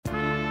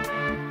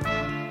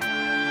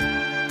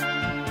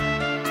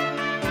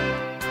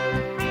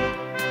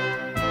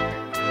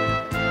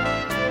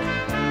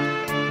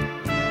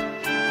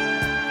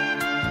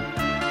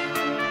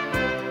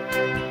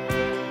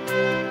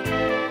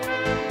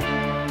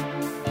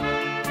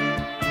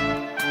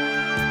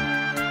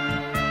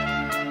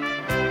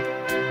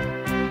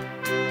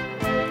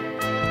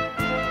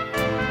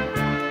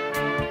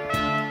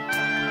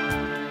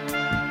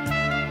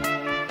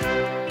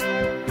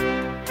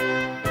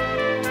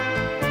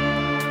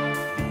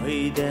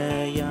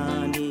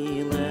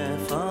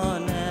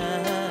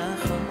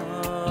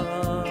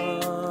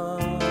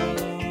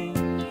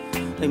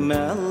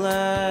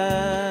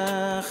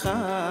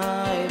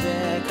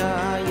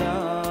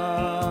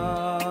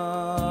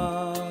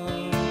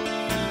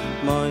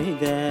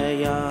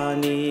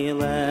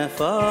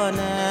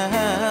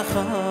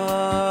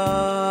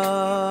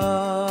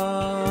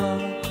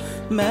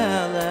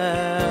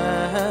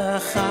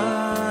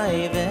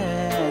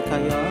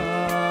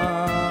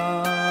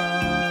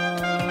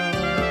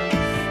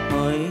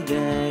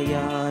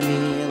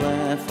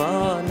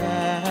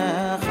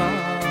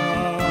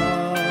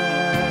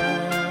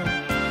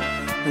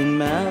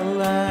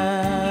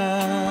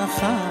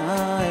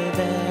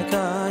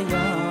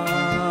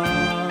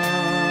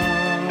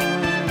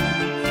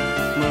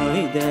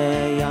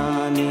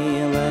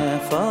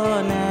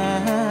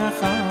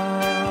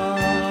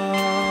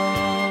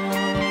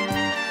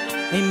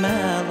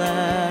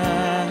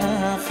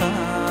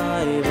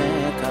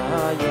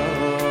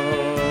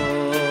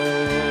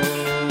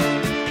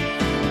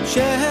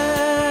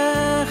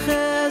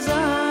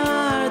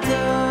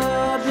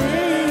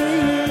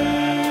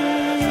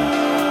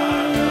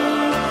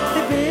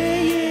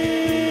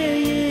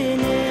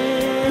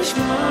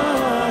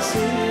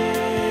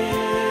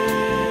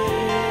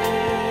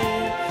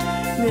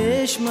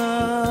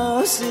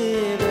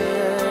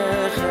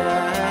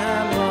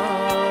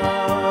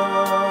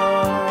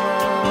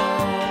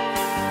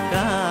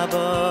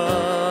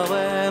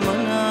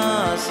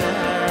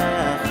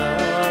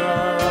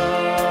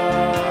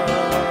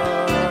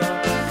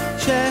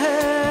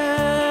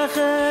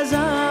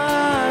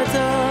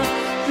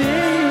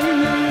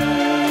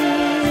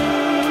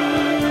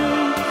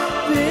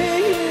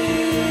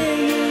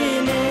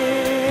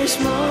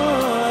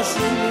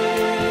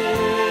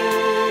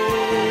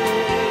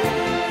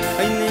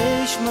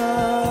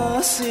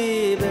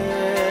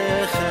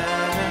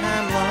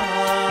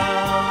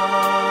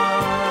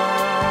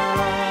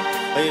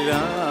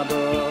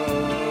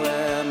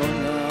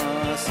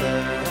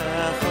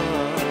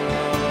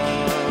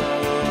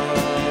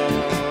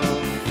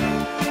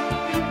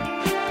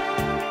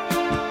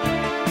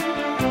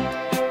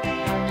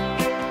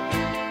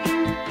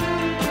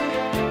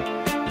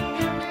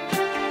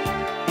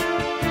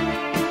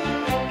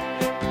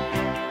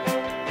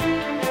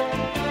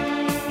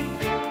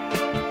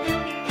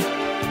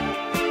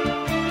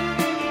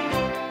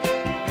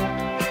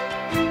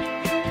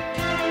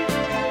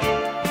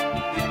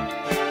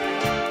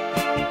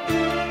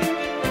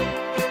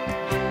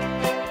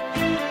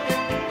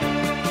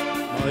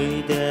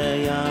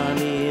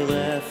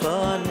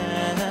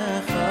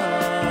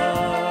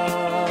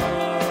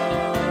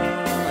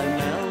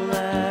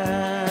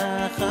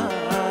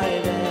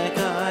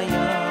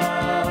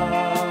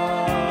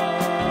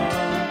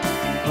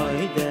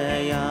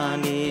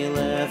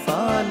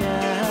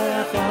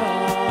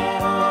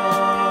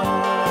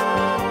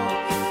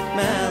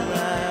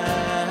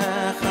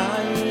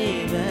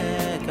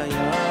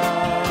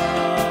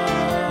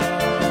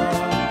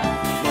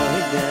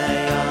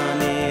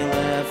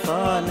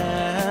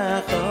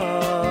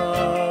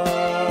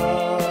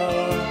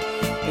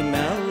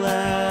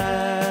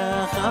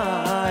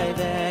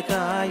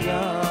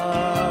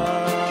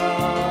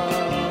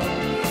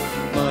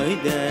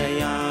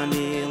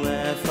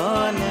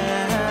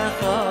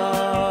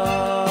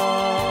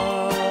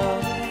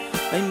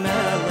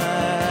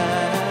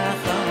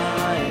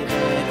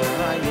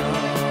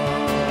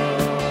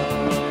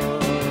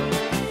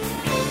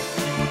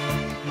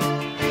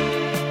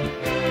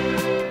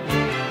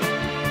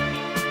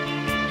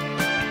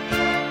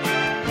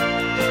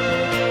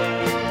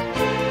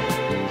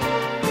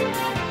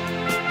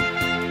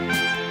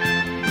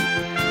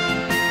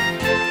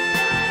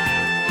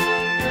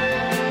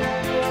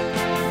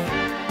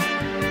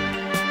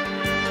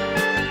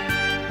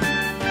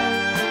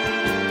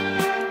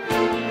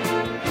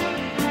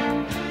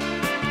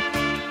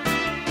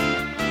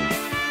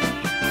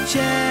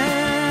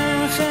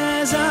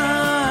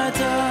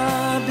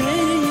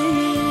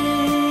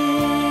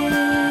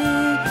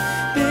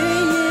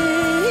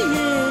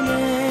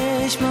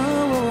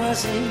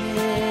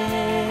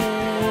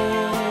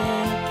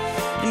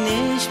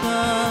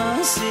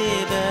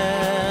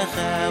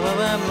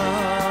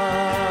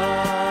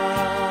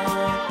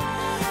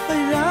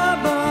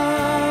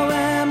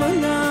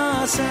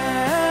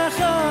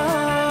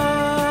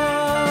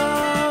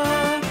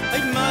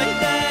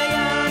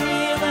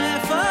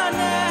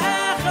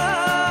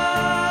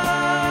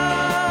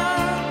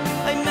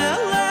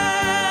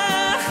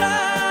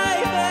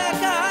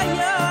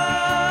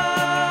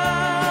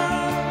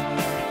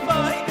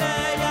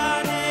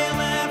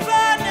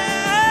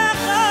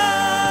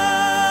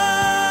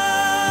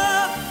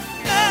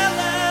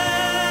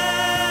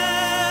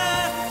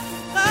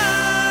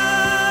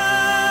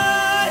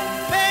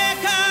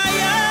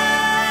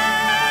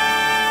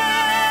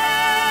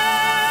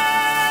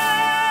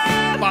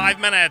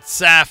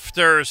Minutes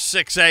after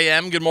 6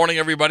 a.m. Good morning,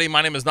 everybody.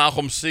 My name is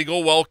Nachum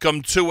Siegel.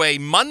 Welcome to a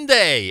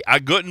Monday, a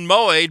Guten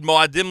Moed,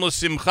 Moadim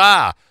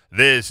L'Simcha.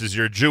 This is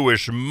your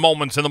Jewish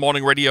Moments in the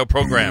Morning radio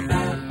program.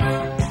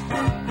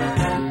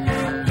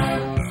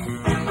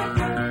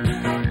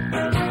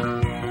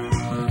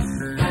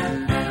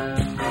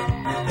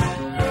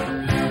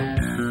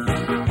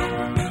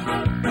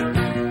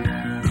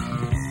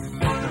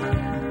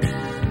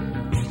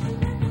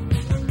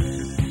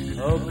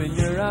 Open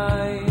your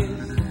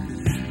eyes,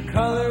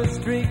 colors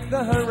streak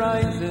the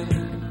horizon.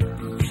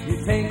 You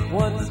take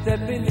one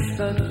step into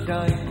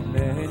sunshine,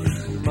 then you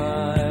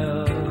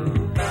smile.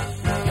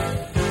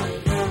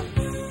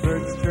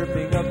 Birds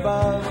chirping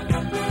above,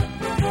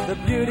 the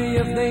beauty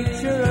of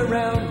nature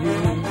around you.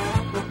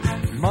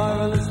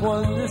 Marvelous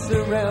wonders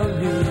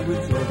surround you,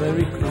 it's so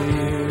very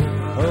clear,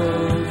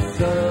 oh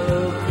so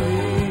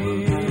clear.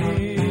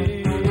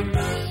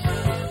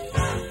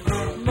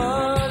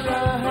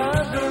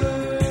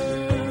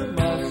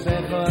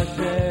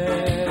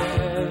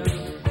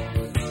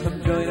 Come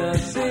join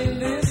us in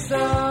this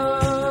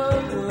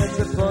song, let's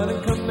applaud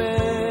and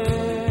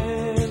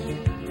commend.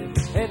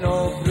 And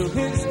all through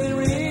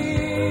history,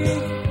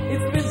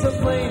 it's been so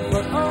plain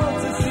for all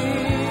to see.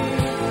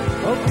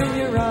 Open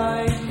your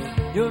eyes,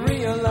 you'll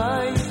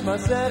realize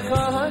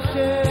Masecha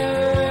Hashem.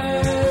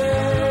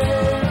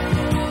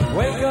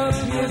 Wake up,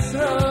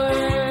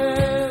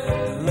 Yisrael,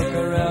 look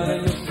around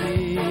and you'll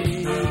see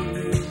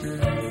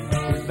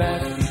His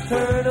vast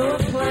eternal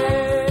plan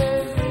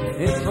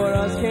is for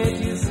us, can't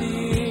you see?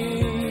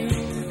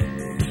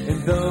 And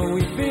though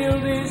we feel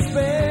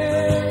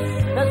despair,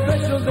 that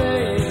special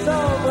day is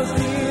almost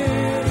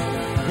here.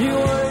 You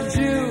are a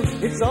Jew,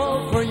 it's all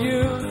for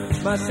you,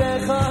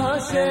 Masecha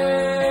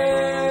Hashem.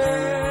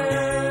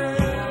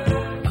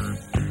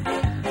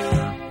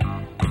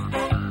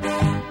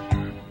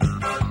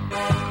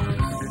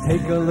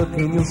 Take a look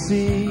and you'll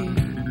see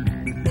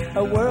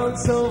a world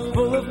so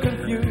full of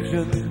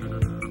confusion.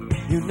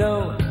 You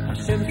know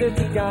Hashem's there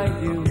to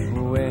guide you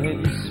when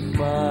you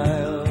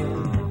smile.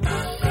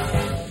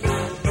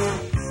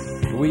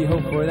 We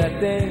hope for that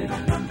day.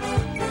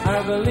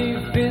 Our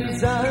belief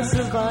is our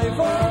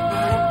survival.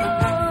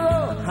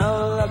 How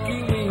lucky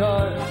we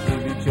are to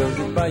be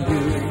chosen by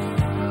you,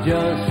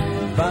 just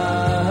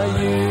by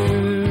you.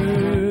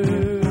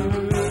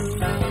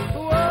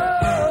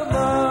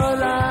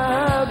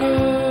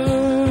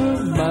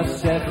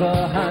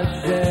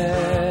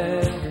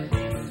 Hashem,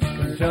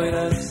 come join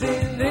us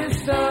in this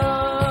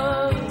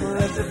song,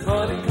 let's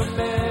applaud and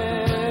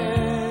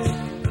commend.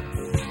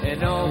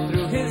 And all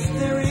through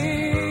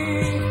history,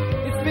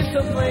 it's been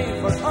so plain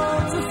for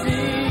all to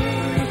see.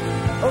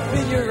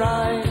 Open your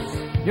eyes,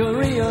 you'll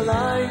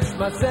realize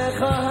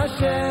Masecha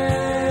Hashem.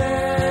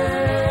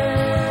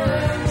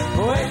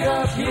 Wake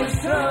up,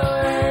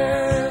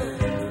 Yisrael,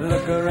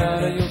 look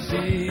around and you'll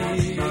see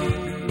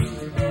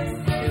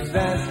His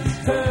vast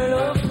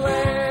eternal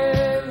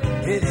plan,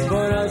 it's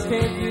for us,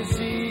 can't you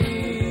see?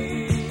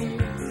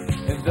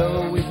 And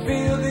though we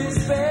feel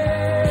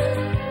despair,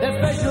 that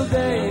special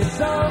day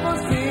is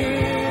almost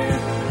here.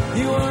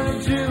 You are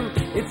a Jew,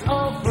 it's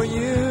all for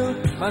you,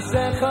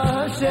 Masecha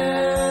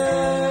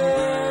Hashem.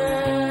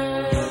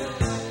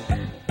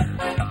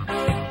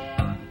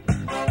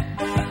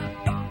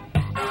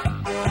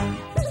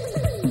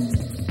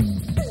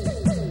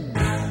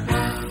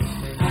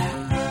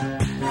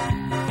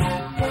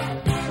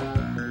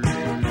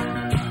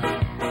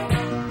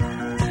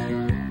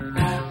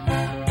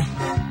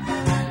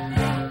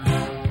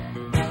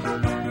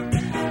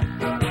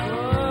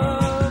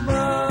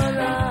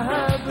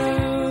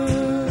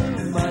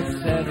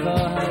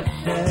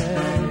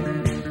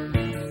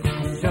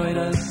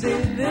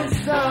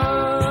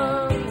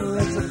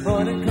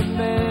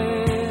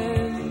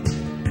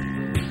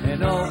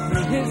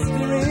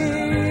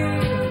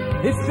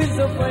 It's been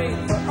so plain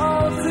for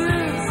all to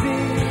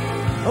see.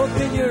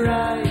 Open your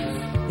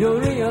eyes, you'll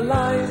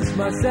realize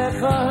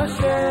Masecha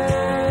Hashem.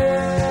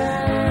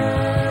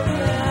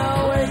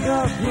 Now wake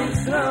up,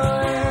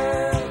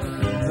 Yisrael,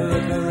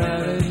 look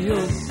around and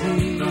you'll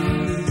see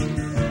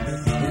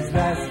His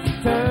vast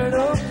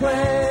eternal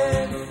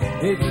plan.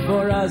 It's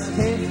for us,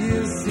 can't you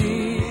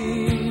see?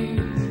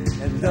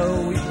 And though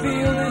we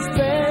feel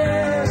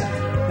despair,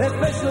 that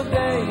special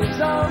day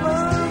is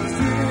almost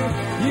here.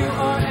 You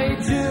are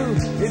a Jew,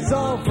 it's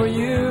all for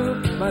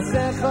you,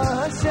 Masecha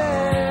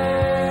Hashem.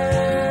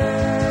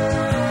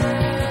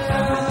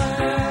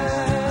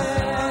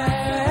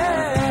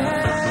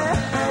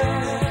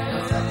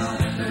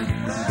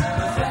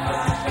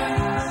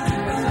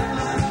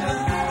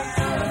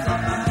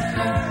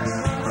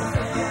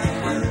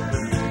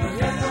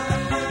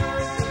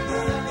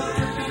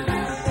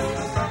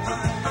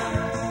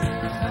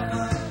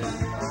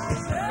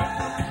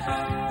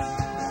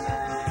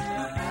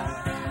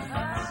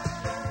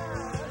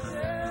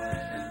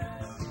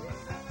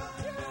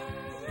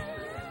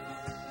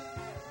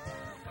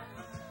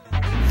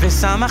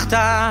 ושמחת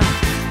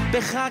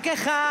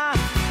בחגך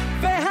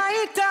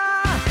והיית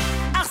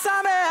אך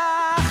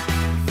שמח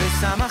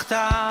ושמחת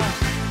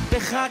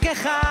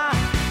בחגך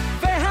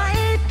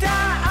והיית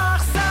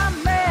אך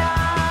שמח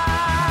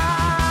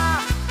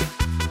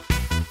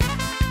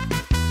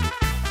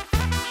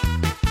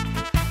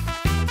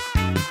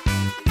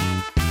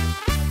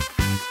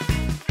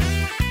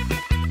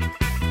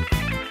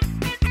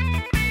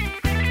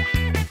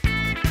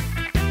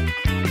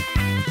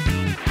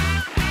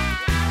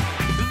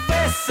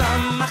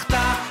ושמחת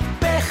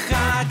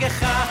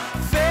בחגך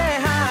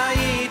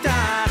והיית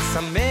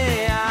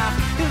שמח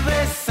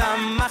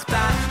ושמחת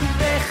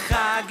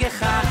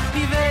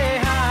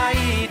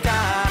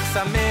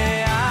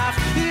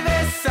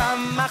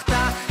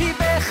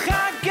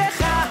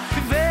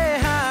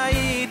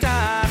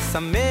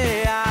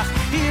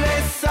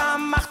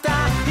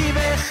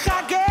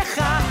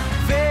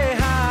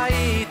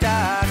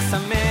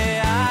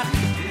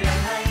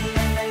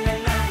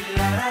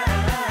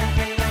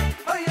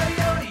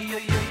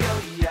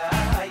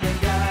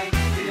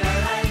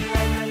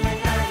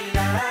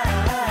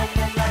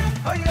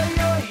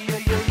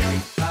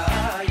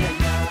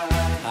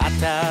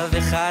אהבת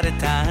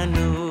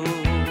וחרתנו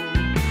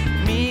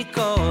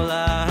מכל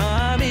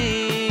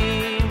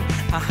העמים,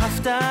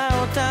 אהבת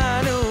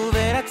אותנו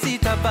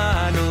ורצית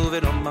בנו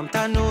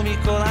ורוממתנו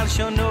מכל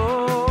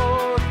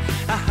הלשונות,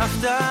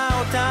 אהבת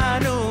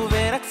אותנו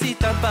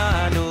ורצית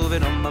בנו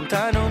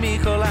ורוממתנו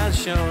מכל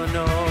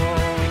הלשונות,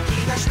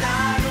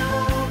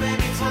 קידשתנו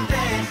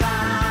במצוותיך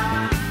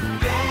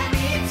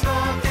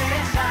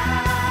במצוותיך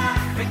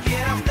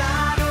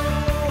וקירבתנו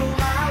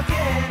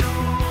מלכנו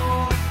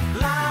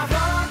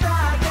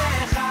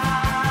לעבודתך,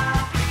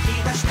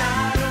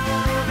 קידשתנו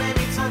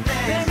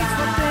במצוותיך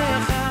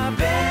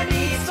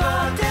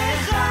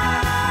במצוותיך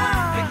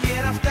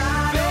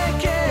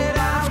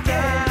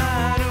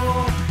וקירבתנו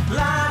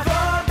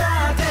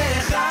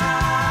לעבודתך,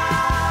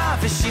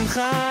 ושמך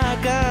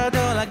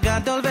הגדול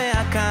הגדול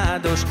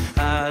והקדוש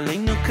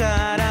עלינו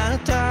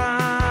קראת,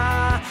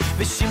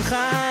 ושמך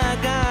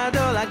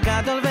הגדול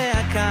הגדול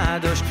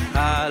והקדוש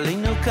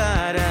עלינו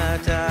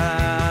קראת.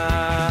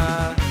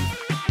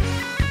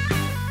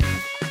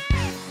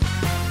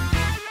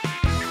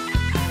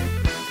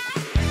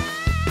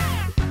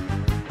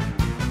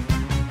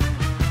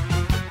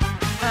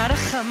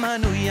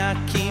 הרחמנו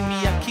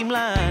יקים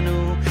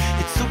לנו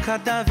את סוכת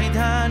דוד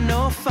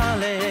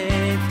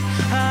הנופלת,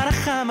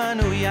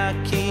 הרחמנו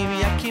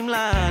יקים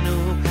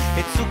לנו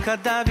את סוכת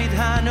דוד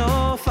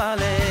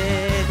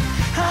הנופלת,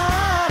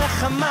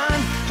 הרחמן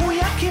הוא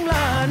יקים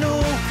לנו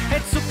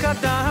את סוכת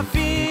דוד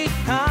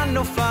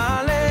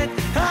הנופלת,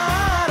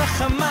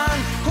 הרחמן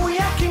הוא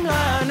יקים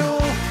לנו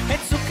את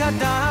סוכת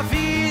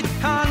דוד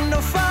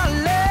הנופלת.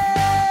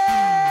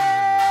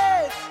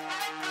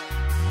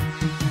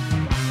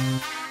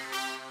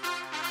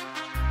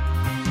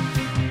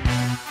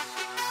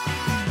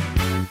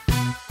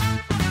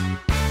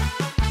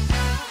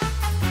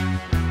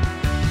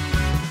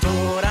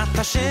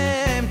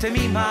 השם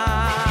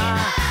תמימה,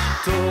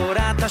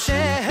 תורת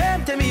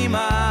השם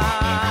תמימה,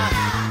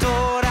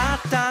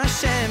 תורת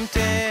השם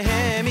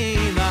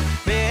תמימה,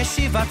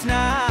 בשיבת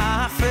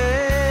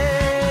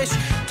נפש,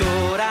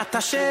 תורת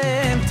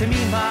השם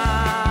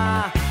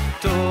תמימה,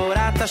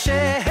 תורת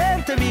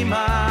השם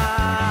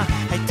תמימה,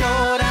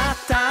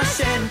 תורת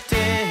השם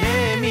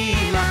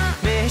תמימה,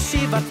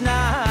 בשיבת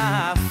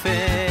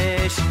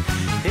נפש,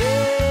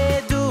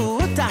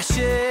 עדות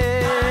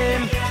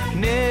השם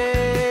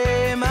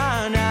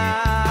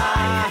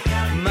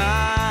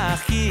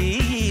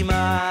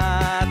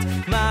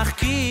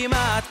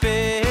מחכימת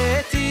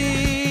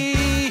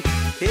פתי,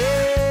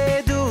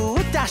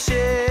 עדות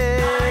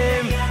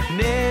השם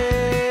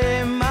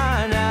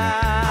נאמנה,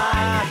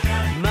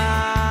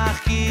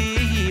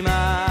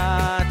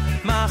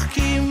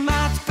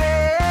 מחכימת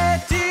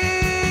פתי.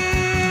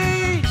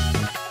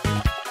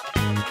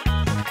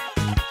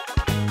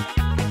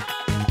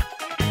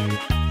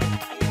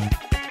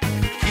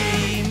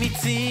 כי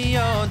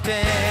מציון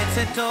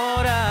תצא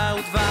תורה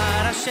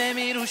ודבר השם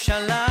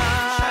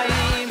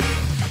ירושלים,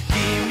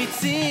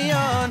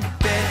 מציון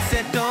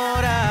תצא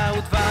תורה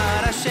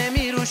ודבר השם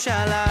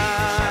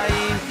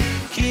ירושלים,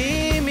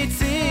 כי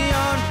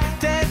מציון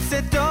תצא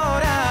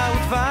תורה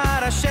ודבר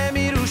השם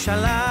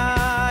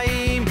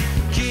ירושלים,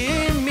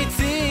 כי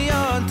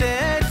מציון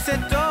תצא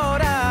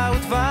תורה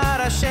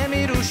ודבר השם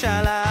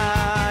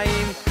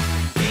ירושלים,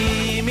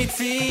 כי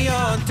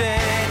מציון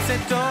תצא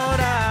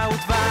תורה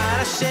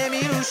ודבר השם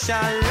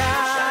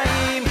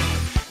ירושלים,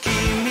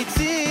 כי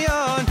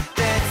מציון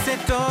תצא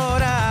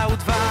תורה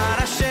ודבר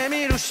השם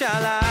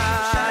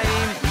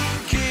ירושלים,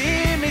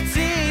 כי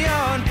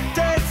מציון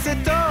תצא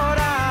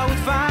תורה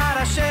ודבר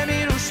השם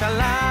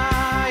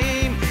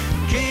ירושלים,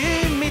 כי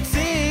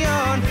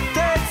מציון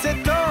תצא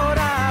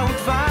תורה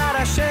ודבר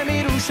השם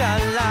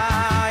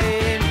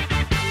ירושלים.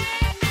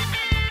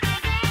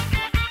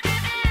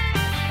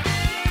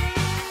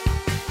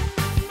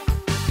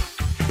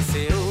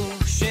 שאו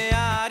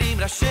שערים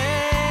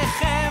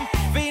ראשיכם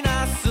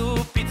וינשאו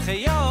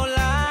פתחי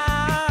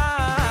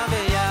עולם,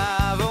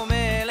 ויבוא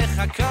מלך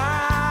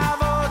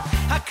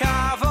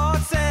הכבוד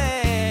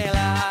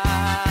צלע.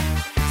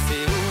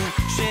 שאו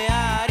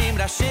שערים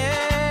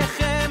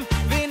ראשיכם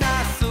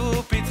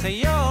וינשאו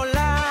פתחי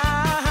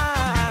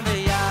עולם,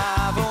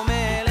 ויבוא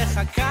מלך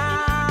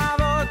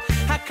הכבוד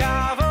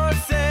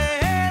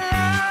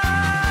צלע.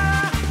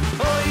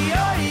 אוי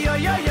אוי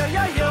אוי אוי אוי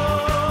אוי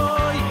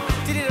אוי,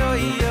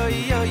 תראי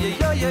אוי אוי אוי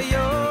אוי אוי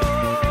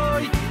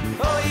אוי,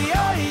 אוי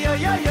אוי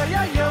אוי אוי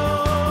אוי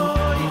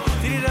אוי,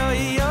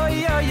 תראי אוי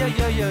אוי אוי אוי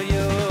אוי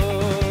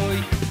אוי,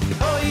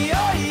 אוי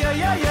אוי אוי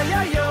אוי אוי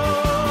אוי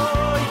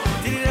אוי,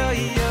 תראי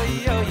אוי אוי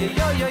אוי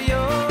אוי אוי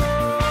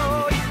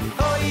אוי,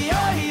 אוי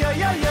אוי אוי אוי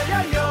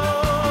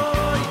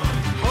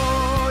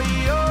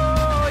אוי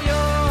אוי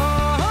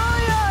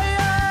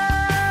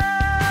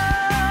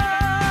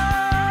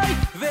אוי,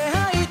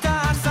 והיית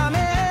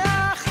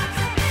שמח.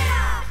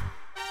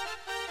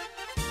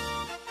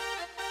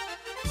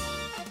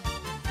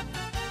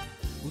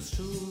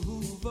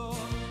 ושובו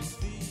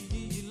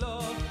סבילה,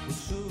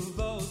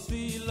 ושובו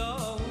סבילה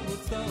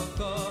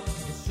וצדקה,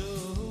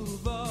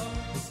 ושובו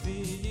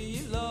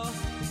סבילה,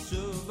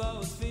 ושובו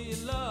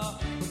סבילה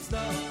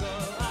וצדקה.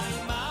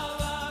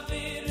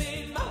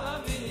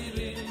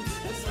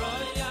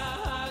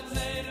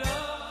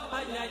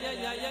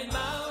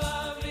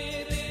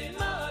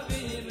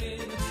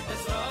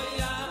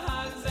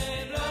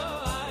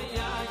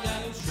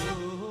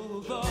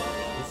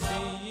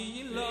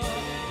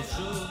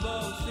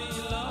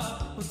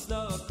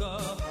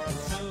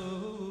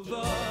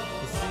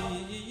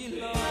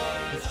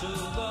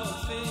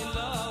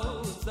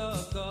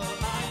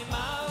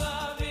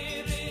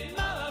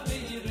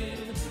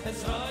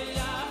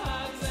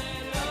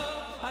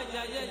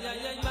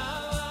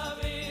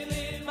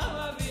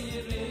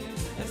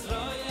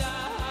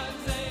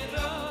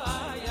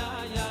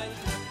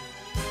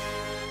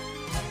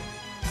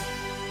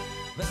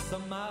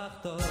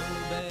 שמחתו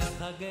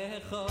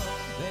בחגךו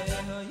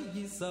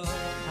והויסו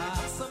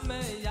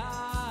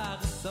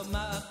שמח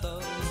שמחתו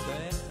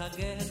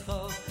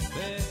בחגךו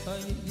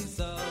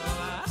והויסו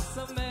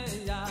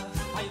שמח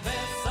היי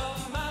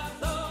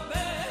ושמחתו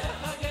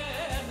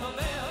בחגךו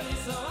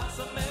והויסו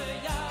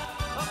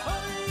שמח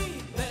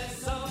אוי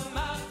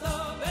ושמחתו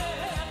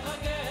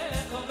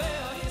בחגךו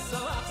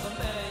והויסו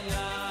שמח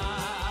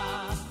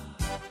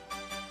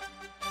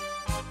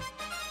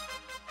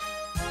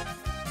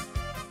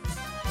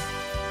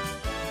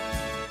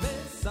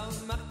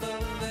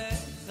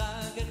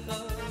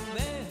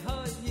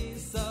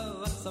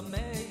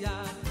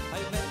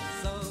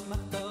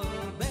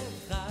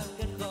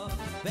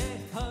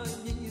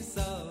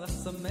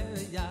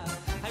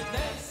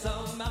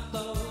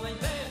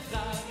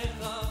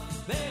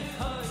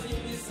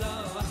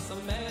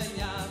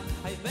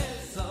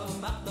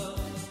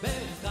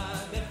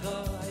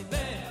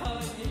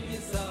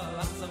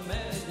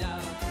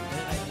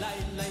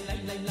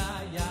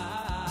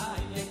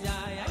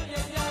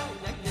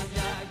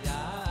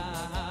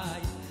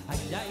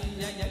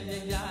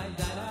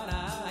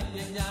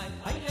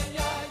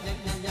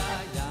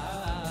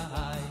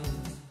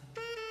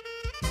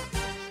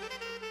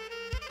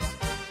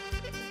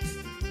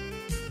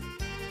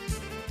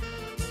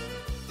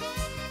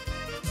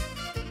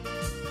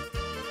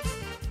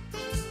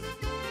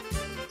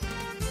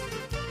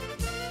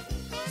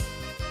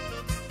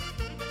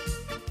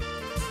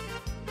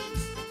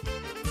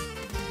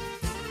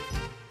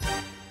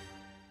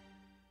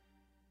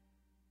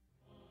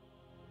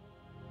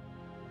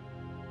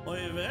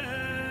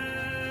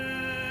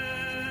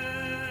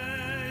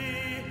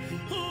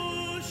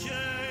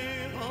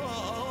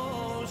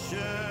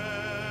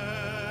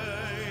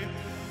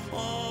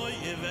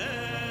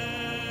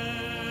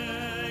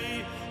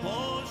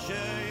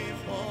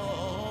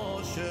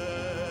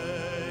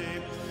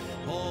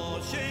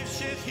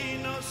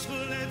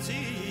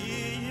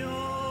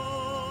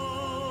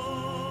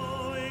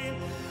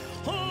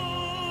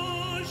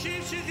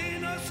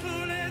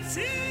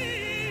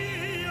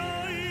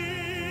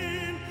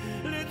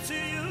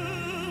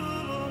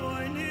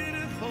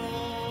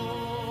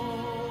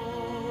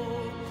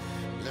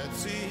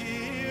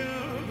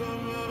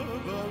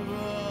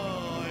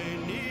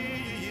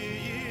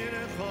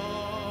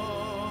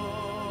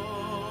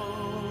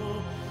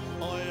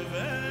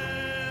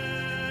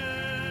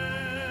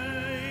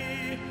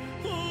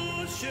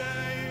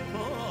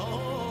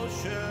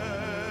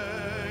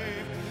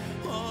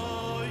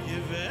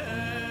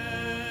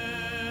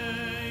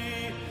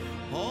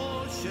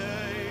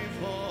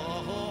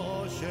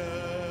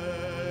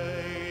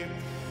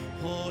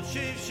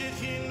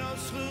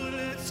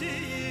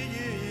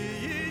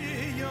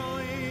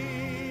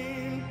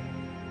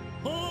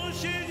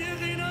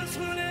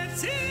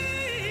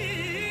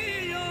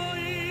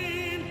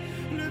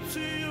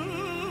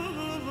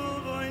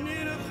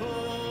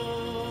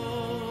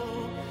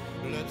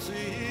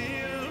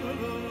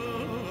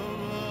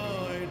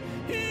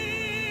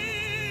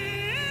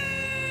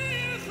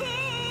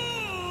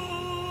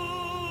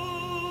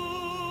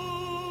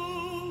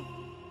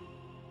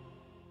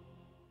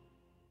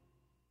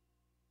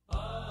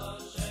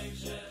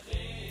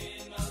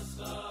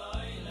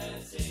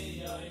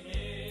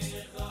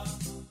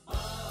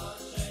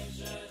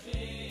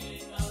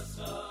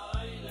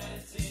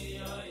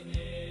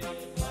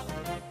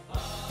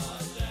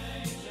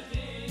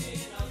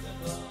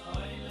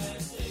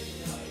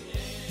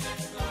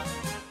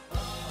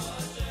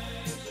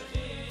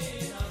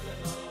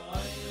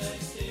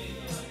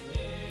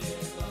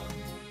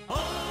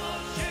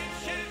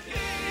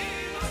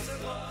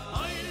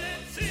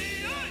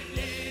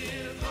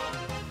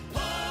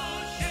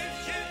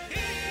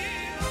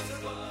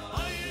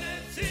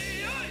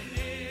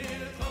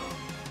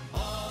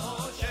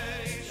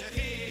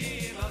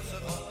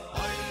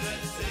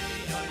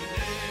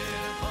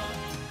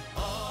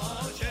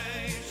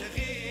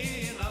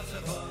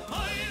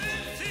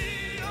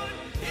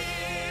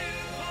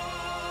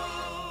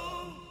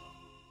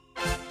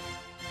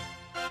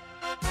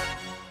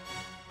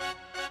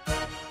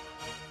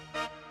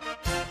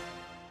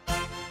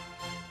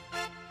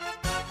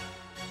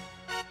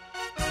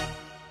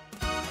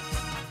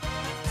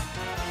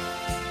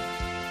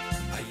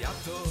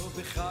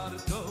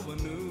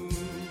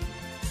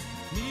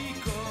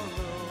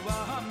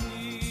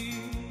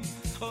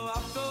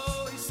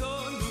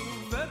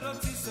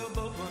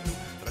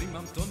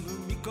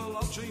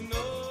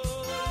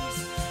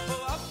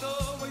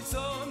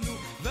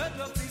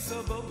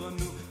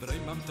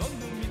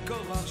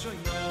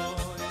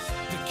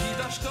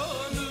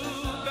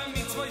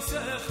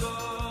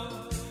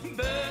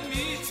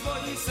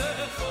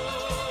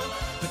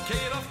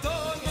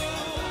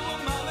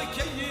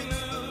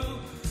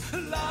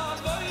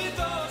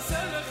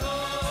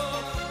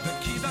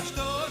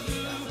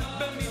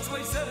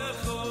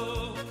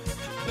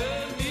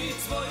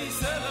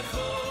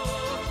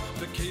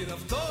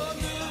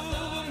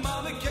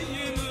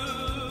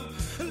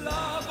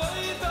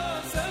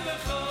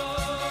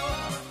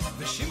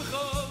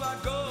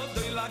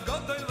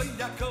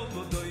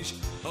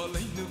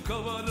Aleinu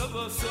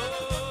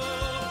kol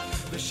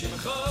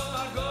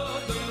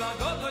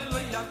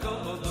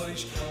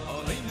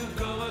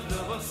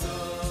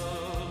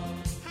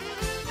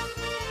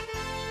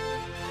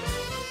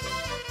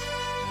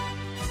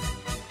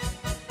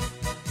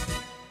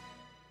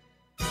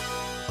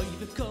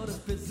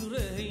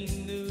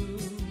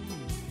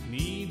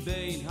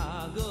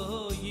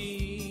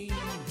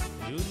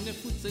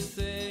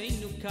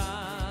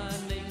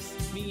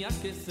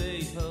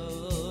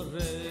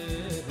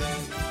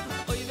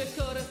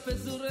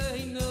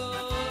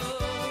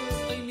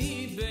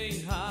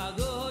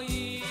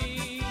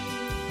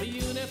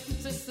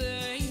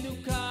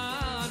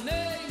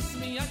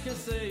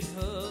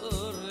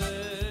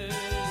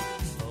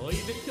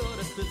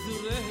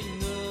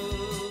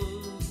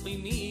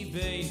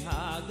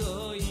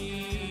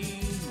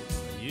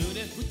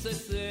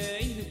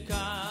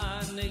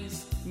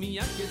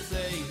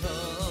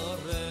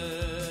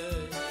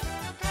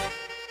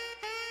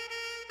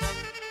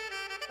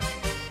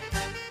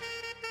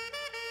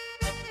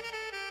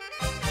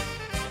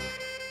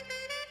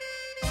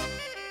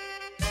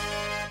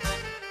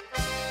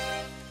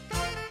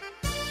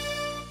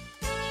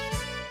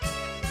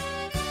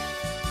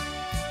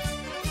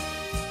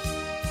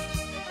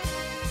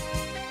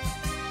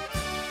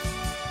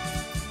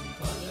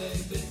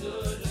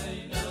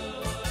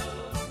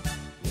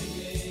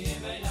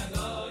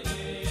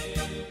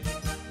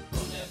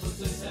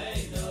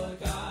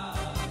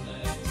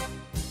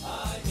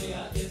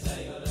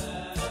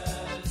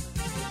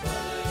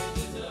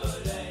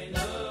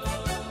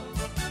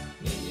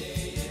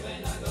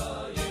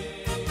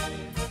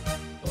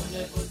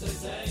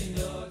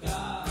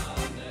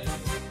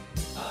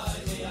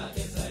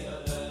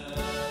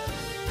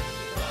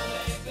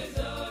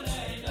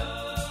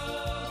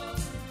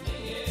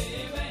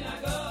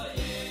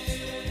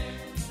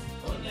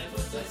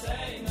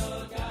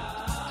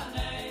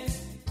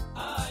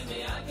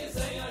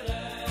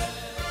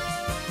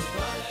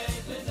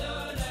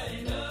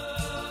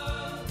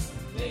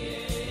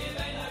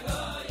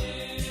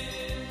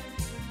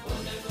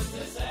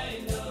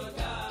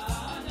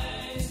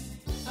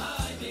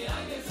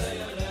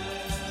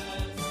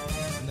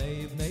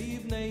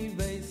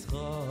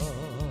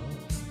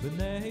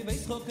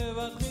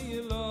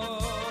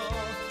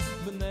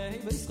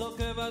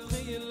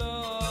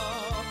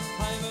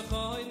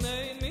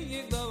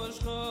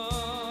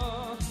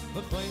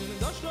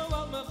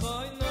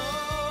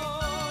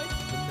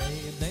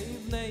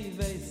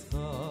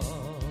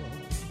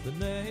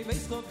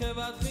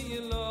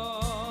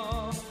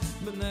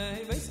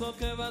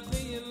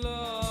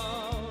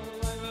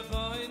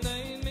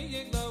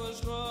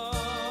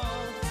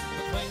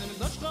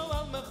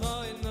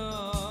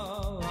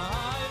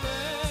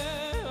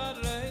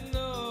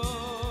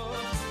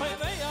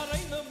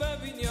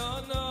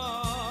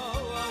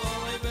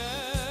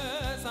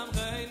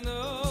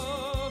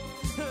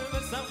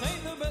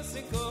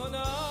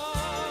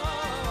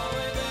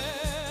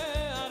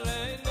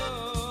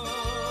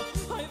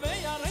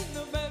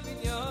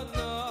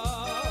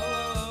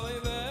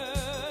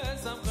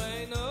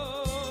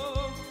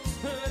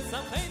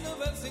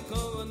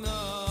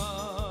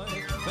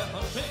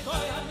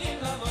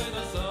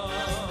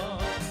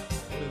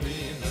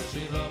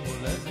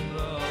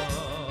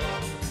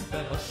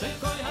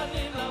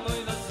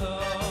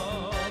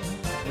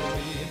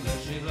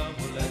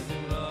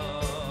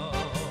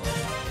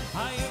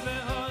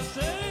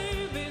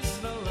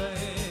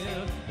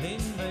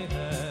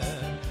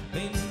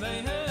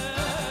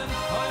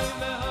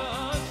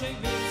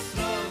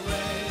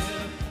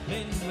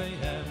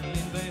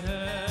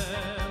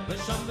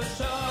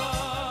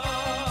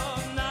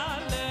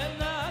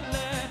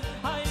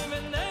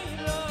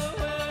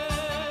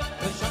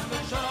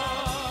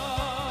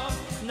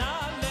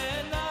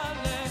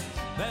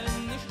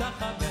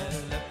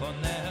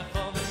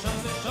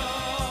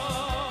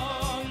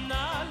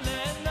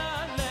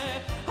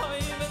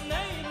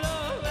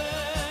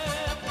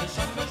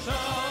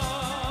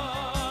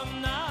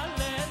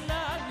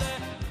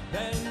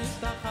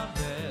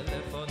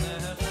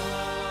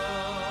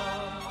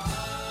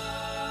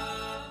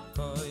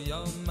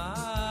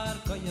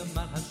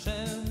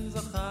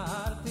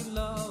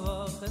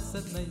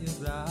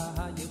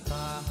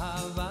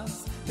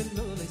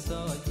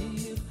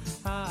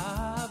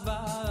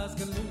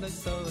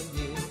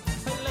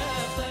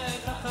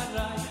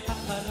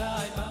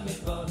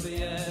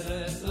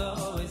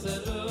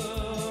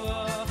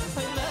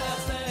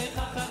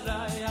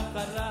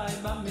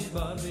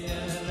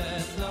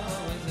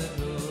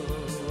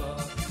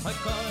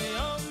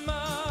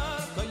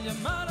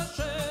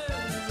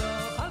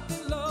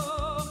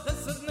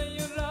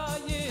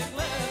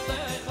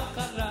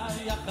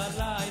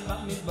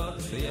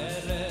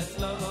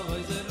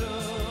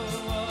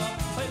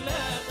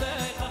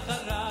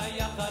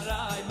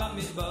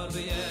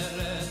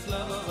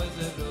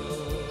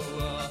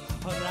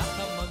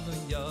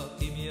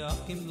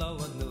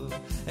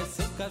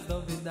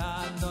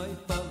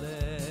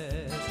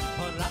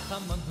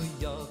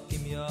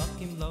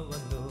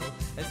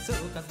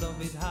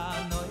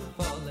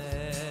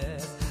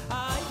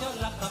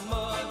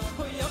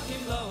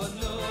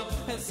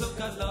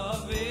Sukas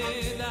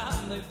David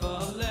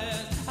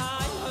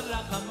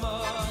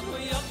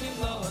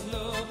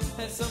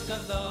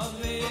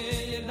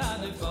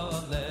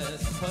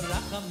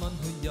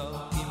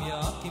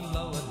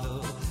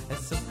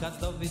Sukas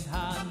David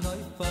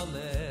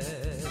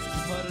HaNoifoles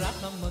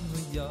Morachamon Hu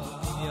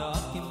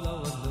Yokim Lo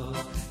Olu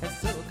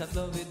Sukas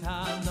David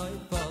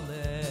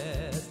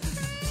HaNoifoles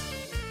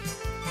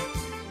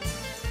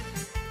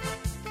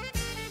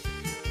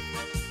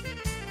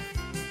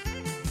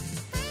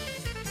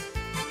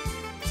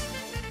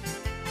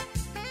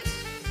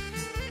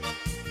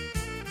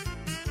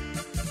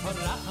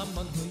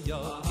Morachamon Hu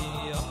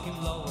Yokim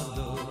Lo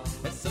Olu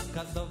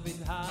Sukas David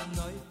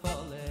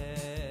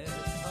HaNoifoles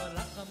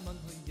Morachamon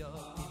Hu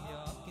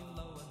Yokim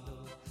Lo Olu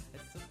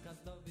Sukas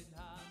David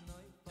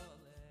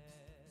HaNoifoles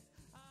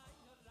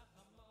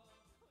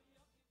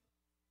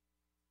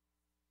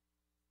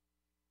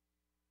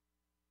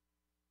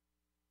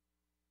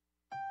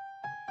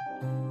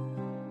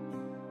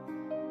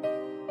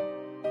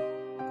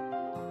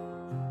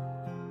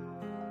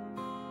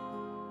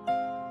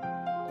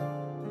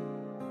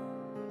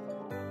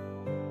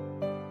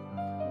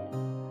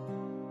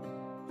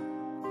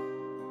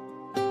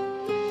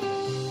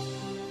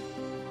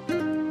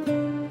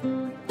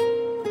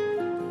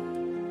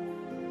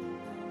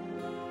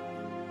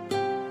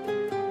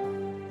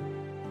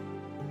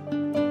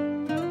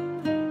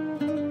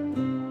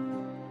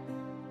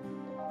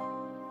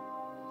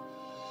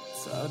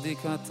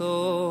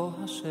צדיקתו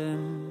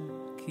השם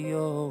כי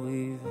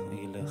אוריב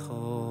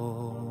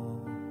מלכו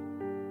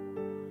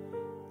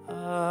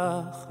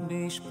אך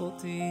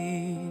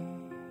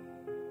משפוטים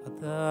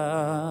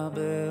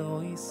אדבר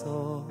או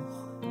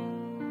יסוך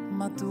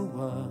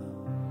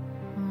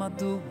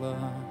מדוע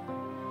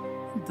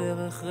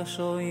דרך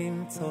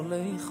רשועים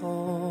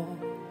צולחו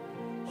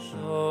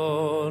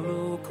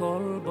שולו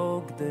כל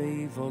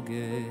בוגדי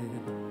בוגד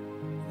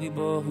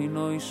ריבו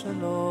הינוי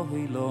שלו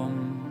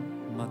הילום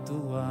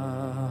מדוע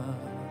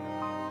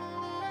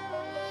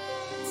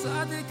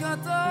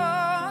צדיקתו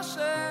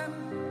השם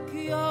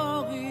כי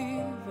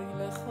אוריב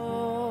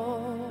ולכו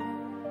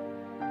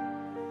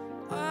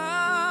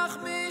אך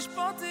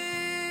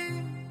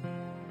משפוטים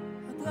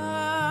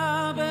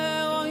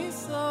אדבר או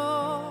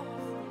יסוך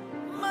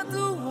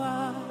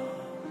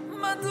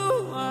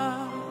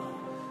מדוע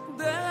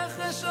דרך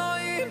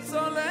רשועים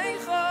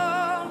צולחו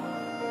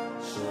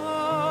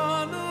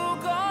שונו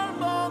כל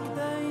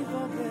בוגדי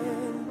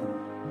בוגד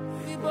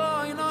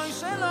בואי נוי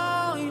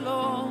שלא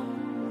אילום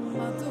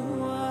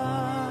מדוע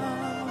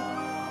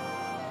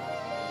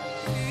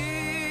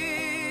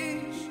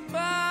איש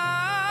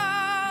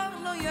בר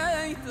לא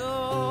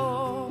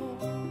ידעו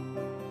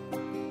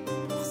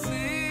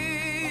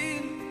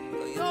תחזין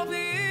לא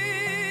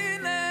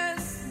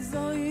יובינס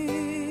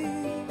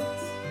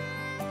זויס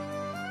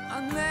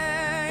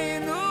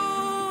עננו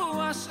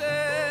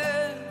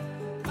אשר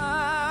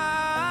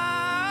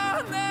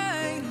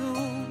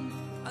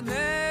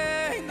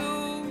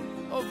עננו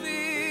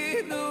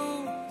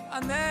אובינו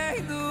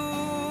עננו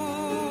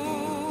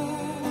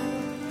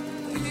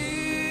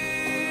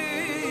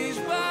איש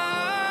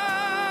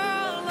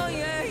בר לא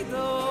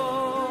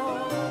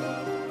ידעו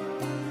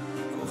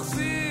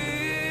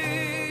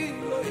אוחזים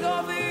לא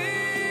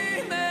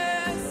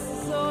יובינס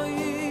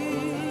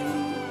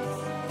זויס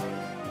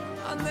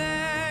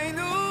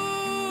עננו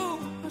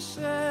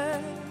אשר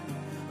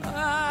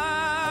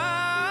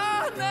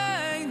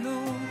עננו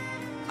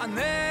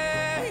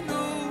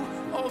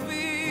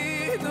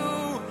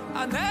אובינו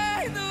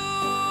עננו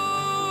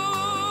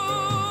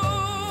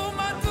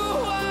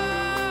מדוע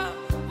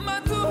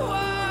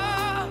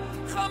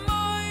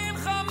חמוין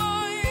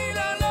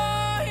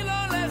אלוהי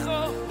לא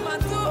לכו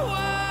מדוע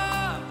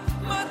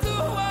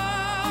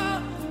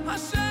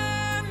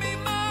השם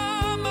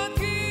ממה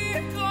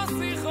מקים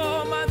קרוסיכו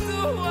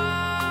מדוע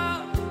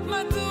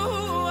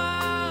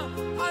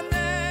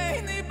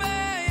ענני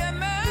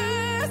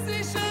בימס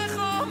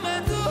אישכו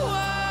מדוע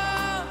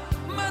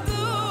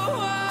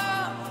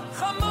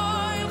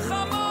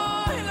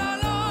חמוין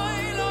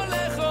אלוהי לא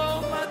לכו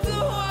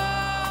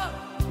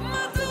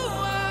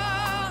מדוע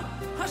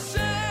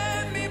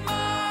השם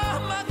ממה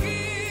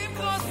מקים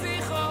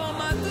קרוסיכו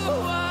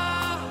מדוע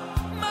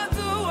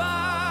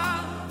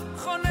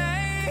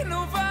חוננו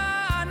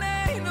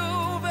ועננו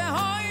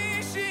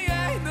והוי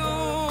שיינו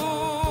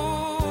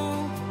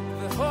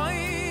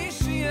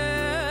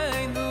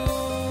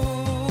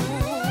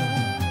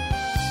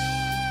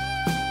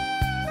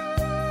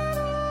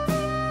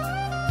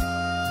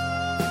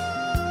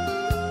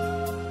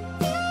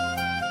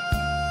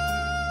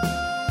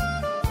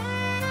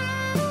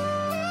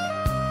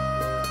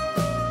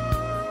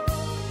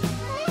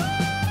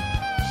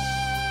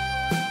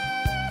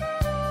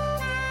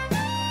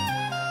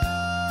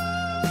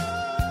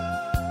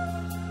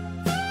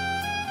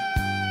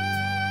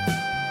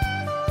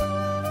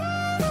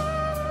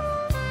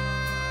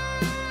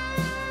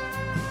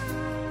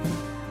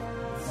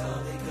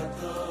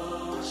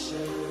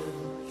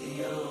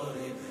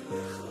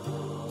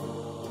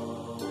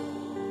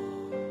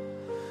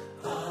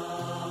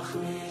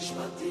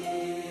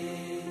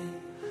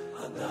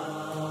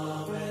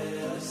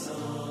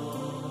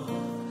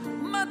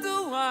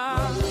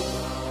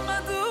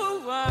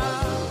מדוע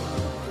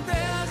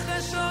דרך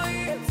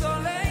רשועים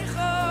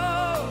צולחו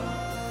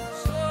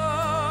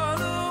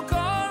שולו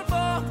כל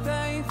בוקדי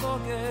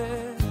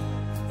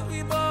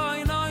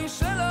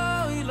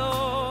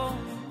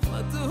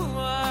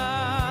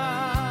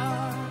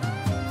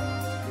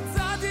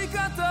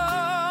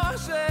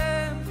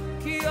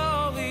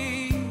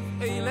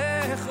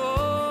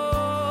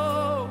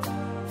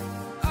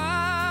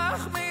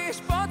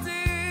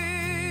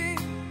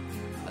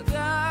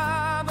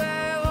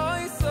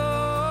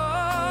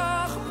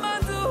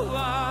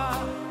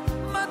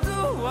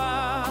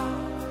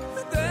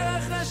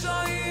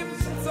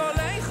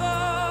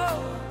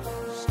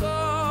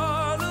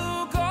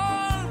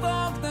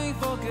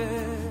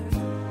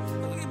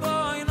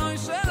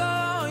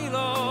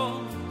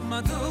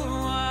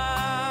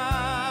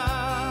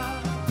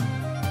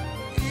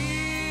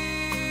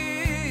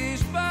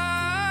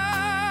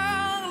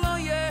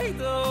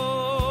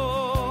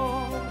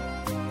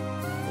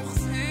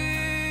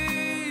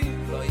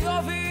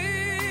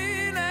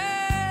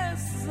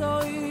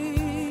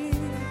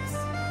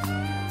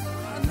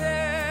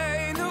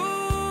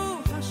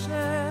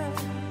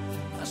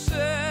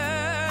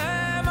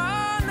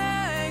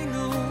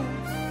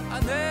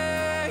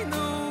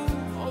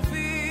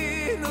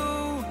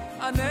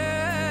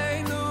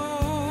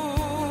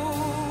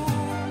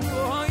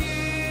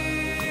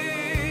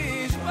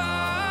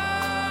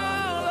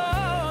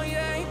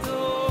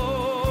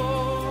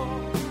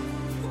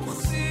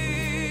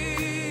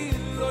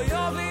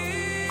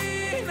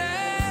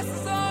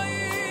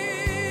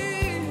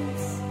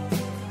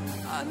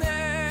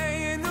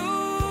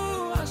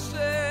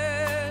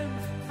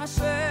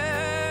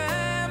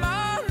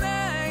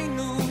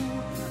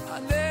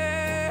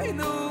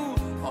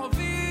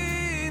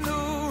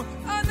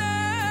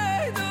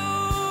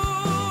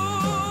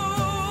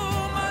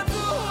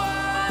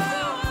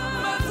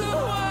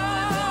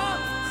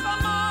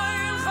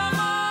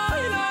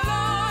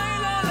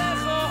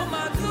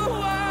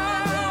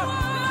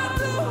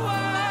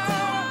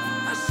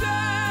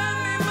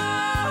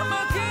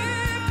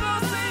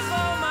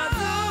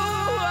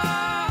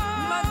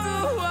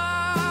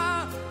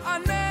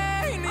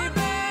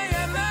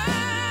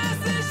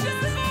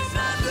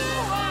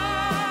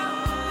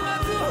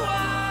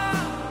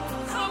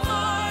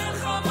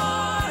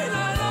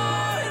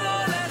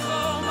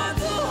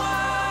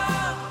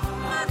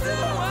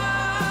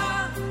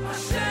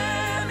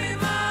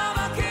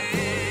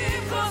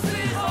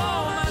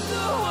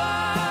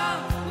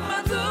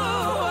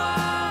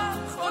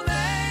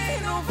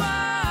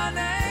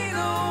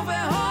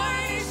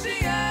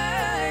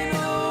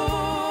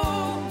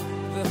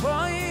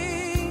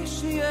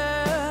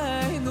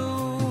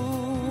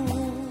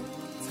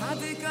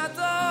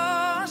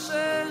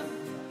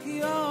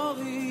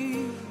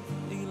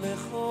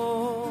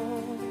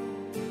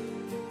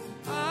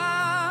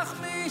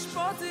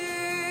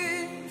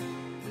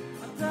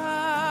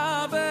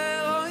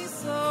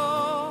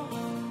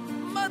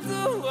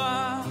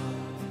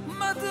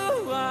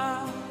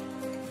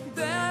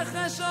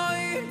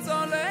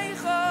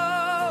ניצוליכו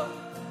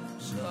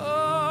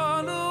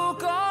שולו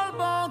כל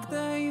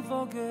בוגדי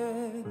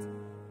בוגד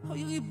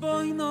אוי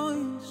ריבוינוי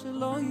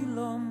שלא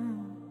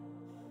ילום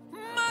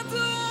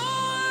מדוע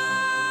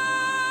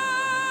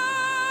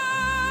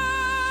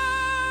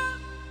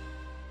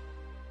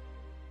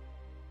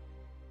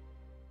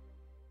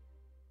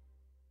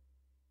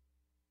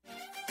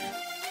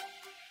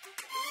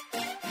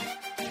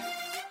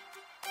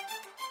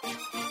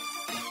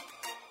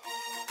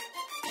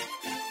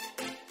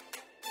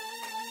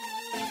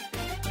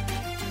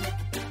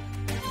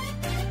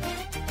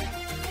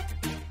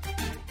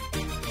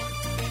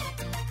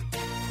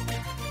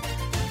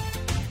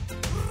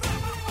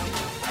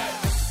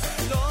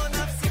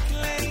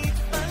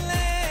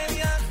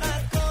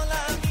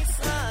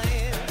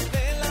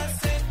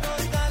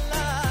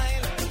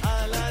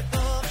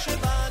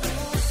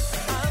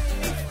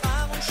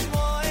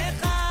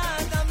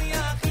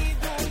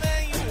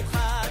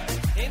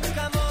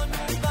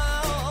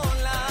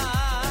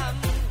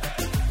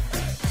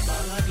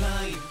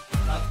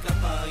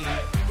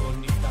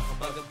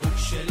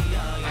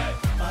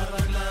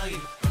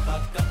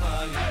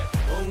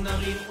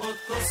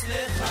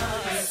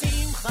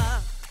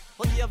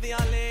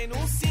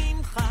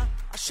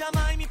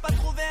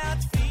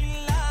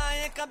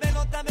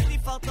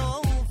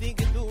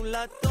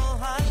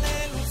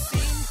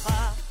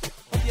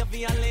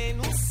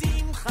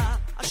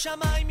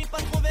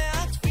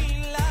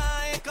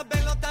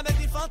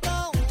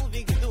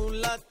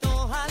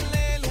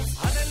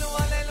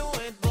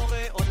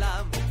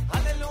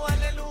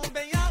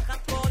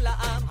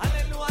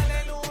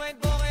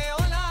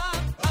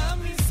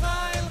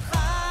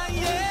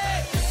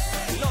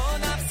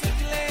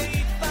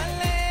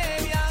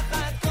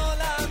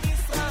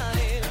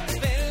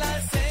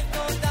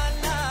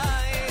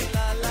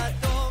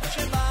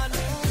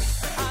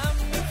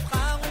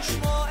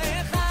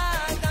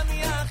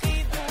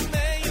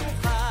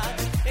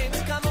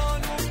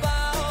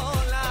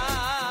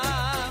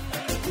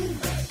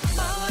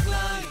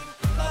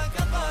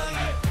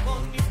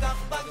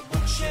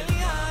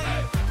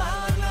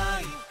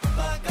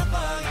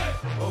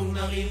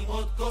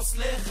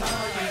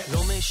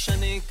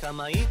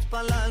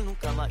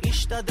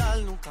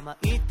כמה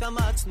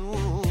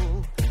התאמצנו,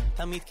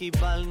 תמיד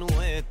קיבלנו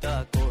את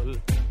הכל,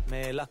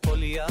 מאל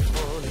הכל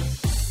יכול.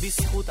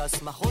 בזכות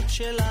השמחות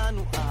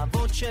שלנו,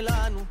 האהבות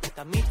שלנו,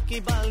 תמיד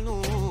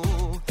קיבלנו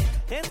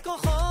את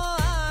כוחו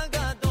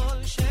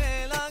הגדול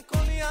של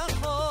הכל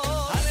יכול.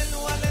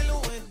 הללו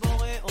הללו את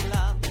בורא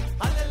עולם,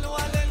 הללו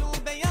הללו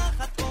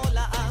ביחד כל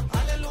העם,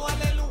 הללו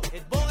הללו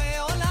את בורא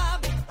עולם,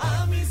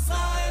 עם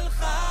ישראל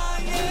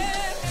חי.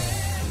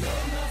 לא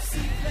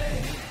נפסיק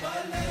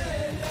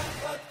להתפלל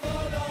יחד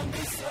כל עם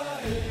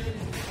ישראל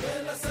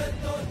ולשאת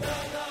תודה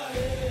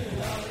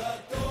לאל על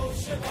הטוב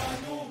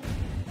שבנו.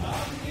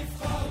 עם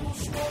נבחר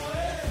ושמו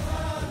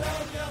אחד,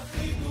 עם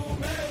יחיד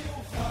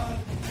ומיוחד,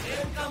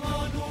 אין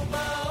כמונו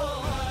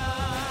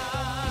בעולם.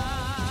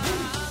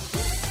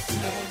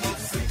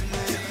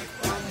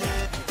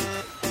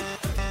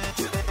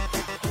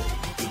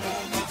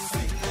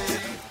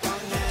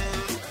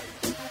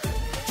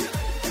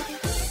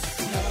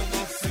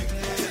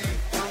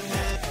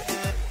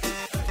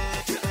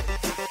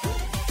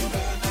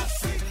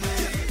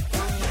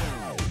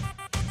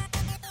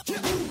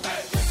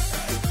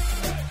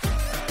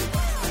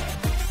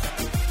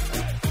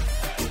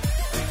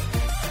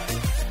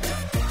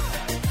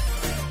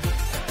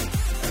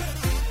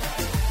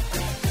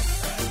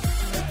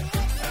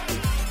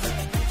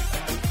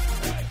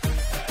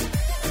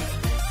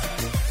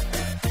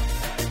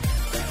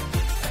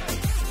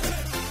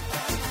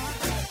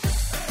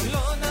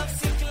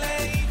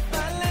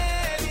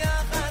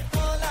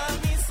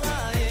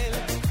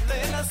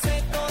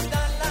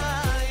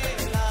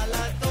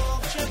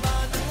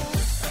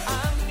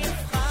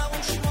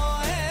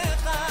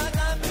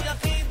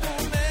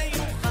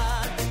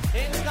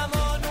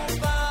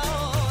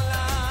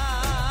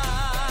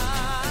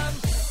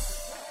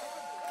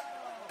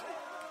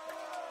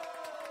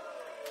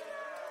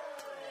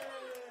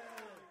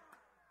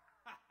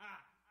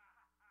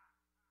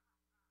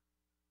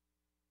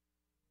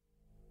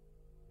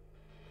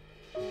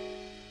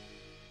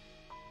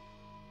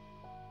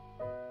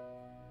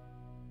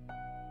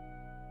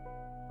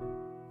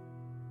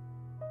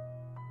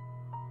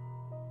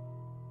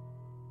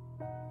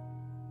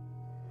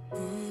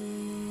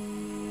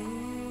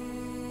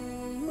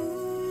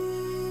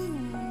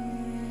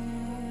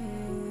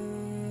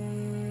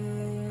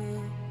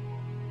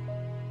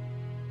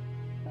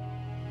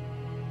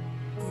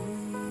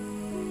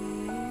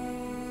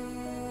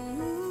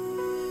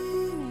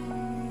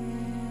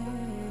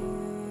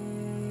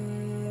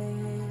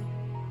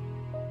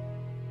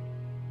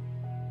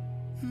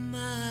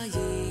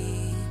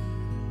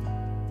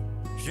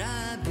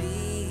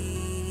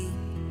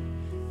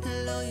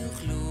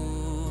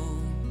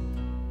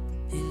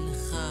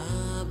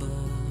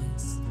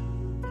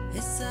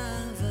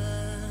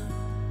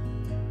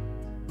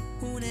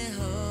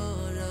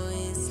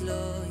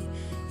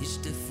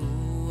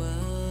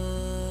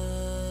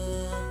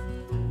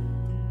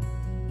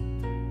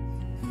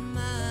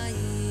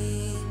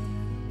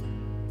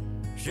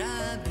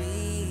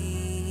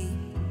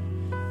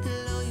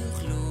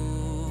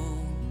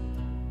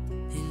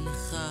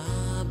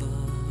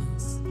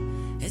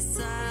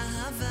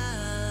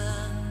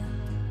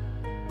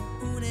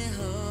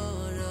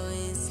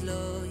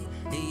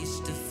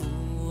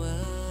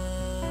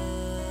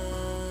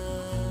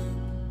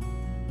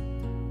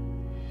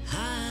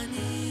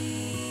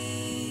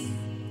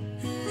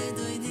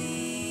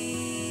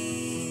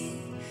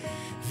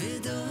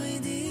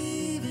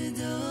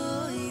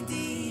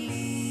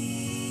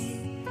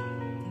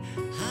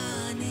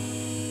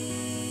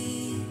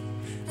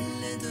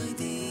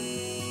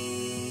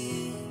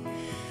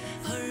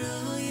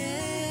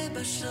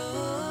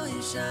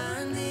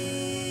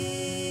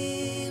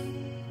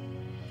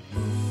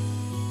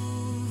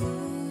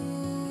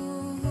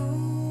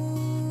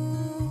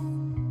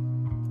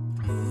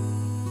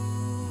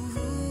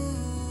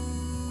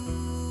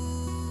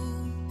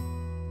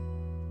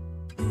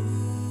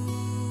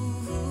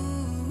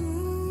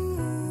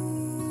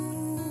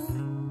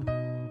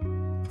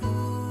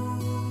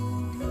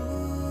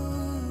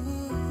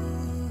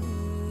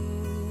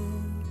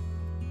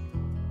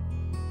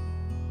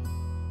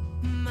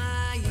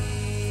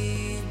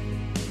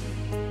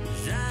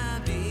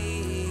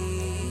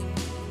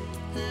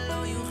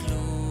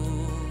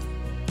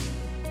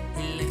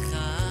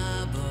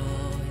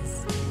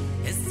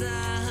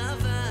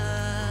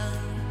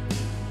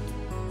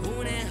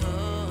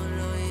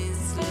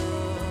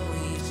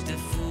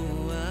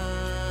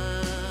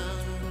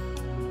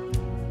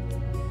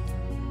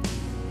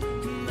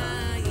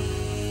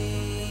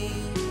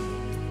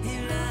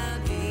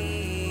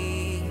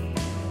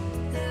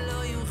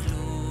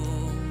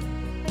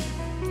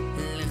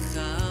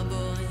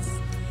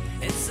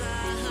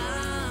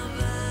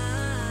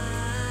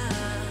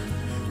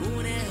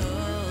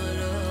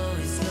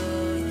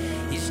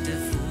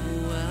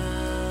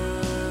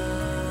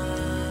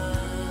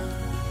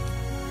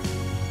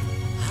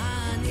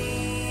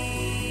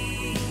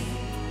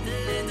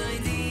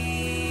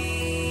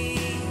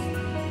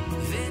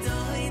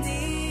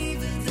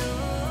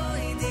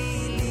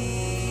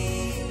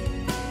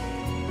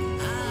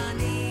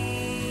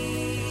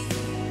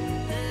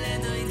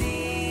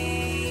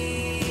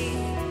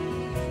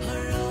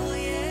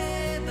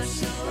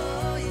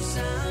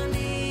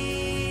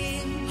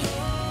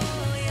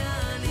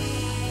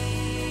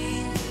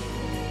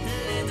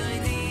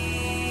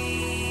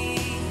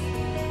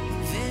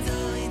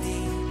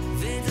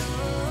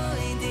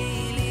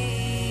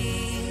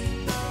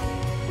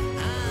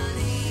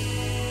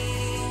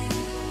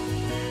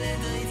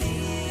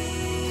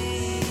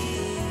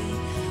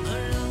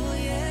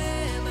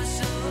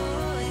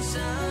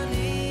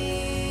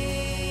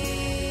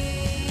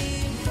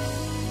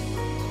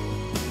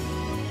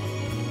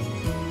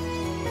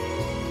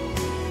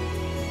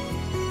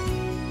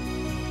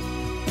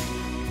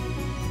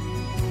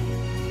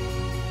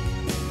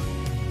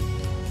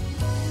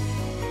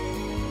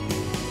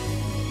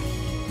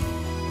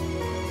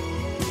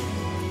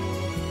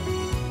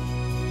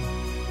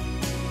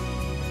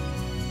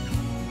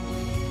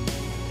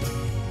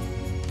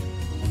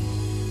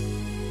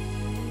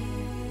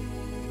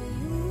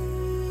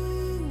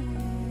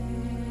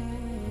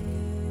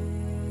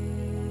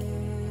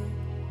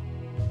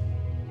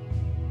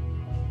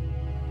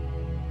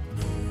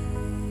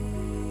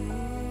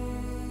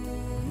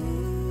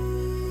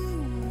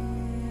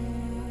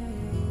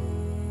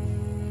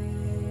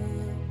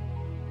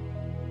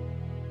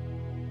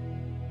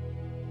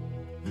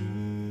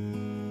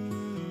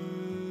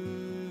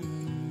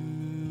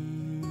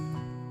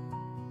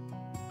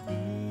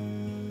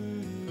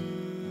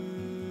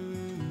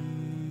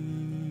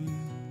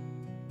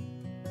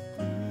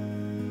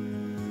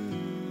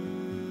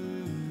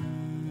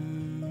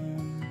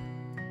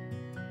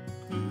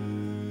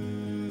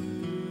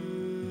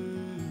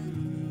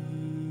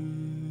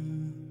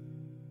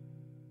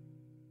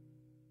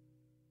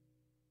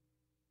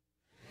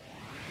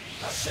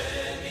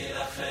 השם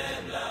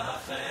ילחם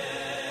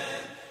לכם,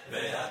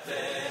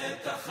 ואתם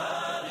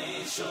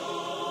תחרישון.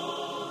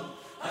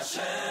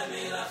 השם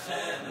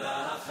ילחם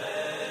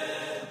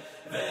לכם,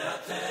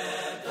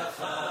 ואתם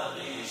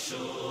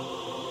תחרישון.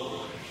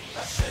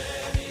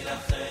 השם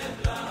ילחם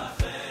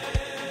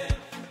לכם,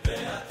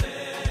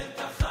 ואתם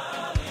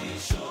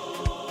תחרישון.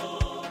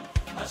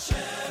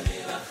 השם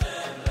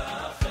ילחם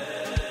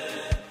לכם,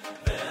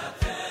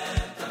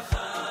 ואתם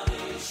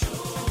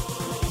תחרישון.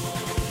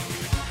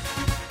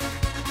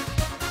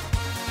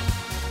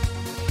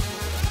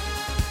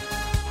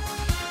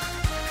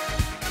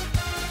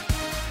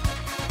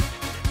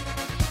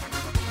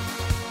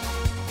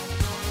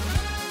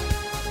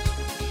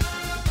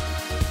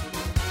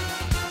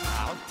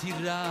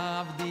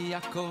 רב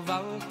יעקב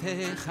אל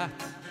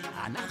תחת,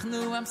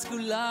 אנחנו עם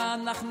סגולה,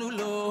 אנחנו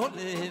לא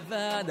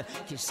לבד,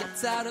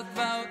 כשצרות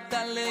באות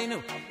עלינו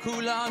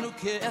כולנו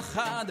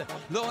כאחד,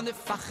 לא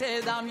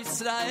נפחד עם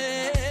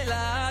ישראל,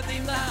 עד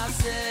אם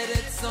נעשה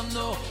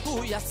רצונו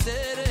הוא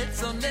יעשה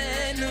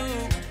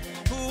רצוננו,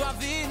 הוא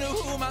אבינו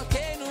הוא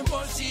מלכנו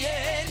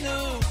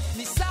מושיענו.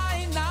 נישא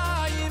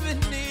עיניים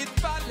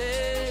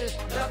ונתפלל,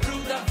 דברו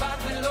דבר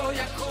ולא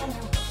יקום,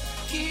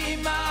 כי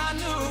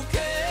מנוקה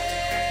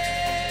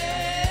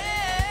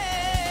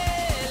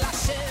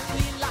לשם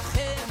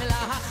יילחם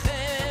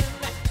לכם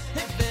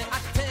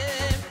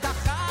ואתם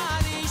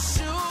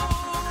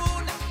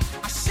תחרישון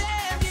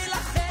השם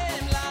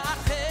יילחם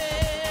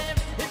לכם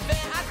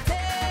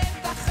ואתם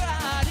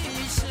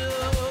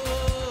תחרישון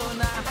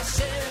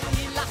השם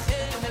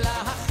יילחם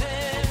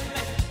לכם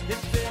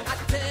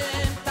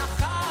ואתם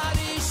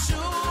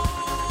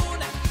תחרישון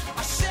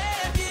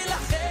השם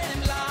יילחם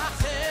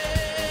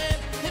לכם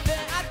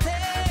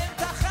ואתם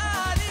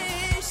תחרישון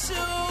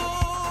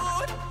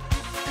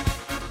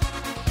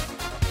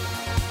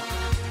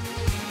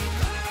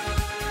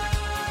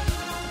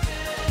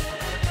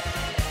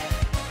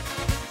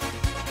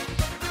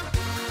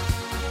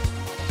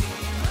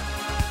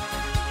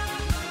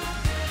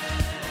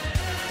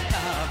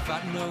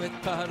עברנו את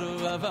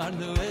פרעה,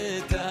 עברנו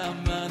את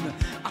המן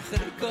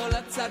אחרי כל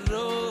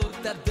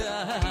הצרות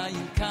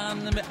עדיין כאן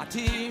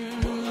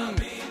מעטים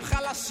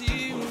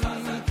חלשים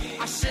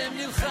השם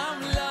נלחם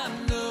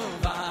לנו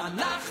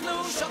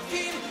ואנחנו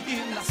שותקים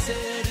אם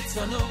נעשה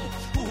רצונו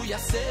הוא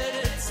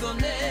יעשה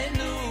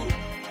רצוננו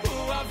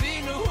הוא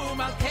אבינו הוא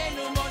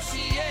מלכנו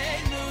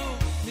מושיענו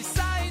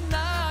נישא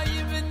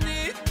עיניים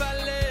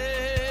ונתפלל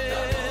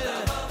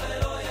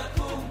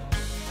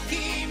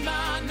כי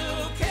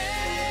מנוקה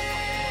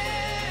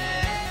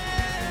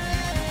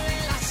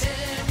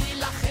לשם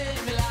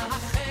יילחם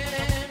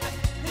לכם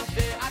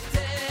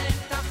ואתם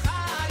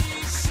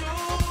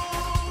תחרישון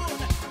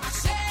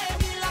השם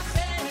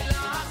יילחם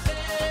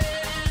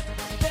לכם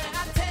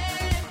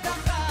ואתם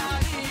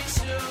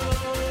תחרישון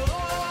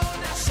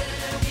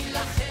השם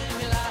יילחם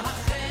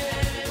לכם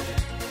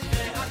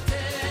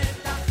ואתם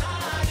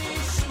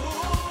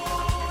תחרישון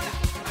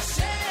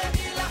השם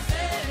יילחם לכם ואתם תחרישון השם יילחם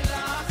לכם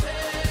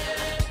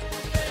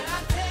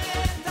ואתם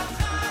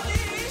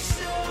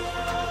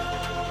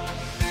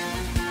תחרישון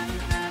השם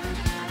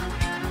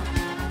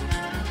יילחם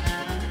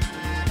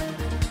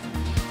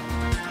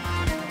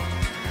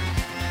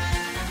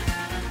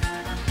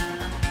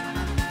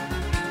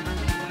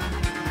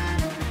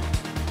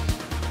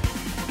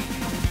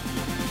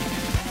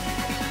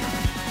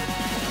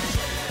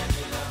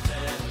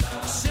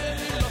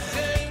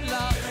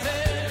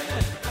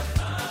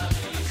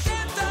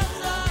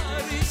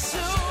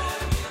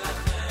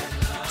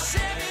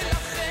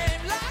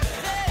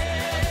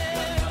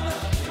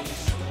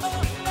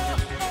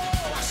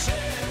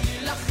השם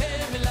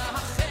יילחם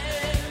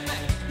לכם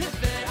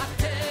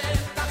ואתם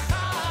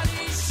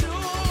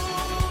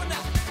תחרישון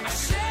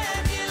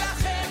השם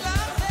יילחם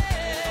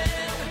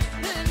לכם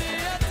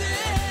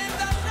ואתם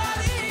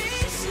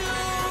תחרישון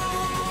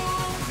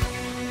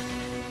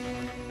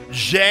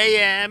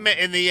JM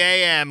in the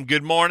AM.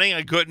 Good morning.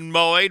 A good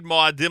moed.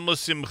 Moadim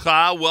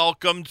l'simcha.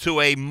 Welcome to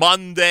a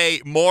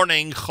Monday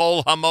morning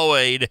Chol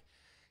Hamoed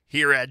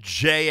here at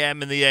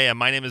JM in the AM.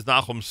 My name is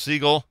Nachum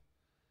Siegel.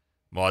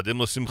 Moadim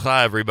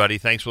l'simcha, everybody.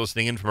 Thanks for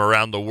listening in from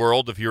around the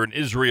world. If you're in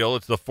Israel,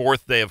 it's the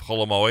fourth day of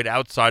Chol Hamoed.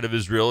 Outside of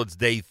Israel, it's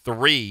day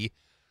 3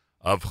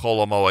 of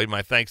Chol Hamoed.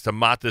 My thanks to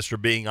Matis for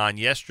being on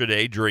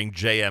yesterday during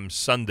JM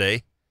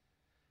Sunday.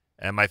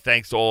 And my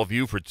thanks to all of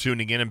you for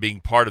tuning in and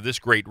being part of this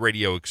great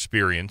radio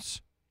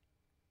experience.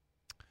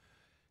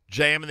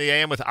 JM in the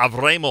AM with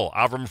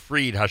Avram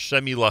Fried,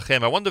 Hashem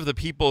Yilachem. I wonder if the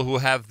people who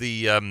have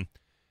the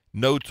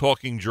no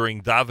talking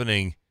during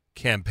davening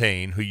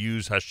campaign, who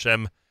use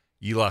Hashem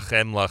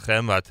Yilachem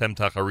Lachem Atem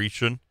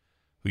Tacharishun,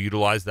 who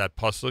utilize that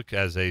pasuk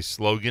as a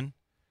slogan,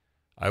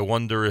 I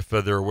wonder if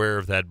they're aware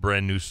of that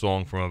brand new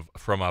song from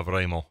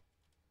Avremo,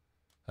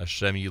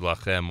 Hashem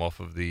Yilachem, off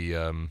of the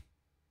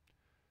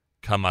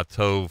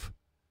Kamatov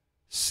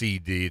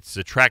CD. It's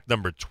track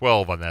number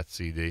 12 on that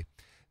CD.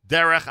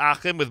 Derech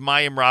Achim with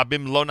Mayim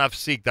Rabim, Lo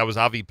Nafsik. That was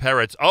Avi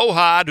Peretz.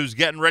 Ohad, who's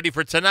getting ready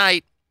for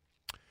tonight.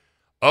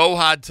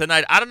 Ohad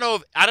tonight. I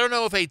don't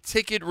know if a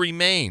ticket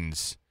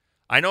remains.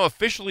 I know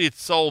officially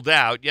it's sold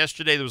out.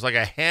 Yesterday there was like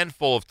a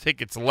handful of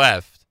tickets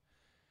left.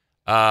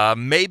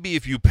 Maybe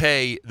if you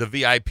pay the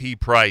VIP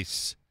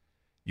price,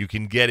 you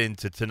can get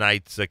into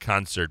tonight's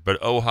concert.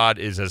 But Ohad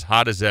is as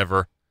hot as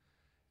ever.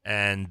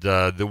 And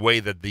the way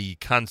that the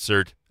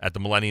concert at the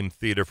Millennium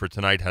Theater for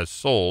tonight has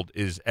sold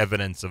is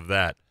evidence of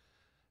that.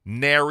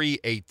 Nary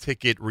a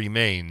ticket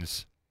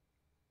remains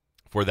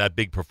for that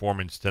big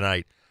performance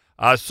tonight.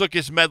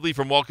 Sukkot medley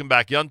from Welcome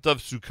Back Yontov.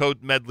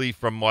 Sukkot medley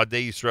from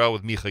Moadei Yisrael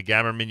with Micha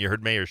Gamerman. You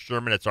heard Mayor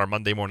Sherman. It's our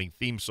Monday morning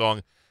theme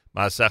song,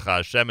 Ma'asecha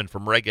Hashem. And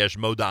from Regesh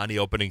Modani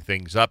opening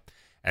things up.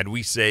 And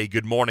we say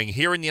good morning.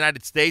 Here in the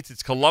United States,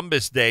 it's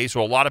Columbus Day,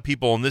 so a lot of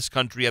people in this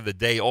country have the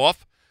day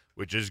off,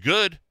 which is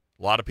good.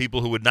 A lot of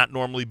people who would not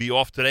normally be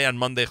off today on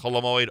Monday Chol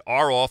Hamoed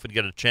are off and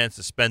get a chance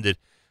to spend it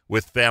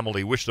with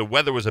family. Wish the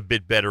weather was a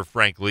bit better,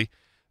 frankly.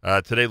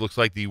 Today looks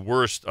like the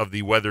worst of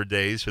the weather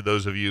days for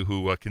those of you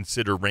who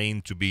consider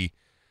rain to be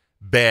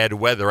bad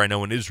weather. I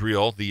know in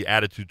Israel, the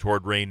attitude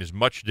toward rain is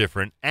much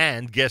different.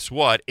 And guess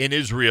what? In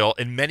Israel,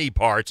 in many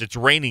parts, it's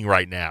raining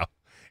right now.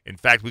 In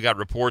fact, we got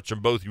reports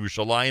from both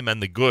Yerushalayim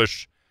and the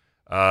Gush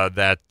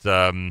that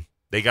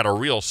they got a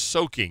real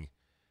soaking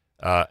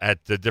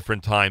at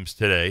different times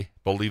today.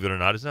 Believe it or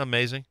not. Isn't that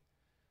amazing?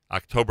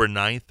 October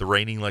 9th,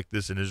 raining like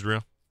this in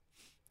Israel.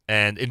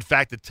 And, in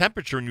fact, the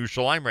temperature in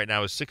Yerushalayim right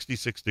now is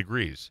 66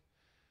 degrees.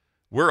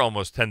 We're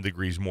almost 10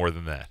 degrees more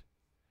than that.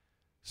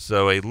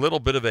 So a little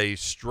bit of a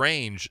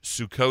strange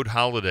Sukkot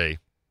holiday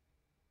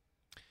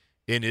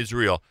in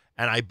Israel.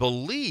 And I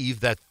believe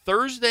that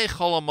Thursday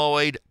Chol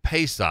Hamoed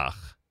Pesach,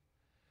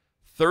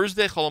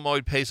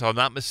 if I'm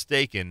not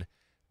mistaken,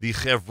 the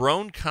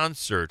Chevron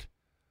concert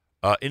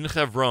in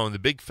Chevron, the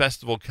big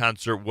festival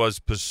concert, was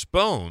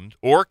postponed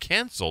or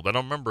canceled, I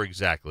don't remember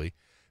exactly,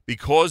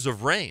 because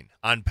of rain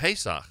on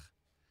Pesach.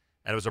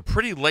 And it was a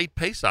pretty late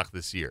Pesach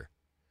this year.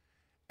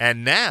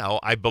 And now,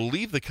 I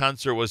believe the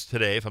concert was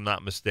today, if I'm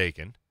not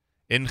mistaken,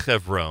 in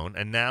Chevron.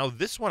 And now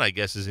this one, I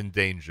guess, is in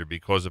danger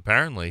because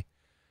apparently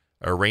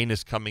rain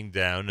is coming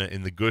down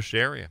in the Gush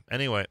area.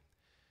 Anyway,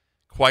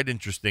 quite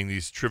interesting,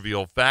 these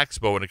trivial facts.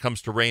 But when it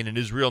comes to rain in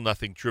Israel,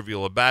 nothing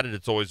trivial about it.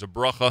 It's always a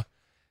bracha.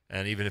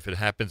 And even if it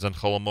happens on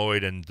Chol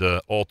Hamoed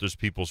and alters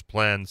people's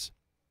plans,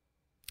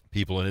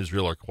 people in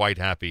Israel are quite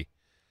happy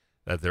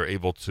that they're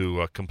able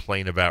to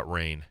complain about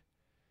rain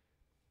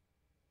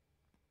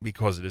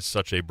because it is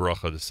such a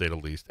bracha, to say the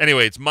least.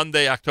 Anyway, it's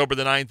Monday, October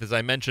the 9th. As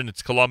I mentioned,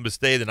 it's Columbus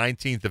Day, the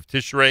 19th of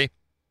Tishrei.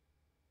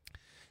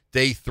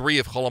 Day 3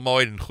 of Chol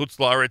Hamoed in Chutz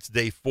La'aretz,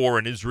 Day 4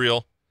 in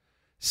Israel.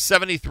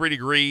 73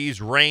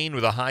 degrees, rain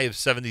with a high of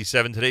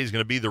 77. Today is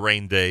going to be the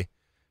rain day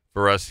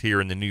for us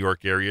here in the New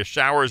York area.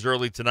 Showers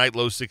early tonight,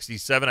 low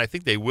 67. I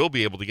think they will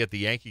be able to get the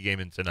Yankee game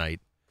in tonight.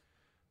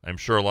 I'm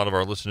sure a lot of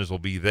our listeners will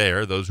be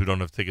there, those who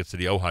don't have tickets to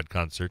the Ohad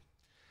concert.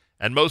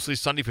 And mostly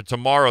sunny for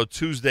tomorrow,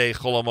 Tuesday,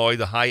 Chol Hamoed,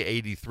 the high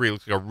 83.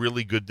 Looks like a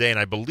really good day. And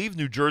I believe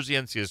New Jersey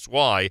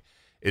NCSY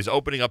is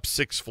opening up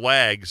Six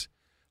Flags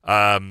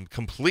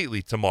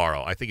completely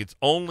tomorrow. I think it's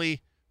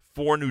only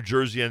for New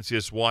Jersey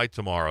NCSY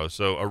tomorrow.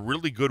 So a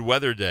really good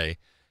weather day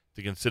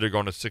to consider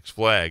going to Six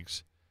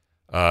Flags.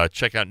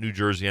 Check out New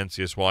Jersey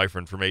NCSY for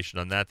information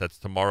on that. That's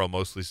tomorrow,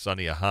 mostly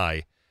sunny, a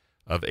high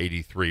of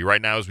 83.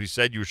 Right now, as we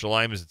said,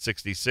 Yerushalayim is at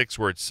 66.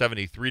 We're at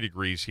 73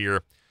 degrees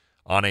here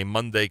on a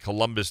Monday,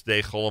 Columbus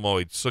Day, Chol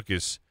Hamoed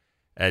Sukkos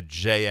at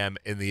JM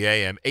in the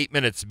AM. 8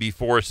 minutes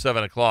before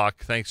 7 o'clock.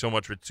 Thanks so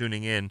much for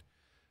tuning in.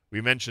 We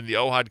mentioned the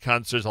Ohad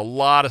concerts. A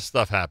lot of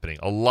stuff happening.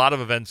 A lot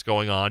of events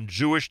going on.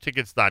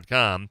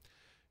 JewishTickets.com.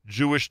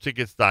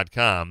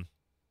 JewishTickets.com.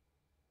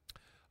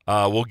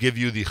 We'll give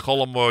you the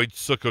Chol Hamoed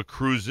Sukkah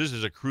cruises.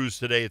 There's a cruise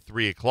today at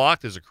 3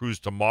 o'clock. There's a cruise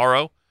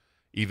tomorrow.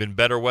 Even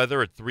better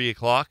weather at 3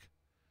 o'clock.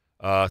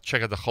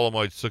 Check out the Chol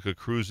Hamoed Sukkah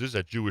cruises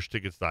at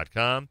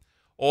JewishTickets.com.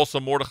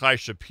 Also, Mordechai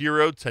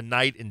Shapiro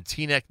tonight in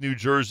Teaneck, New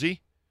Jersey.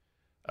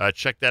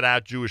 Check that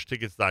out,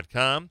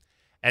 JewishTickets.com.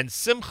 And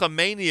Simcha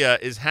Mania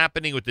is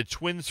happening with the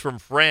Twins from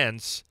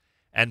France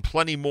and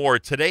plenty more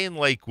today in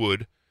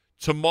Lakewood,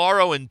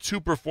 tomorrow in 2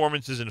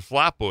 performances in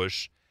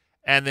Flatbush,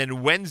 and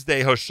then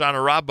Wednesday,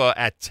 Hoshana Rabbah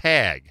at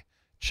Tag.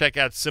 Check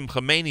out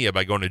Simcha Mania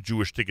by going to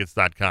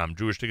JewishTickets.com.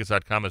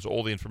 JewishTickets.com has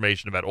all the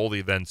information about all the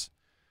events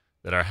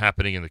that are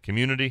happening in the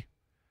community,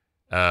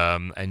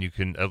 and you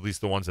can, at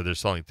least the ones that they're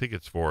selling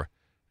tickets for,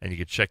 and you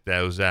can check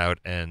those out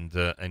and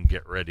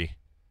get ready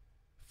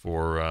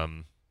for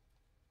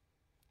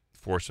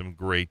some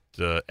great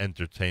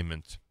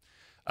entertainment.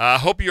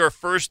 Hope your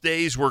first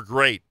days were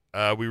great.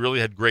 We really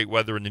had great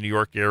weather in the New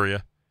York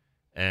area,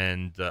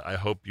 and I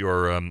hope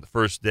your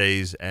first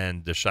days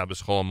and the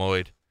Shabbos Chol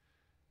Hamoed,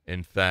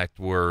 in fact,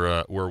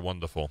 were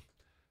wonderful,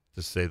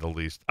 to say the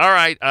least. All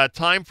right,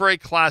 time for a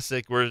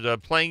classic. We're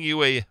playing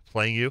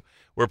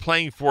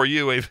for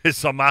you a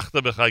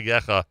V'samachta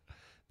b'chagecha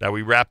that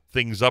we wrapped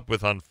things up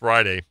with on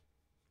Friday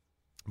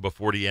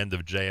before the end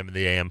of JM in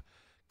the AM.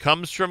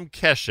 Comes from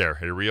Kesher,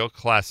 a real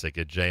classic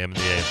at JM in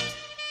the AM.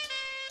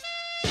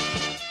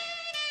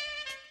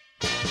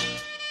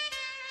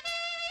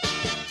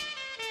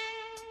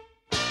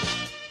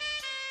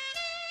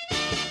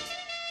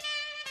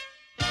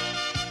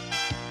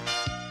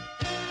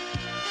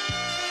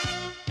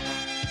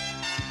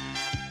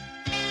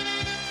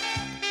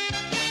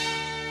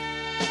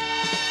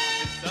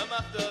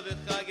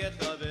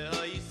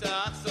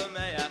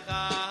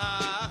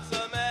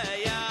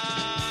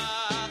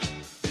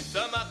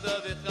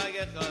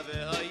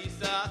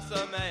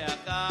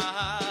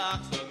 Sameach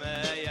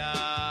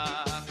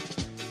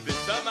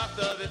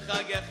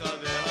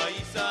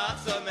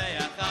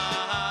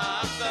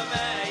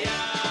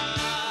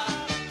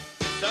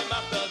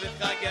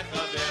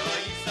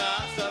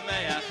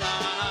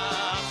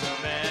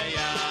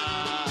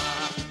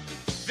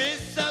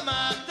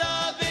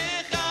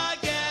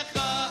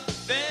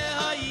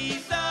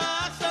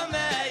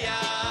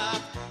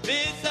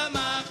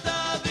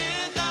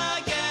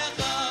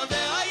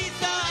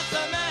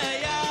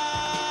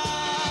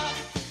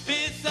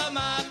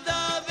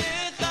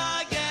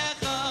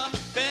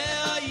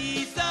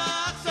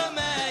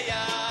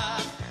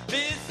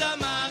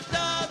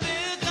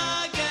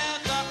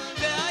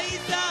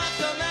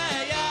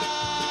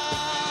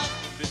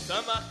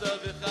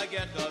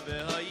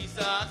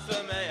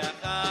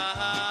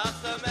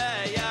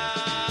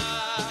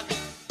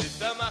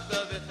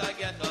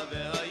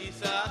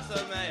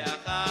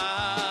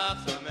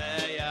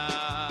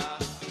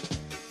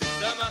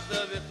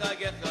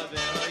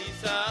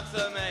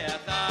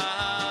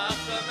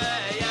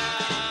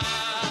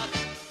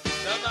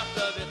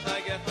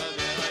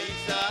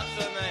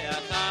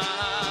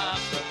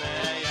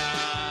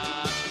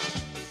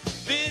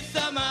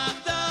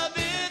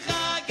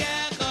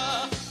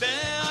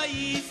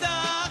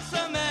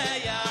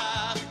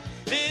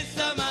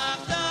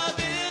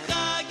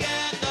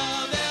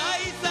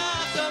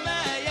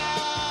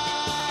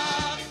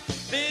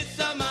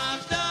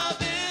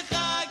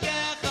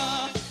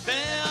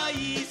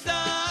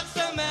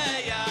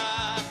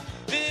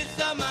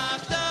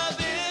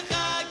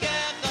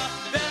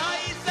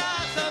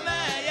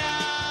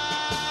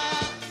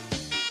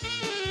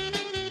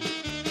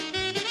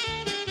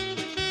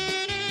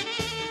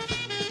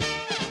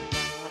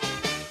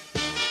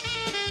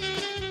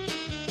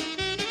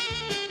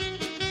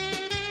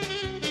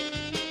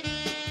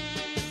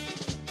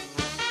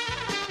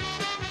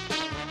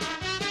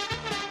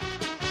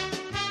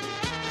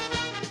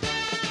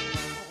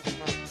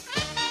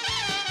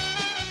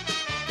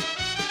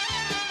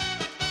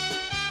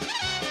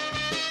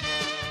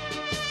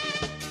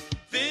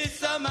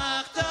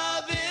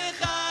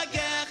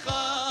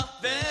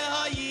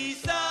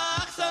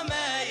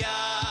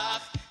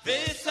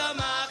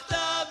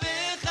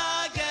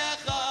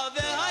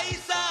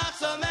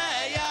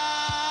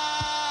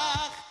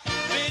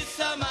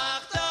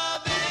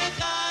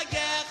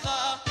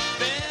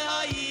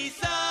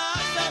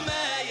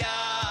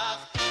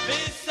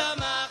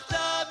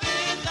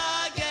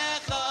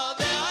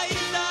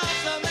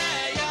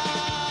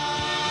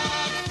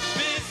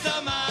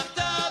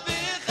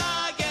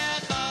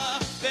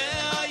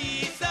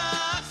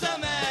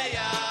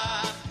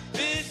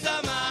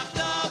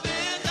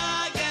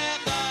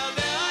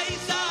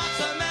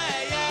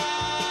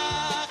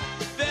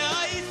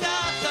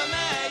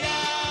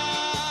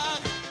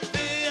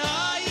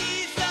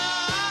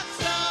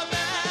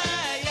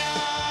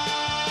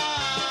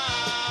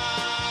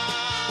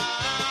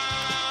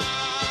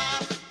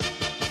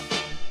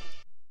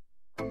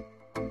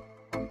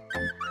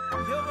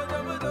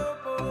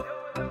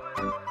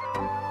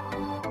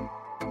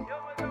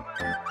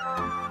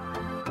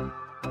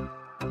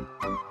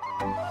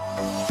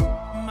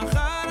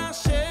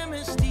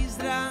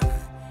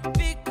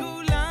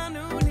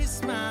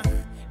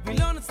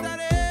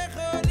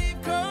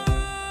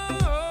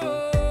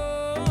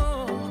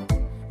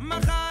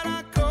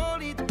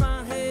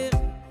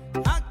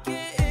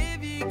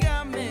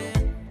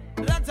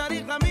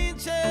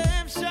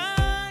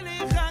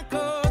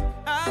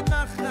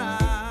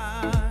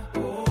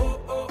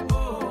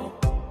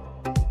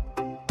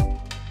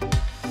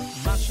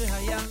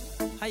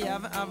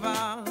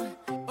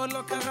עוד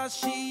לא קרה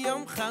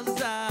שיום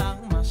חזר,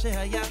 מה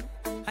שהיה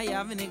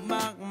היה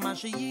ונגמר, מה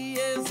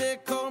שיהיה זה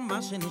כל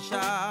מה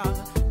שנשאר,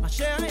 מה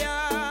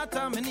שהיה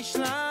תם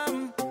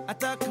ונשלם,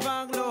 אתה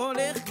כבר לא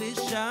הולך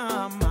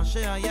לשם, מה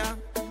שהיה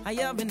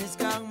היה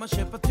ונזכר, מה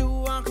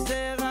שפתוח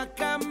זה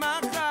רק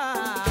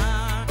המחר.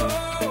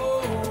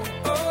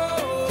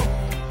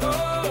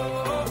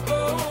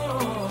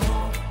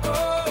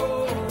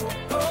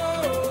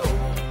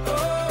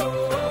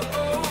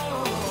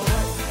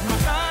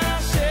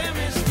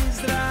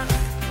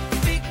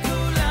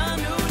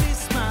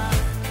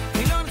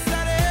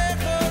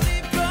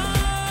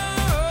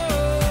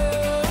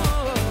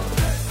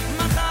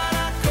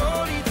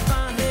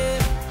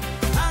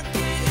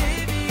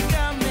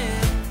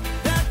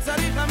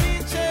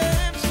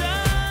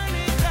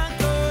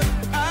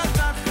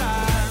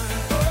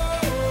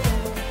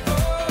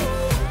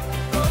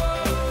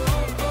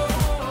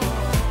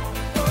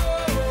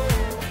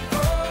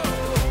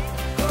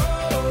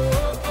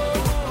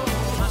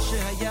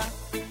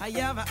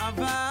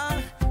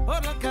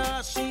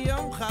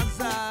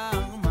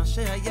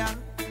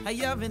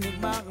 היה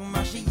ונגמר,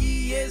 מה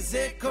שיהיה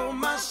זה כל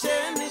מה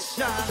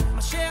שנשאר,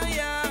 מה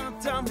שהיה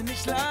תם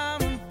ונשלם,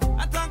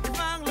 אתה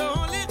כבר לא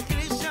הולך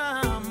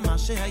לשם, מה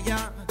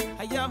שהיה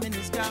היה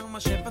ונזכר, מה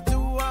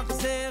שפתוח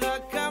זה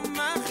רק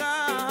המחר.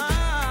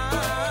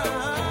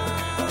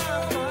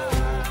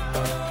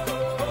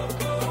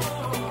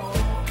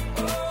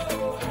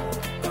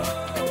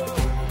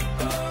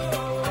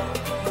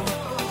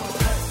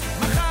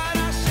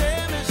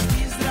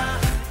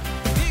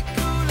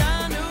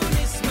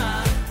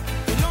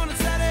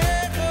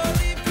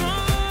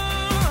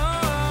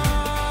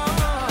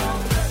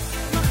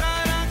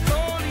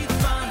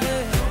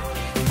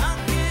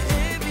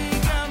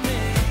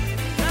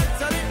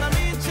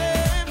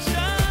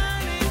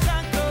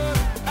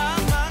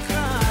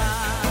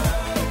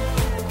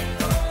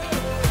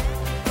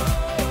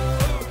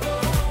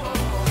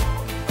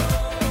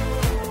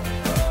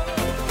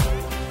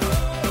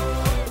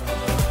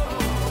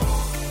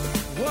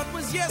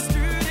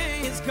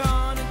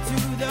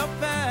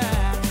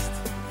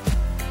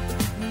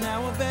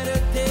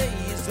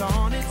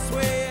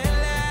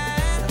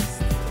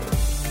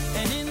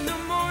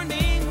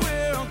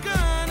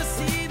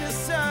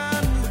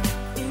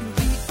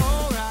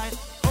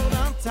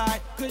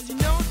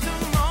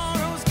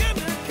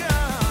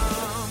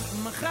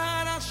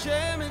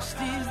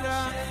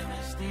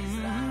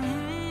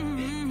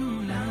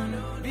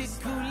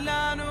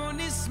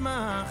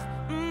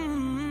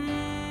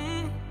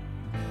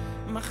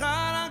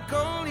 מחר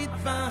הכל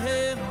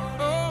יתבהר,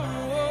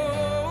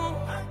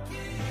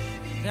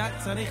 רק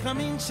צריך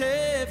להאמין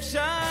שאפשר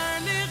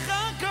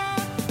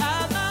לחכות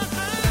עד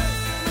מחר.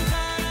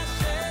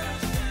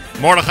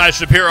 Mordechai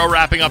Shapiro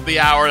wrapping up the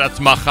hour. That's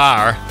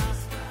Machar,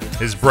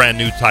 his brand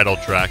new title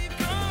track.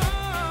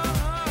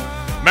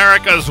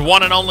 America's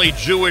one and only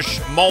Jewish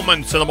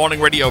Moments in the Morning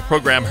radio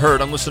program,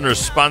 heard on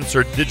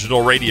listeners-sponsored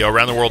digital radio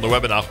around the world on the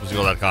web at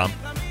NachumSegal.com,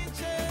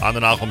 on the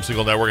Nachum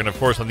Segal Network, and of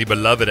course on the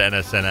beloved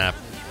NSN app.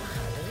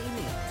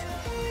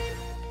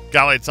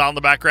 Galei Tzahal in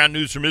the background,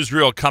 news from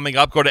Israel coming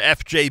up. Go to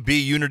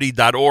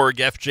fjbunity.org,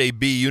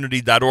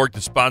 fjbunity.org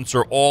to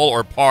sponsor all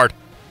or part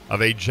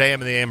of a JM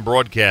in the AM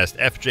broadcast,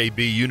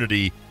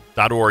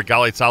 fjbunity.org.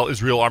 Galei Tzahal,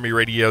 Israel Army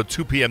Radio,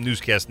 2 p.m.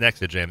 newscast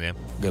next at JM in the AM.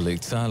 גלי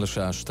צהל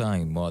לשעה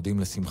 2, מועדים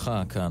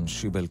לשמחה, כאן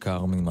שיבל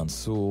קרמי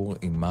מנסור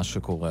עם מה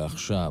שקורה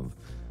עכשיו.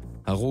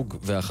 הרוג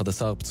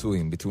ו11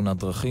 פצועים בתאונת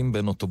דרכים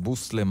בין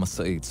אוטובוס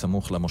למסעית,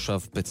 סמוך למושב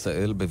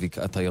פצאל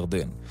בבקעת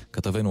הירדן.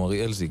 כתבנו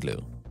אריאל זיגלר.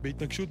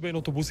 בהתנגשות בין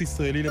אוטובוס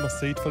ישראלי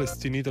למשאית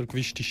פלסטינית על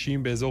כביש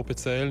 90 באזור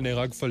פצאל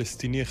נהרג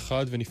פלסטיני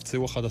אחד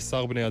ונפצעו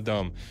 11 בני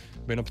אדם.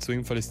 בין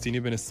הפצועים פלסטיני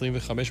בן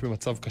 25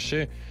 במצב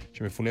קשה,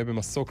 שמפונה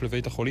במסוק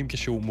לבית החולים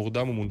כשהוא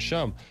מורדם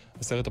ומונשם.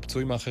 10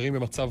 הפצועים האחרים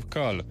במצב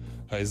קל.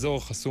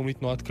 האזור חסום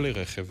לתנועת כלי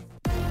רכב.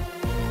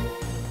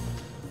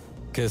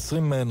 כ-20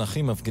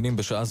 נכים מפגינים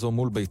בשעה זו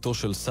מול ביתו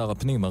של שר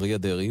הפנים אריה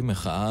דרעי,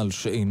 מחאה על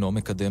שאינו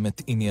מקדם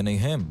את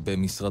ענייניהם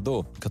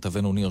במשרדו.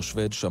 כתבנו ניר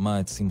שווד שמע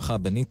את שמחה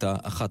בניטה,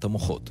 אחת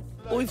המוחות.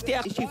 הוא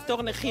הבטיח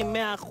שיפתור נכים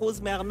 100%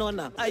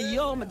 מארנונה.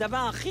 היום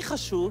הדבר הכי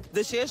חשוב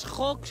זה שיש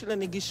חוק של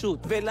הנגישות,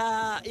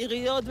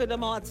 ולעיריות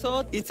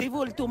ולמועצות הציבו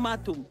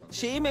אולטימטום,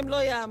 שאם הם לא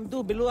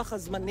יעמדו בלוח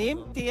הזמנים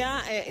תהיה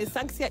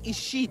סנקציה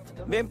אישית,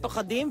 והם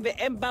פוחדים,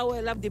 והם באו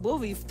אליו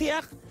דיברו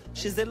והבטיח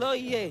שזה לא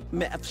יהיה.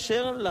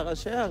 מאפשר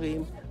לראשי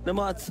הערים,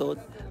 למועצות,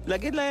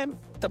 להגיד להם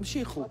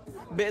תמשיכו.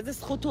 באיזה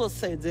זכות הוא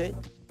עושה את זה?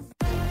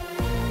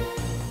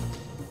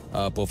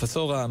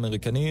 הפרופסור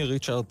האמריקני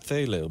ריצ'רד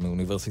טיילר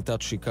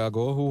מאוניברסיטת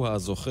שיקגו הוא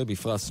הזוכה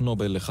בפרס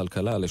נובל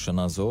לכלכלה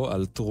לשנה זו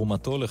על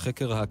תרומתו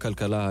לחקר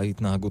הכלכלה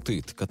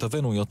ההתנהגותית.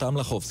 כתבנו יותם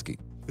לחובסקי.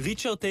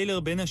 ריצ'רד טיילר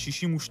בן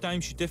ה-62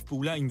 שיתף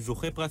פעולה עם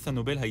זוכה פרס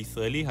הנובל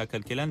הישראלי,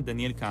 הכלכלן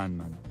דניאל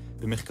כהנמן.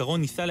 במחקרו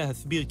ניסה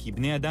להסביר כי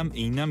בני אדם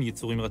אינם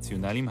יצורים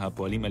רציונליים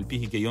הפועלים על פי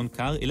היגיון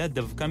קר, אלא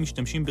דווקא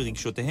משתמשים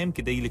ברגשותיהם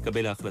כדי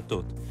לקבל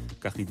ההחלטות.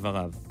 כך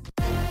לדבריו.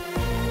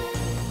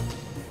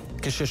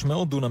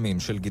 כ-600 דונמים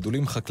של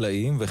גידולים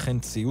חקלאיים וכן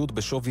ציוד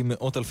בשווי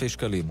מאות אלפי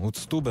שקלים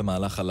הוצתו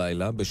במהלך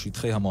הלילה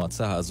בשטחי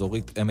המועצה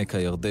האזורית עמק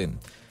הירדן.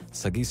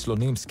 סגי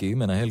סלונימסקי,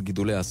 מנהל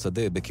גידולי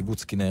השדה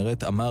בקיבוץ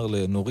כנרת, אמר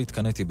לנורית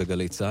קנטי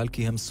בגלי צהל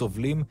כי הם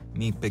סובלים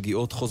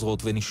מפגיעות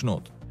חוזרות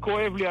ונשנות.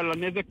 כואב לי על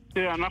הנזק.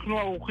 אנחנו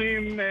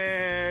ערוכים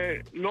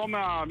לא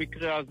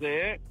מהמקרה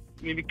הזה,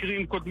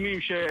 ממקרים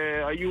קודמים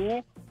שהיו.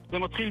 זה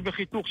מתחיל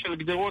בחיתוך של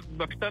גדרות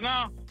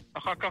בקטנה,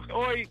 אחר כך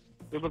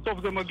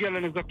ובסוף זה מגיע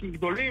לנזקים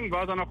גדולים,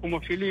 ואז אנחנו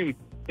מפעילים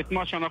את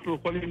מה שאנחנו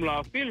יכולים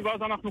להפעיל,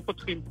 ואז אנחנו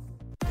פותחים.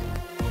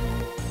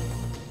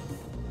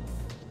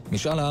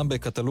 משאל העם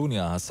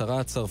בקטלוניה, השרה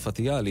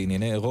הצרפתייה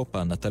לענייני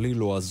אירופה, נטלי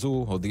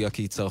לואזו, הודיעה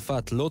כי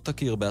צרפת לא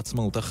תכיר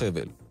בעצמאות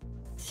החבל.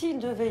 S'il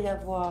devait y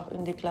avoir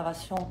une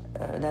déclaration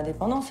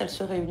d'indépendance, elle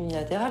serait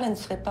unilatérale, elle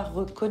ne serait pas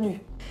reconnue.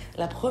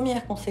 La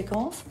première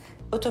conséquence,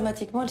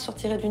 automatiquement, elle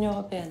sortirait de l'Union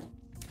européenne.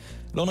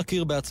 לא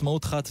נכיר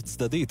בעצמאות חד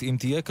צדדית. אם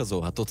תהיה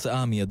כזו,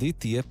 התוצאה המיידית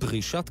תהיה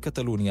פרישת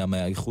קטלוניה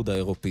מהאיחוד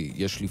האירופי.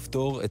 יש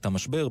לפתור את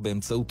המשבר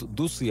באמצעות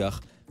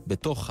דו-שיח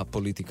בתוך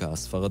הפוליטיקה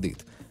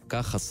הספרדית.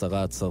 כך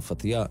השרה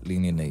הצרפתייה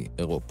לענייני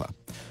אירופה.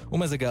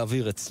 ומזג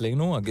האוויר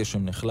אצלנו,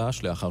 הגשם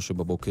נחלש לאחר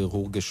שבבוקר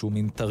הורגשו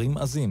ממטרים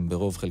עזים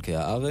ברוב חלקי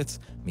הארץ.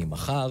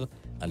 ממחר,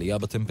 עלייה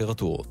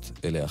בטמפרטורות.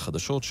 אלה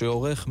החדשות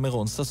שעורך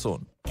מרון ססון.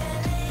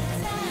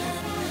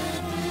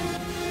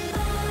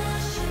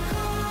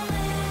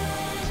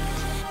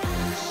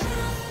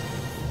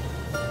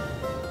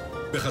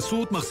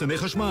 בחסות מחסני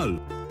חשמל.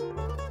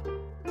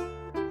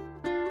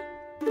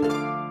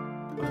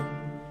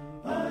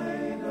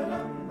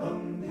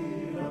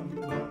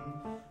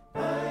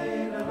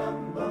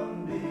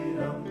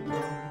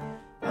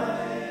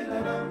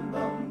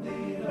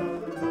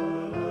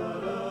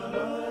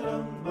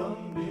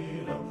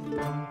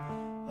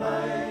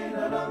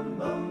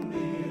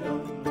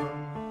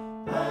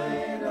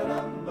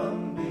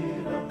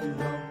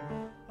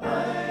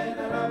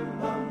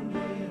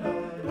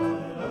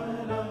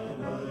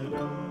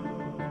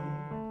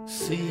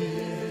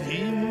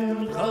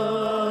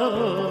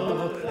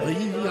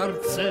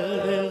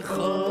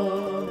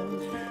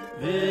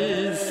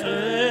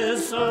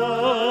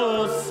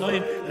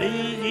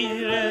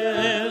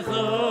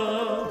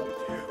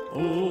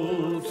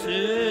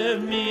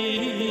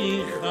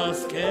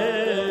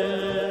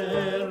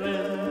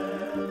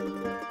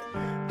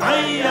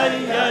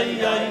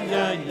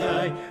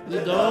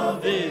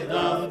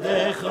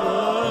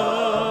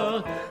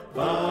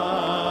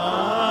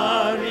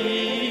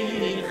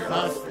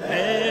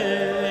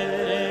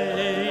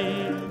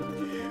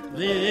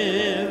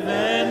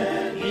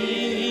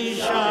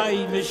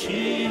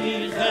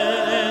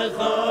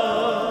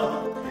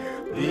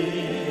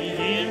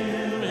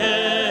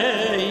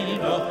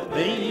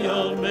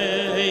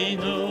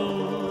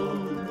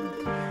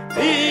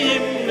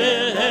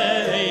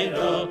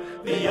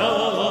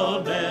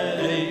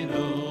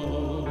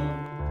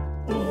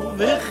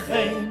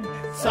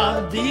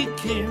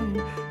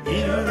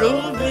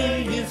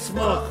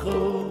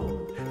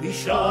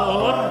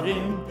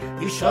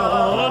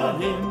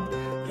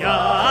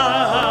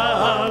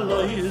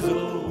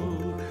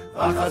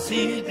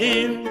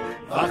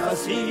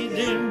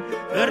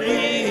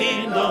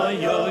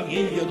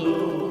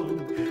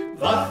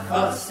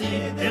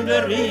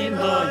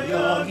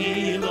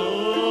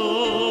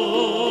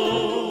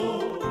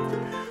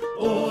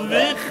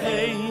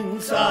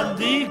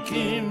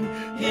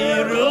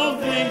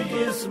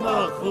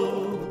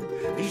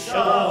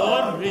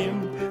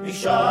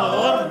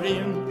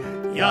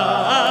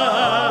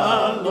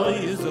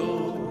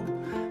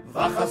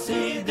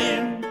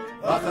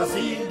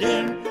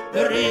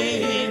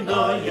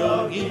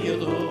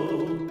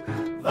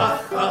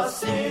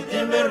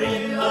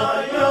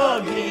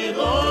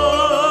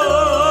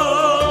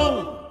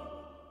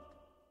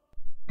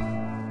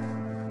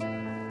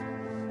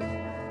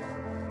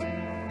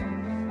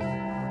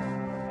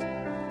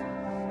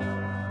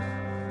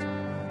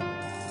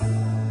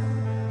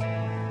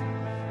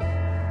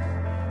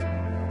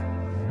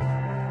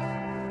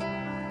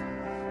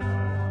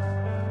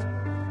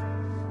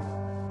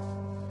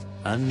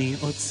 אני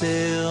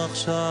עוצר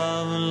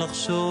עכשיו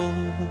לחשוב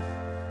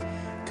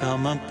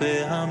כמה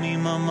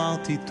פעמים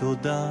אמרתי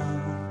תודה,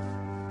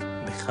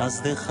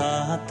 בחסדך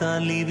אתה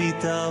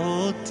ליווית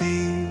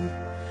אותי,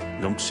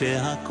 גם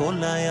כשהכל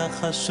היה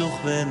חשוך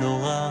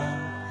ונורא,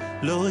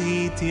 לא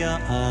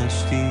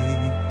התייאשתי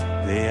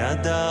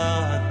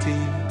וידעתי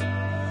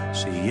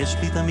שיש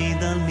לי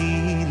תמיד על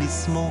מי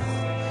לסמוך,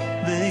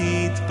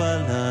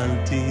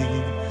 והתפללתי,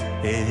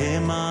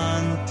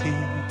 האמנתי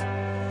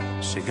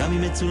שגם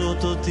אם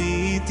מצולות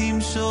אותי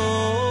תמשוך.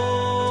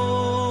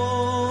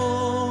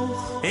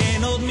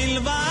 אין עוד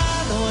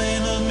מלבדו,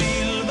 אין עוד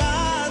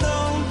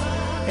מלבדו,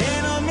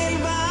 אין עוד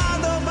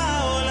מלבדו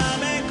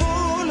בעולם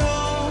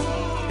כולו.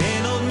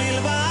 אין עוד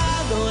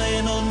מלבדו,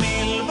 אין עוד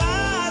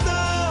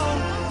מלבדו,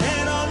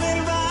 אין עוד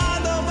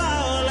מלבדו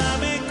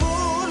בעולם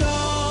כולו.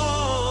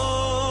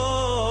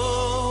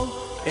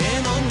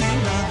 אין עוד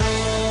מלבדו.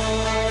 אין עוד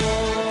מלבדו.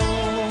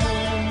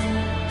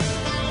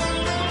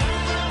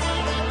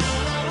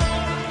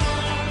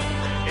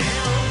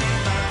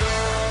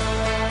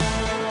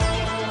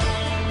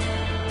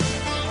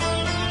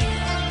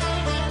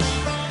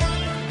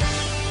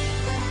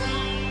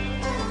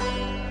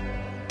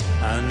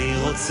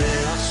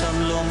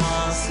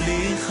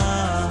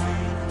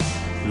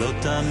 לא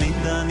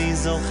תמיד אני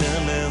זוכר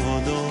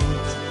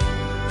להודות,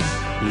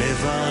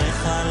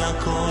 לברך על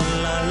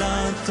הכל, על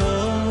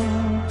הטוב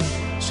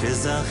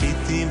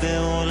שזכיתי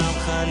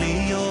בעולמך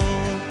להיות.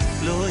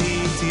 לא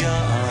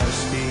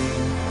התייאשתי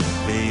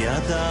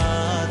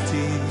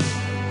וידעתי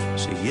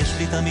שיש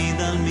לי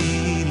תמיד על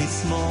מי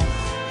לסמוך,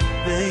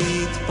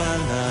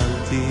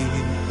 והתפללתי,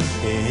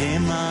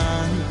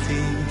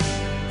 האמנתי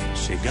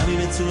שגם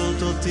אם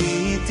מצולות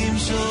אותי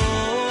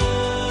תמשוך.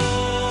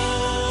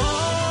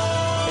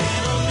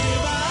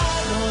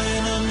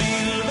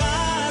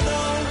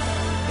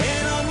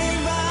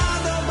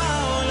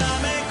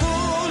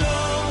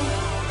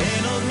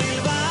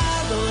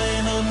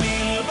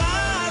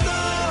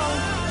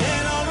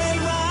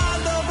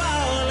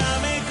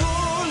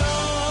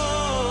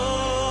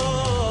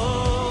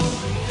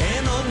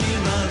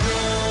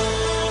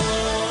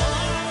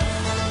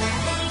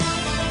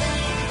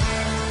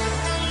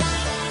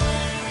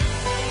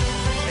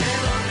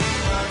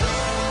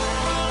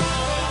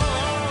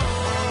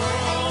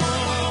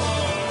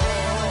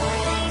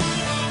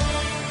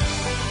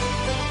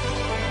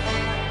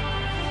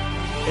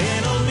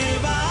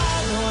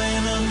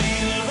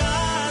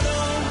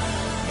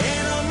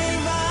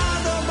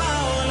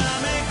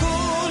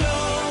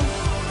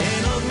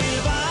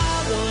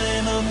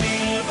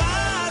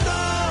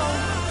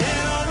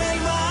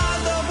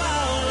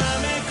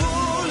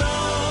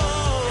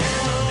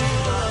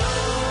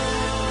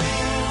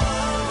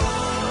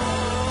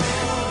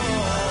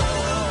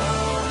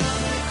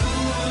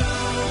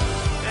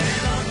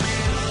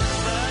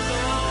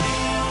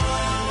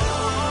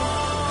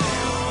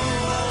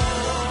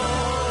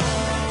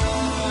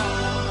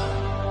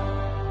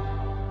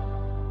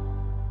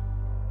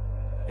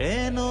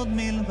 אין עוד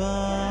מלבדו.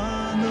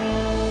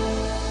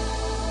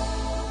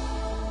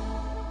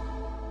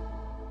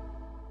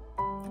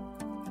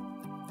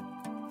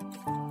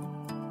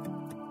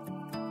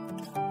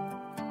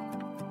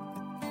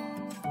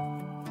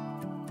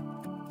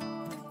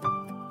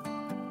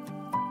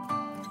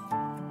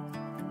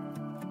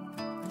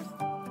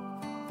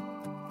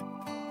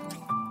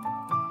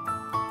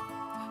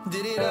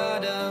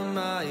 Diddy-da-da,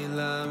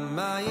 my-lam,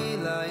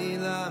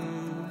 my-la-lam.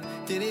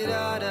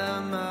 Diddy-da-da,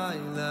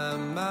 my-lam,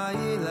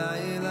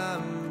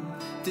 my-la-lam.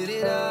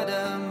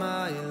 Diddy-da-da,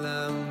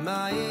 my-lam,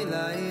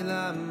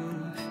 my-la-lam.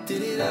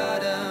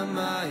 Diddy-da-da,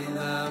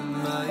 my-lam,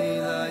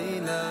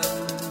 my-la-lam.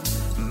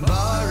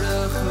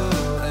 Baruch Hu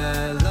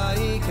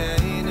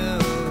Elokeinu,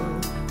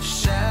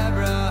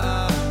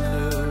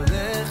 shebra'anu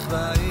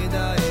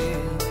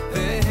lechvaydayin,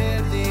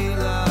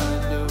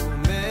 v'hevdilanu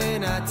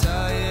min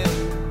atayim,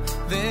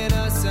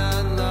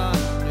 v'nasan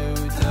lanu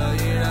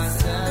tayir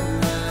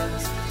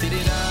asemes.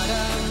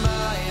 Diddy-da-da,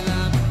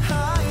 my-lam,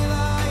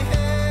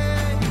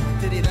 hi-la-hey.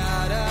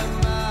 Diddy-da-da,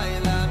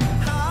 my-lam,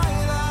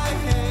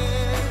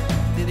 hi-la-hey.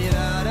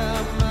 Diddy-da-da,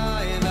 my-lam.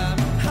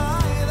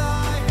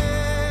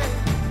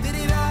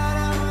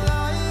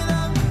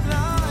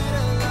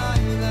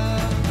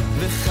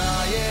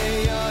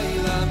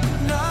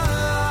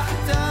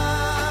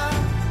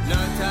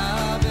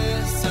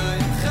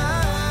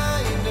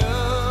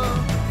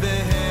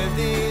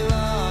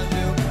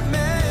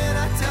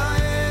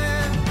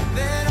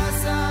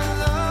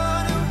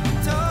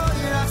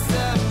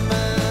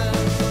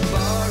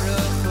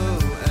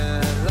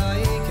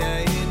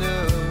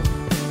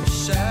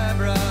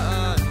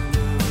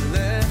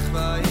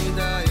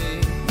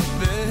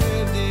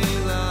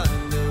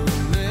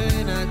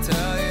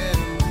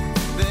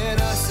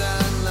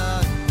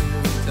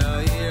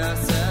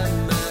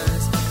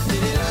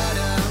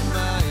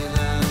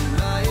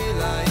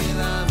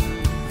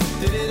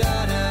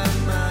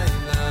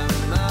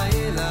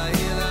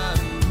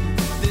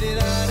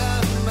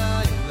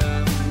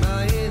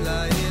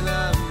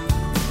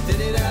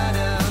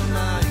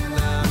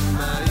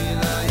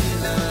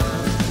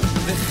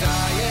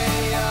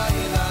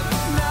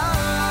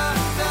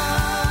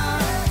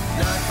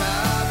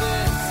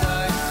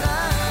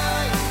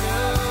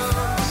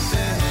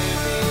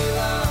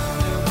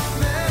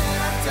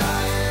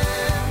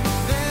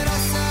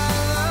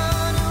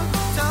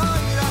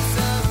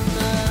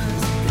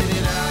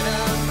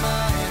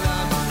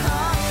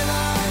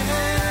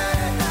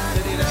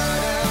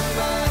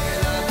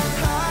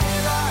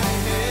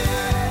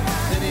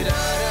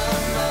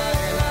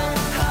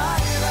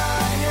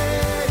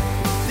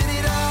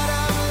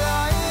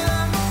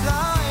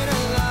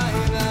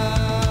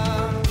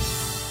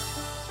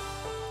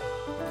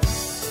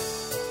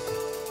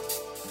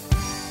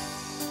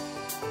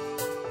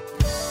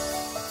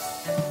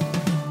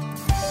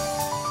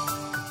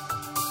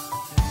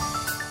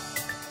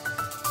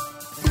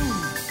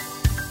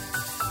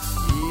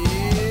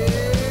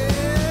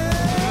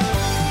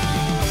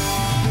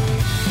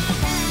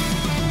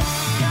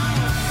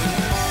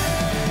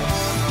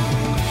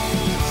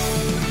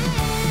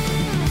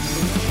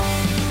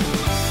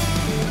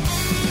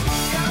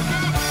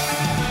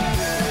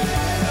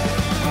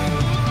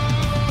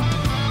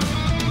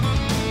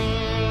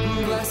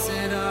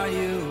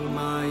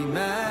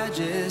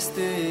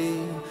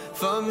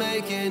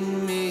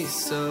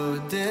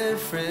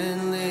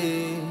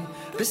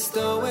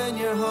 bestowing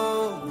your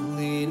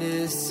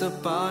holiness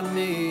upon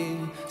me,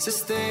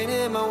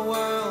 sustaining my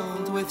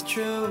world with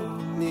true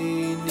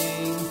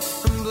meaning.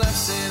 And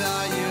blessed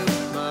are you,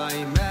 my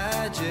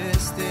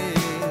majesty,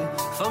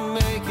 for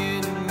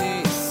making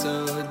me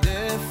so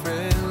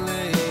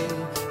differently,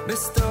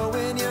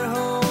 bestowing your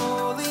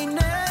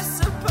holiness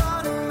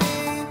upon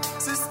me,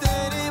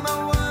 sustaining my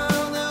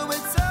world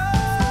with so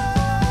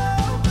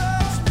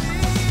much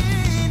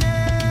meaning.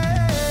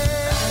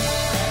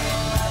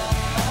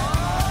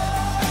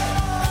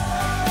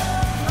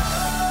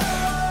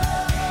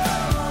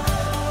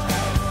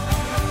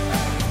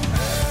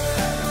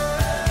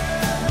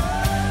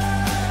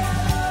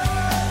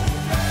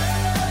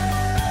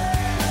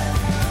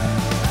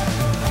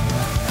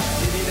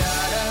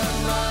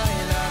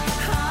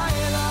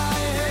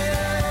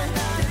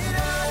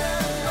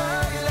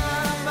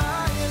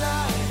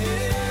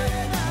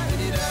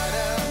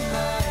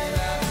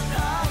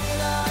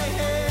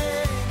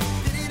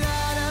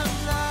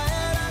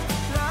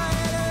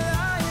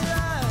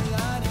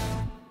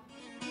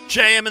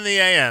 JM in the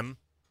AM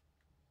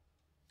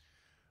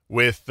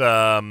with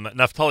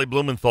Naftali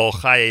Blumenthal,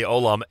 Chaye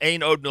Olam.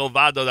 Ein Od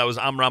Milvado, that was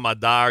Amram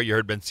Adar. You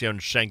heard Ben Zion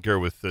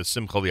Schenker with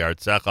Simcha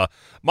Li'artzecha.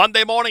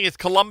 Monday morning, it's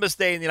Columbus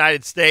Day in the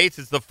United States.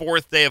 It's the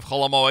fourth day of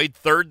Chol Hamoed,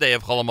 third day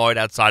of Chol Hamoed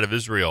outside of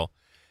Israel.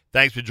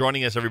 Thanks for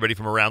joining us, everybody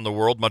from around the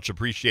world. Much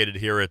appreciated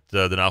here at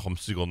the Nachum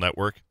Segal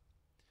Network.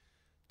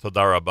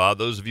 Toda Rabah.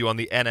 Those of you on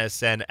the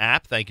NSN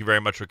app, thank you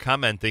very much for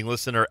commenting.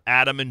 Listener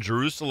Adam in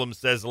Jerusalem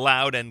says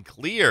loud and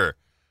clear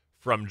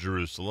from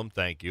Jerusalem.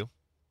 Thank you.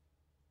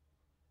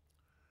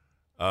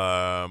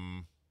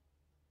 Listener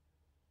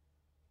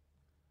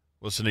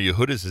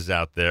Yehudis is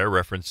out there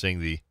referencing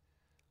the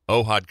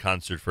Ohad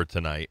concert for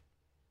tonight.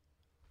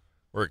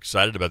 We're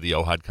excited about the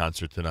Ohad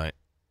concert tonight.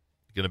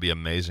 It's going to be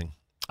amazing.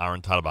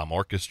 Aaron Tadabam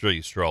Orchestra,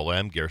 Yisrael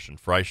M, Gershon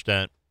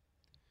Freistadt,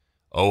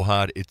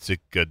 Ohad, Itzik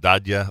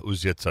Dadya,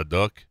 Uzia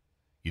Tzadok,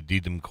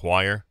 Yedidim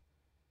Choir,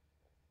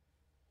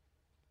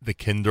 the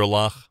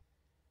Kinderlach,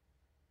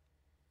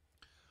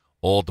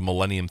 all at the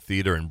Millennium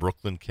Theater in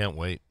Brooklyn. Can't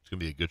wait. It's going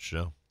to be a good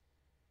show.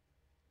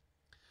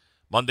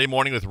 Monday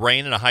morning with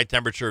rain and a high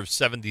temperature of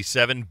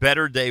 77.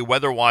 Better day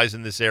weather-wise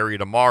in this area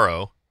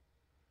tomorrow.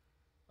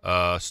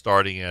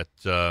 Starting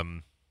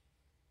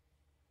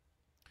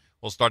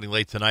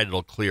late tonight,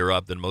 it'll clear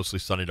up. Then mostly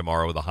sunny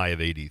tomorrow with a high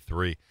of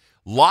 83. A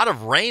lot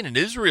of rain in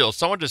Israel.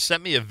 Someone just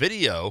sent me a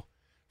video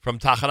from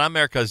Tachana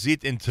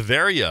Merkazit in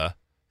Tveria.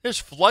 There's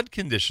flood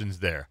conditions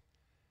there.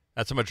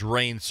 That's how much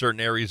rain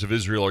certain areas of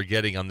Israel are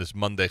getting on this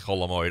Monday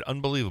Chol Hamoed.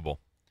 Unbelievable.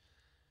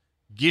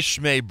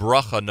 Gishmei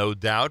bracha, no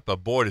doubt,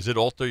 but boy, does it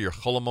alter your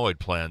Chol Hamoed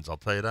plans. I'll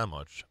tell you that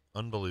much.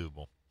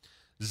 Unbelievable.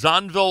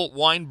 Zonville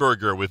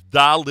Weinberger with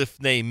Da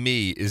Lifnei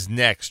Mi is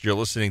next. You're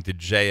listening to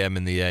JM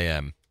in the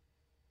AM.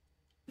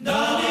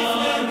 Da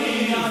lifnei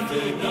mi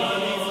yatu, da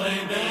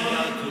lifnei mi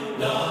yatu,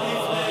 da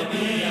lifnei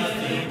mi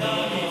yatu,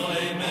 da lifnei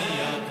mi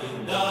yatu,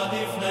 da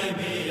lifnei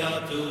mi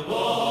yatu,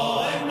 o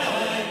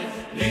emei,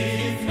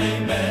 lifnei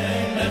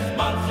melech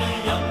malchei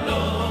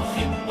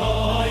yamlochim, o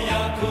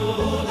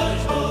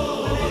yakudosh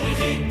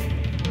burichi.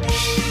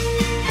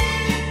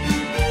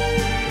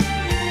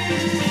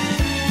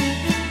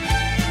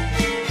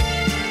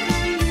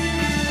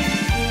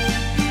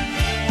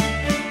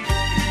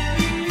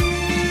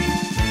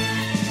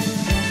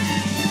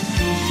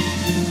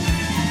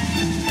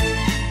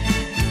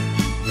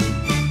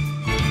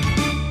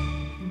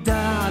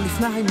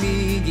 לפני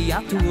מי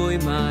יעתו אוי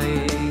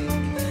מאי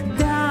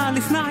דה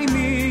לפני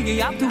מי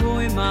יעתו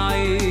אוי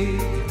מאי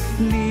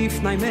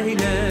לפני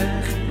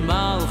מלך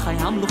מלכי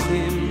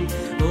המלוכים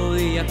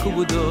אוי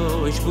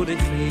יקודו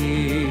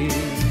אשבורכי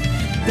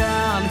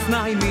דה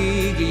לפני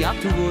מי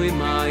יעתו אוי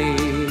מאי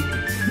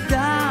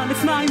דה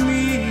לפני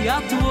מי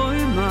יעתו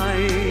אוי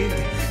מאי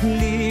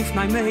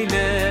לפני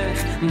מלך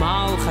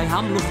מלכי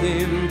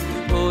המלוכים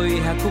אוי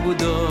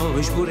יקודו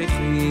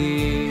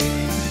אשבורכי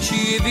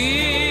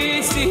שיבי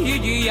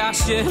סיגי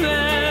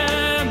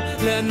ישלם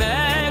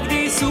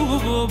למגדי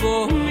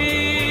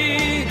סובומי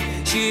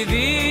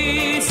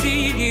שיבי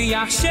סיגי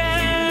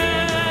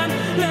ישלם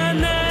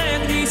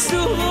למגדי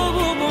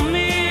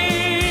סובומי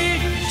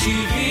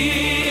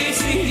שיבי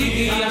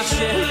סיגי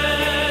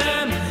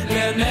ישלם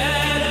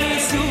למגדי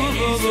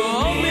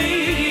סובומי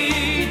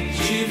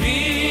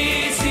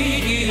שיבי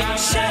סיגי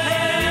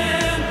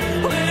ישלם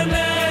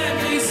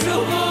למגדי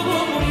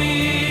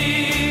סובומי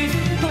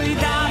אוי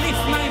דליף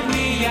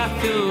מי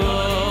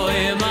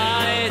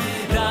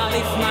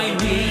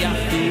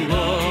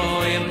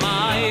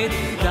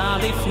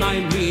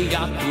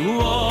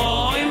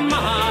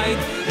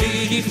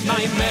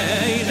my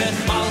melech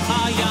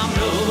malchayam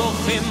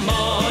lochim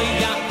moy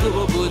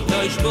yakub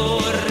utosh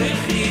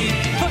borechi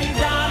hoy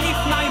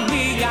dalif my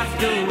miyach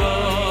tu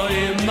oy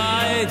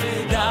maed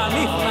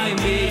dalif my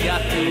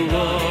miyach tu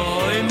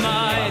oy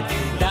maed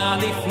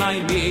dalif my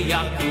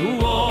miyach tu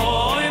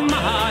oy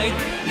maed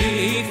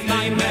dalif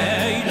my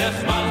melech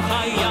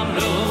malchayam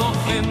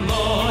lochim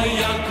moy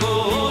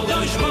yakub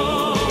utosh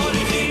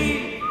borechi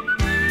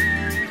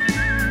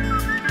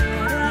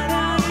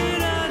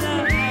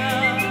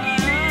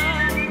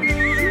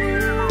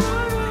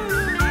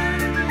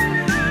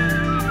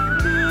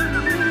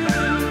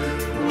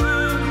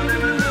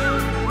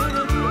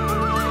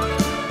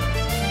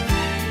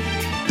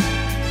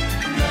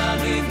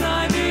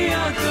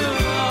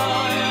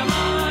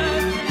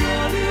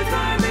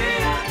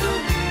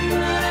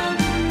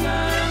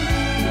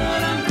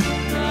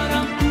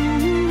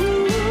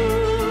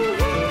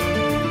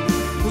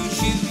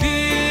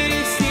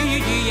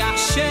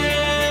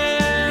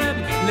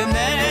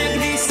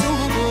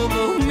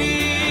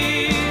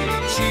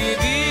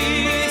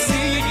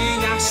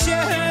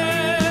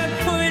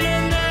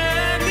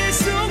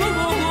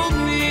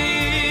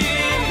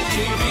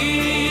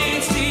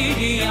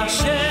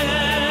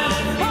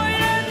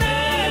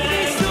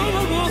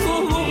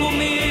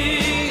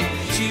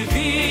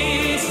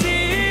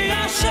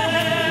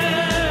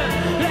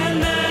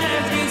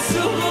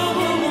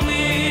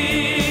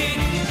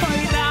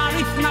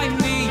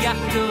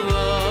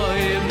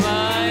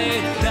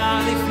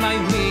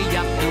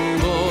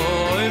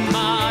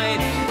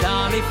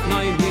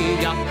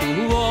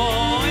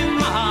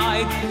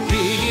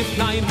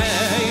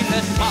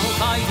melech al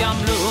hayam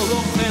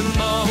luchem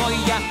moy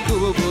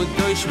yakub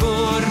durch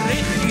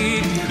vorchi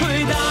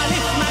und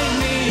alif mein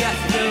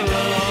miat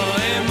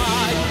oi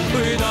mai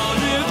und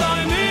alif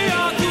mein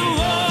miat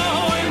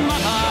oi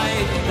mai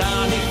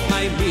alif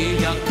mein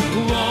miat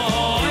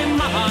oi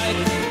mai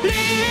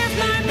lief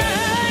mein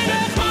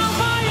melech al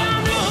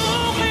hayam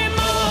luchem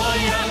moy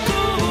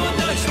yakub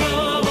durch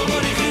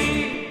vorchi.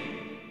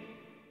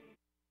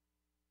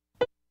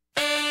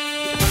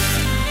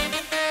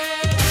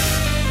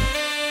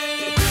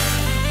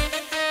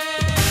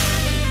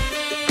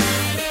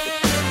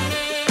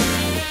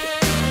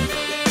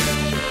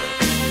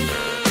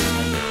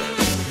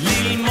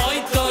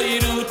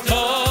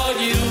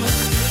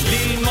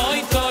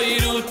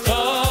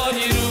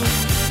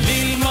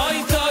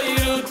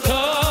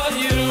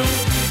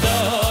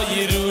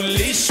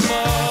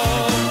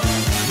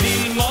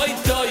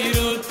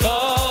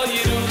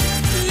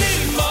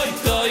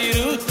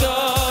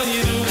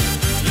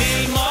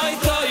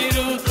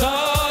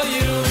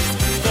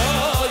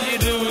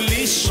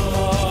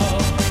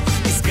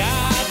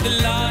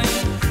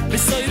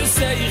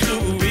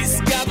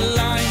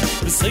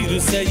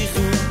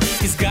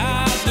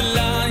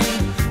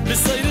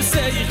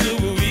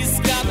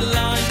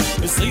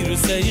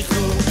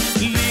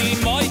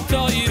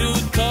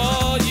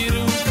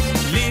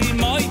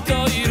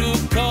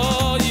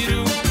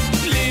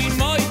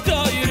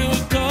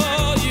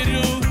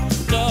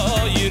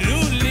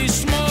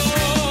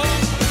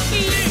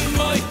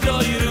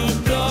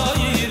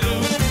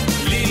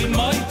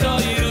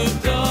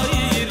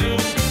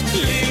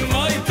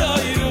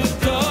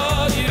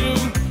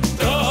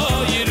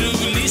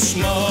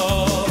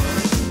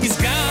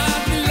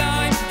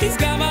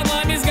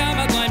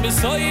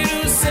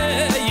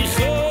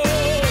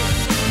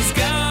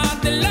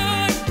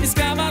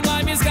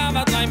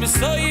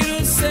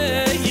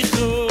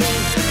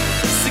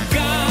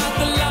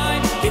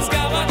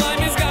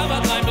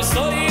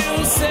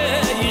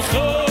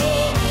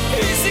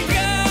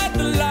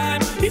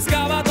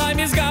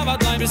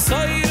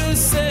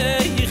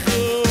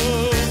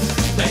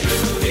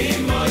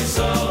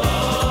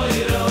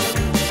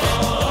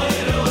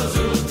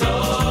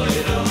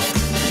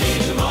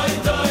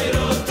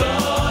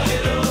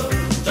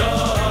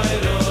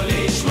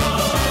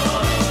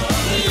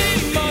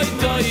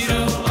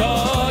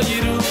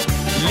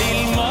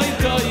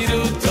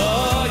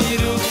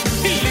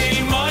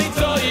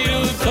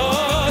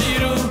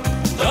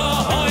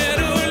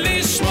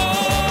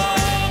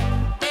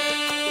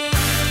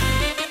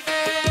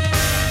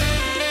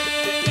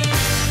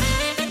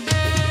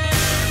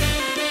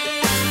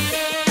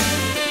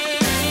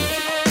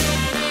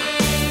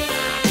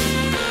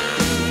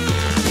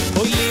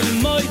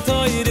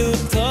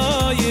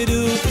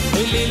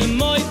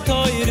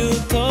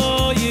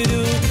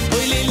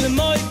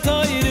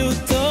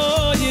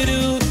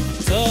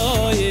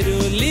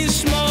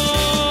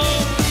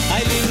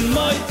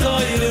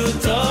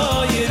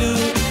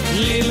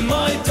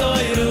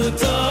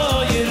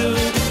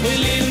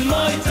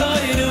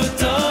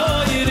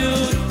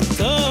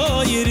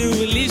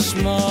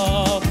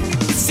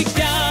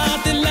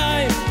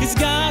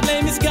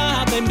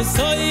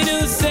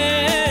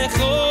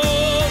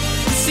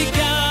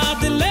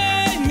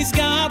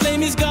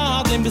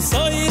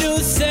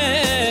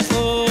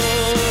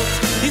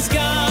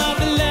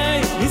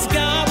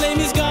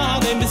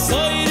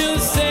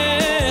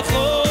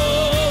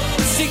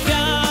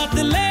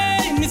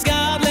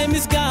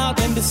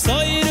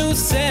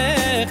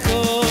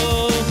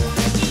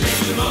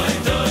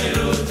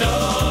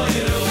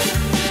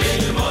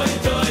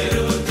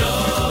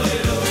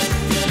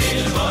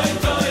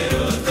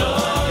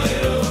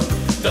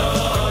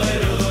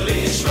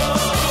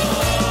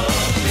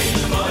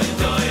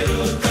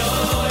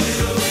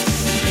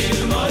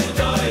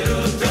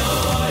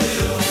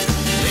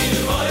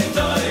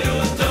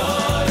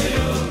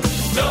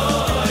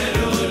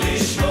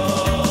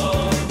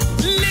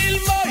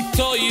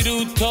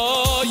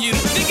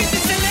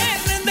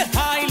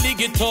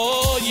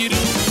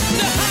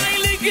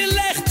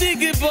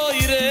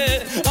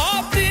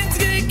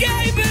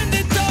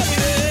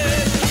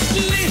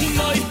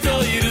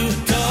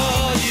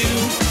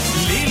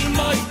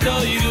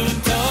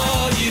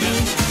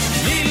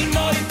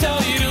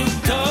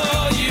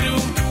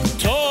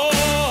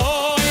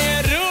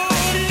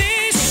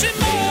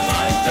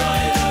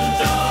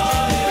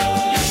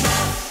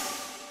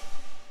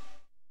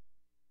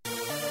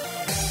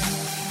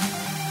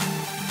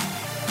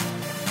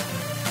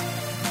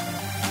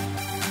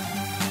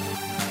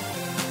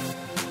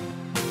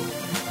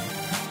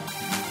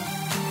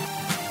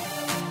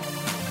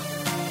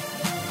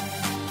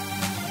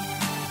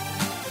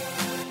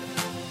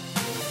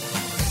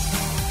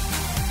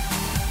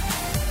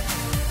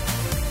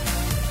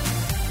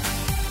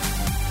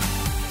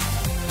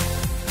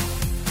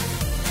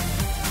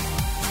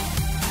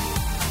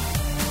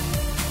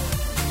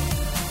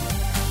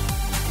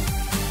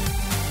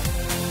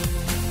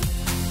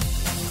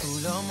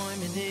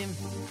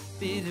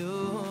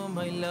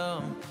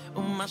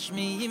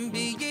 ומשמיעים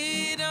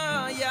בידו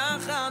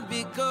יחד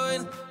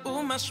בקול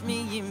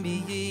ומשמיעים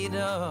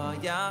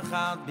בידו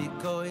יחד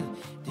בקול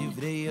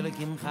דברי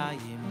אלוקים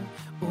חיים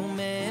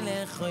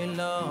ומלך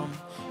עולם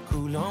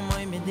כולם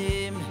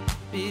עומדים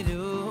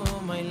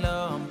ברום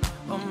עולם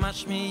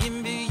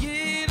ומשמיעים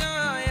בידו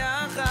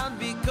יחד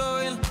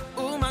בקול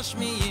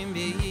ומשמיעים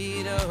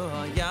בידו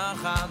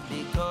יחד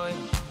בקול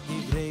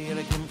דברי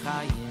אלוקים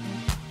חיים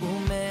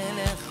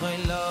ומלך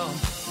עולם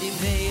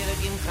דברי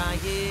אלוקים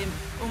חיים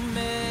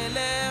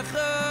ומלך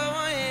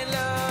עולם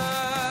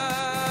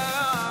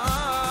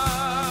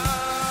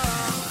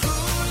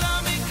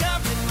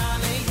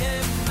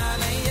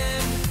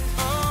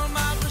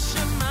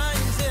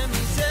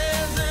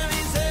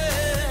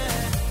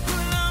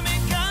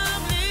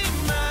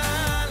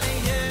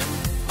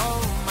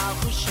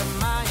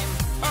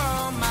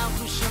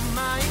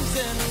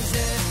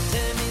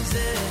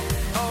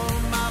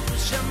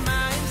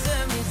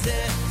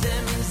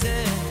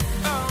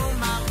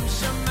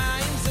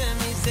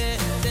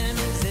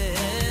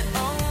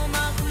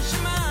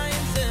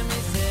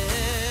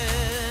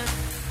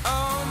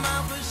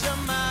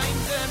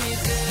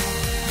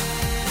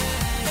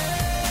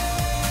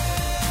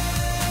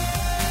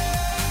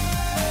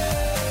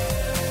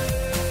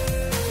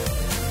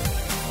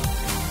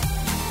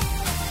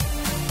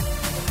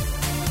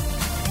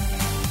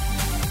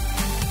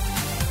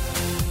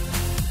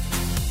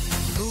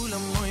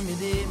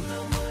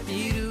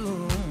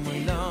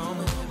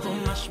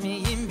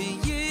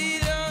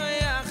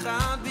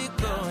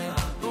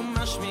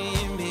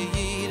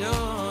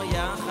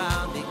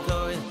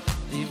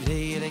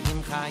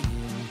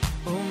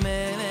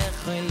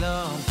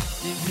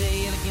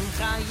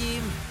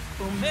חיים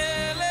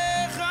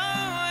ומלך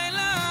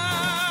העולם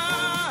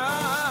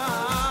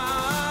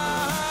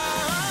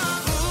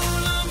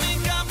כולם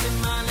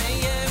מקבלים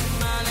עליהם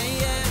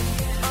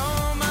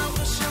או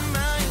מלכות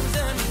שמיים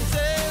זה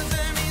מזה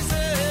זה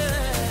מזה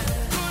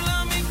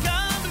כולם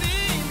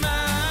מקבלים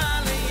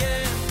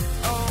עליהם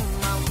או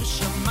מלכות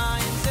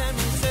שמיים זה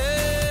מזה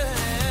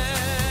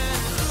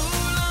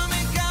כולם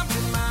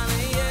מקבלים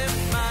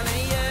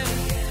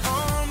עליהם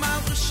או מלכות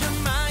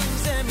שמיים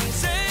זה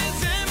מזה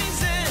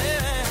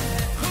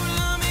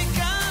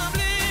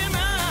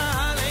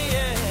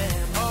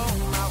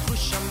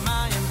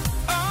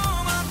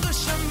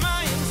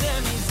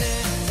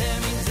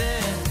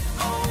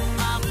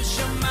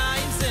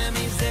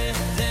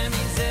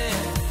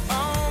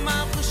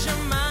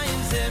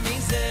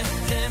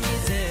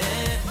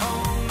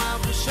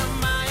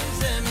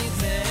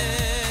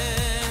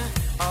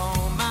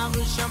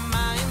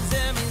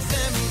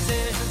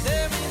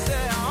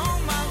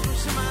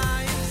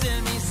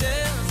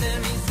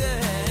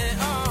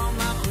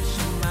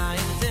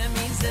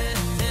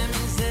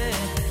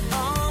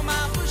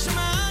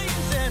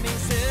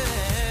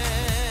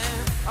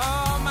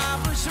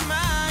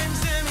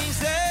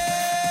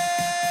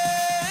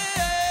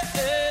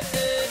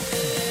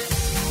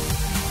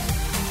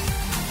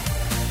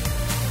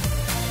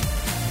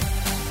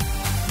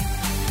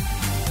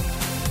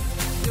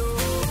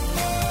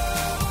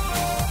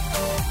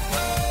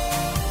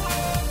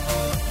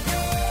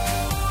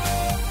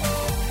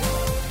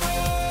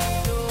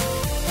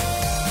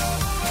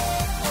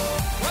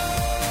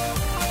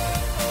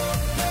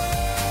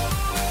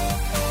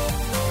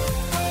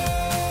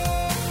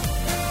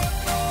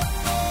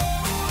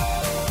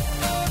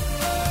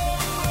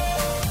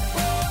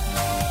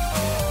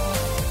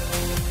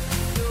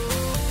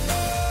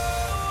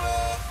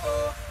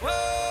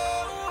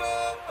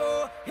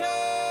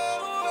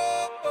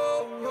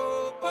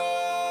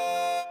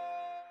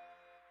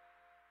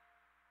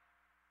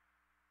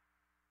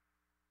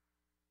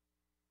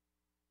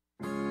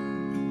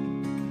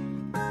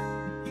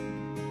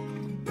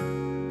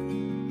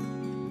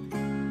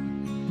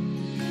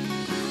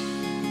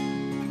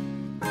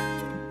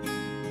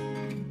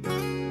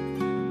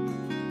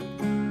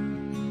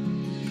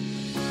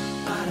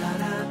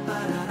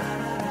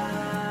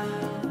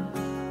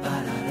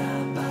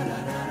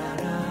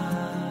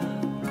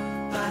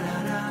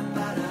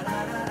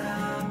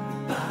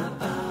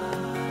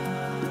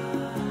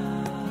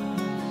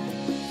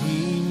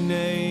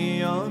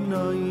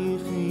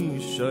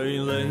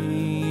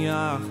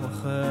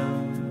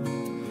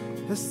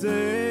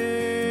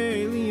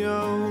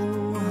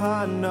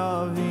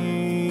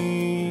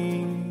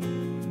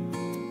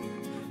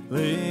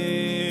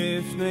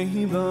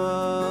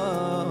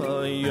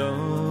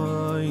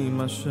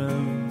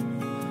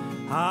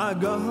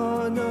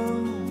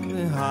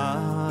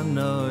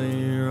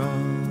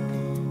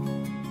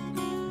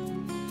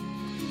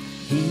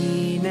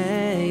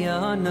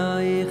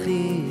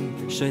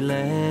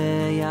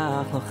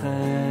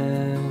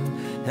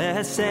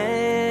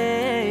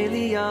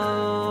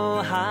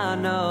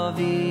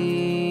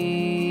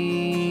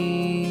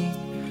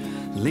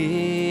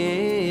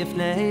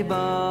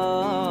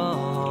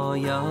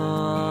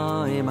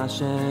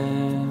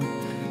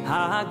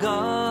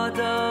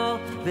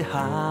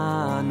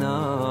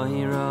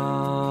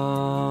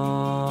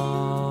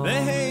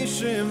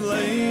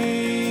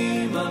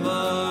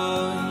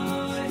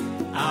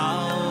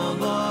Al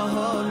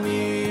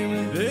Bahami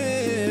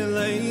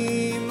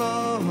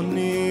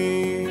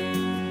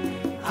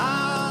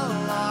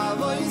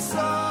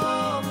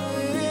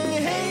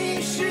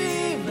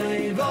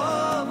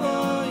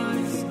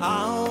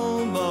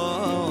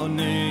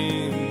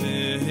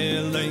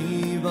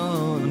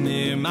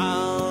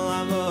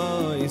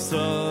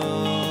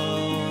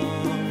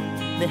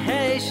The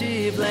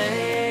Heshiv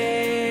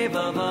Levabois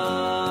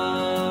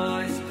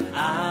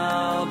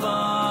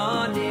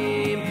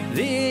Albonim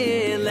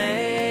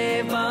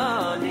Vilevanim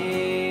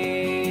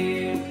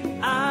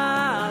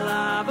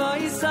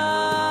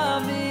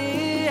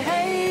Alavoisavi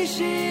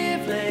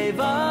Heshiv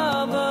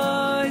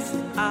Levabois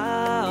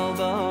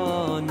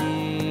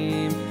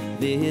Albonim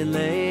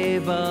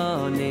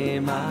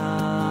Vilevanim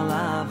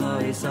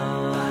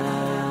Alavoisavi.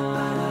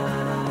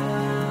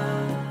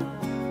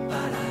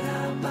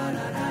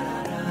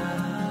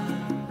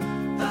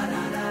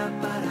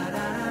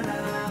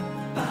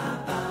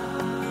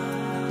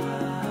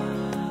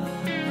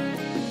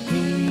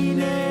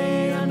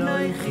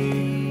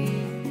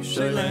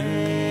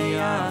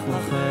 Shaleach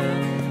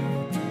lachem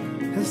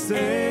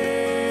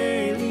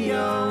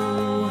Heseliyo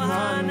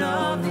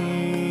hanavi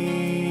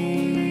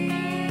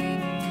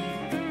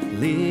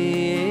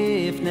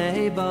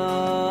Lifnei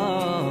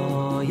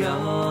bo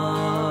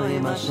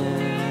yoim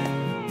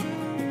Hashem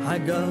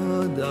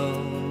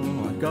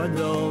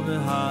Hagadol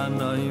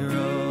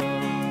v'hanayro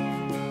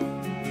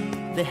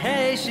The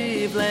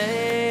Heshiv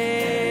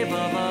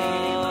Levabois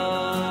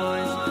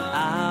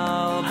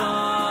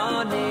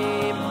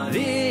Albonim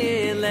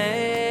Vilevanim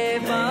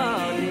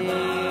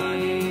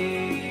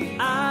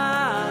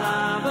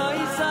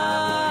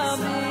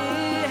Alavoisavi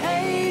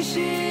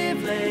Heshiv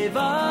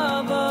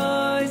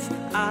Levabois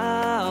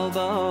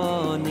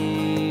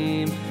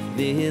Albonim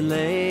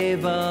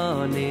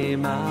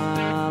Vilevanim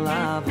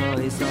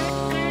Alavoisavi.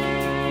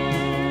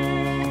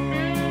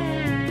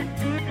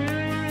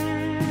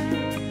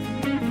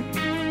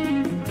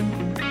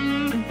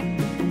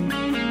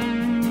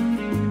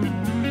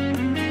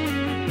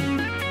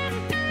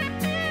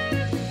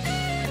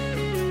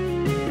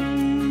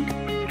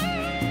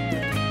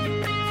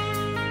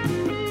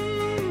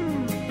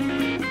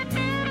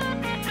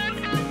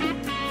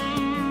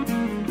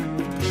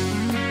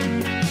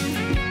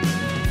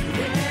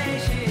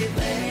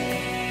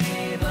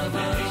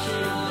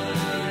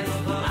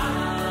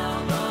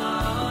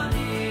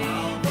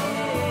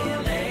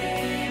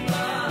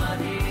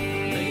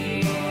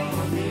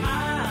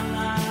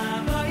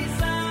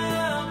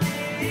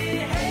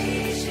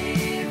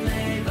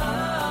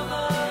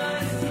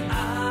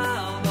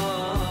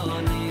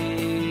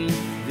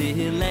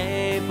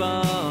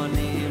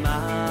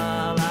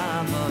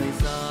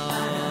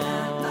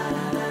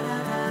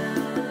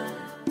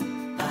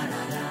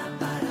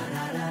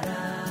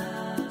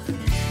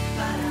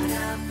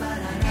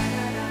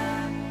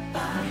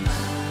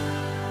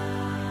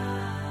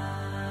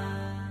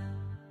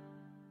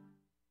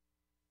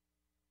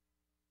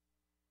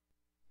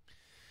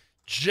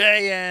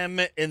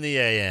 JM in the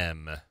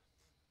AM.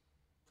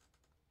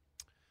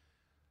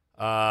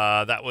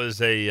 That was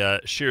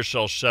a Shir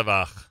Shel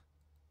Shevach,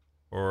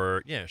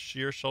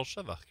 Shir Shel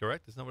Shevach,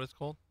 correct? Isn't that what it's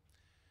called?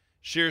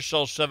 Shir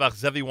Shel Shevach,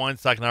 Zevi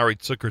Weinstock and Ari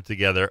Zucker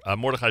together.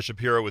 Mordechai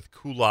Shapiro with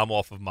Kulam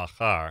off of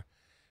Machar.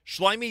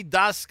 Shlomi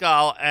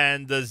Daskal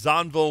and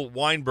Zanvil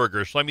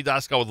Weinberger. Shlomi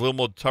Daskal with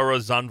Lilmod Torah,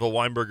 Zanvil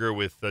Weinberger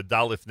with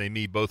Dalif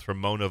Nemi, both from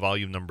Mona,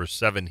 volume number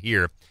 7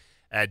 here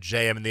at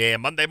JM in the AM.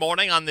 Monday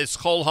morning on this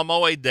Chol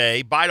Hamoed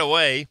day. By the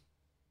way,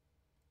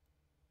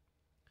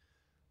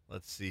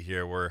 let's see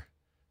here.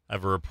 I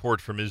have a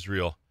report from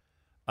Israel.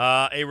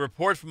 A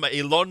report from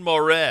Elon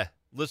Moreh.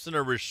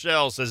 Listener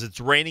Rochelle says it's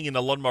raining in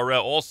Elon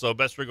Moreh also.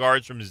 Best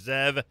regards from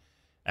Zev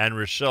and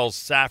Rochelle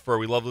Safar.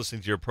 We love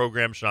listening to your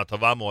program. Shana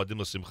Tova, Moadim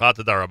L'Simcha.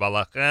 Tada Rabba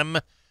Lachem.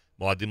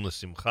 Moadim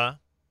L'Simcha.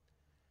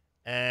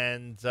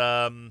 And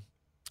I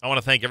want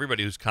to thank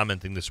everybody who's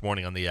commenting this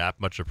morning on the app.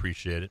 Much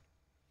appreciated.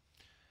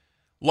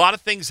 A lot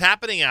of things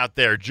happening out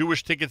there.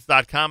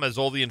 JewishTickets.com has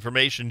all the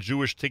information.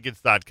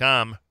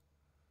 JewishTickets.com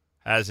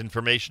has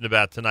information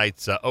about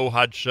tonight's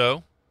Ohad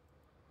show,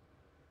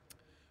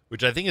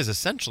 which I think is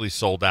essentially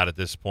sold out at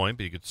this point,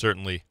 but you could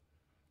certainly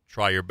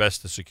try your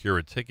best to secure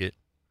a ticket.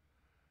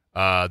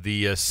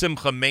 The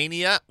Simcha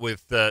Mania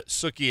with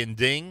Suki and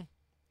Ding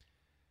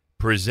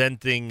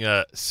presenting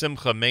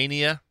Simcha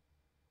Mania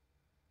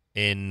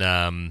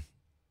in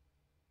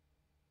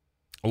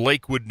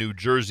Lakewood, New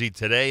Jersey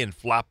today, and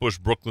Flatbush,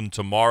 Brooklyn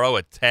tomorrow,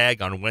 at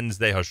Tag on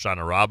Wednesday,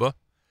 Hoshana Rabbah.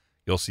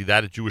 You'll see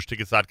that at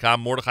JewishTickets.com.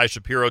 Mordechai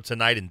Shapiro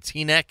tonight in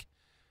Teaneck.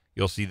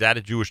 You'll see that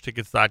at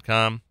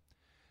JewishTickets.com.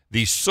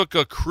 The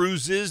Sukkah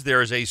Cruises.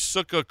 There is a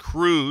Sukkah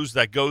Cruise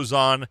that goes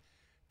on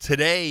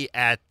today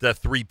at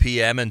 3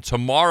 p.m. and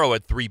tomorrow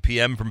at 3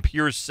 p.m. from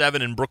Pier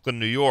 7 in Brooklyn,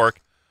 New York.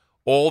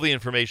 All the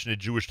information at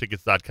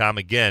JewishTickets.com.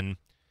 Again,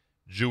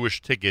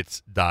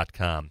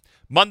 JewishTickets.com.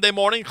 Monday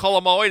morning,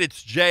 Chol Hamoed,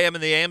 it's JM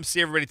in the AM.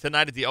 See everybody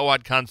tonight at the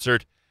Ohad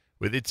concert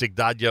with Itzik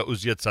Dadya,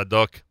 Uzia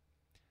Tzadok,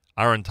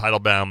 Aaron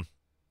Teitelbaum,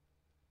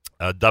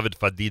 David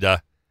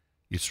Fadida,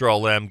 Yisrael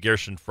Lem,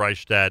 Gershon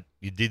Freistadt,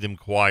 Yedidim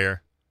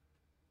Choir,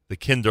 the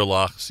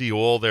Kinderlach. See you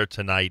all there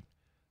tonight,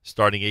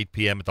 starting 8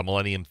 p.m. at the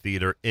Millennium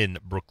Theater in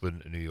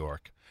Brooklyn, New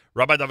York.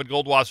 Rabbi Dovid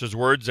Goldwasser's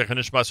words, Zecher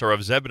Nishmas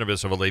Rav Zeb ben Rabbi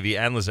Yosef Alevi,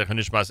 and Zecher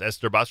Nishmas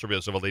Esther Bas Rabbi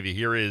Yosef Alevi.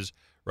 Here is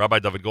Rabbi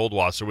Dovid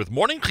Goldwasser with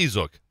Morning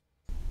Chizuk.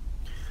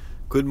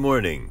 Good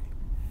morning.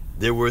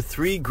 there were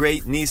 3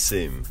 great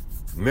nisim,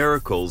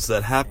 miracles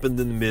that happened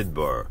in the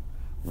Midbar.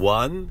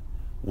 One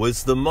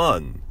was the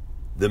mun,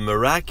 the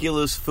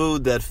miraculous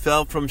food that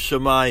fell from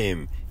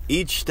Shemayim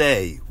each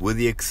day with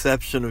the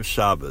exception of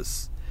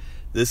Shabbos.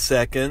 The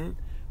second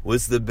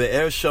was the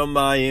Be'er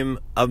Shamayim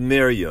of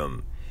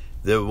Miriam,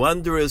 the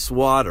wondrous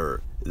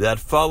water that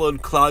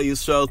followed Klal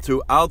Yisrael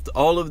throughout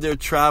all of their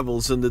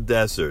travels in the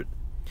desert.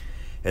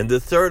 And the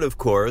third, of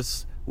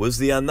course, was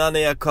the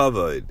Ananei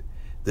HaKavod,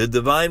 the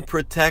divine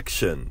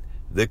protection,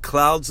 the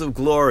clouds of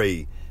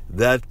glory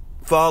that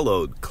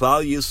followed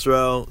Klal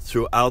Yisrael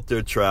throughout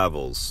their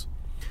travels.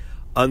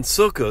 On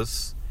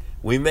Sukkos,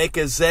 we make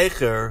a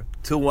zecher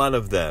to one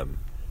of them,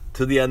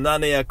 to the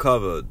Ananei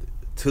HaKavod,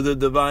 to the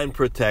divine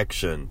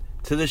protection,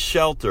 to the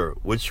shelter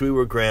which we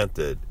were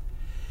granted.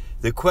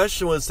 The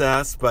question was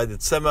asked by the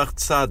Tzemach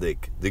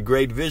Tzaddik, the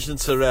great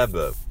Vizhnitzer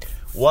Rebbe,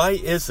 why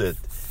is it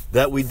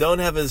that we don't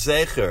have a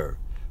zecher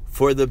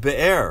for the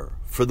be'er,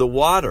 for the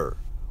water,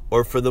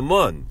 or for the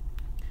mun?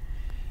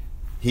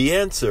 He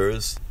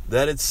answers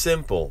that it's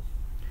simple.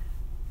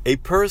 A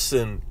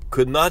person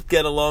could not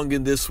get along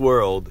in this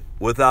world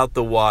without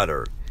the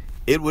water.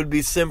 It would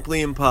be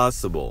simply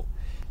impossible.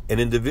 An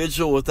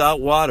individual without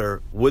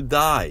water would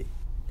die.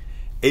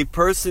 A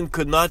person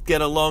could not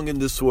get along in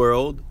this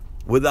world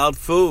without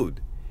food.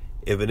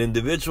 If an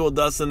individual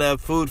doesn't have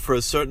food for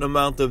a certain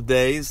amount of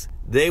days,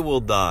 they will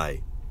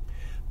die.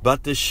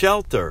 But the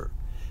shelter,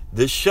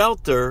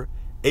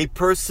 a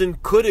person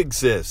could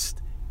exist,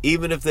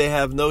 even if they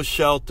have no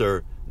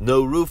shelter,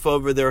 no roof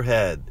over their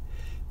head.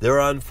 There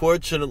are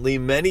unfortunately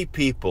many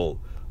people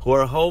who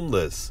are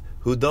homeless,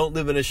 who don't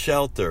live in a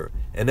shelter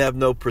and have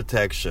no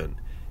protection.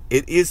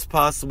 It is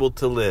possible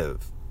to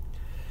live.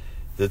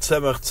 The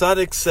Tzemach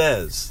Tzaddik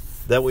says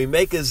that we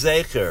make a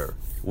zecher,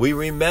 we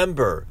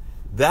remember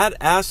that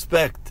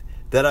aspect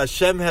that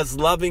Hashem has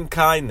loving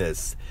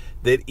kindness,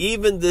 that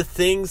even the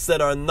things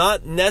that are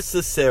not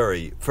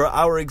necessary for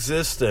our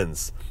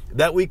existence,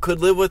 that we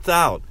could live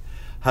without,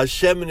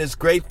 Hashem in His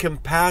great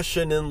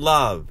compassion and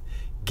love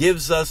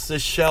gives us the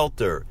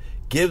shelter,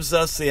 gives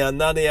us the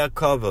Ananei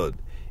HaKavod,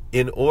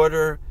 in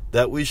order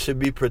that we should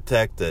be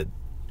protected.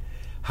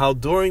 How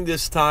during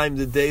this time,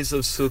 the days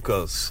of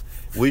Sukkos,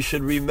 we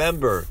should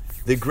remember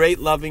the great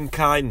loving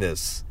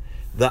kindness,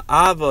 the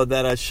Ava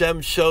that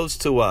Hashem shows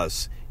to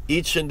us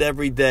each and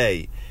every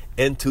day,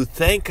 and to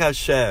thank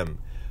Hashem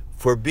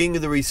for being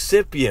the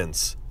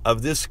recipients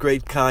of this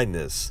great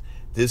kindness,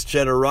 this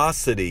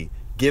generosity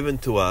given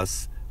to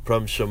us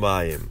from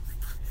Shemayim.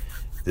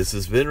 This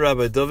has been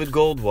Rabbi Dovid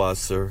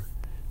Goldwasser,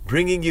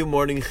 bringing you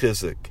Morning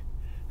Chizuk.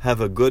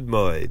 Have a good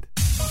moed.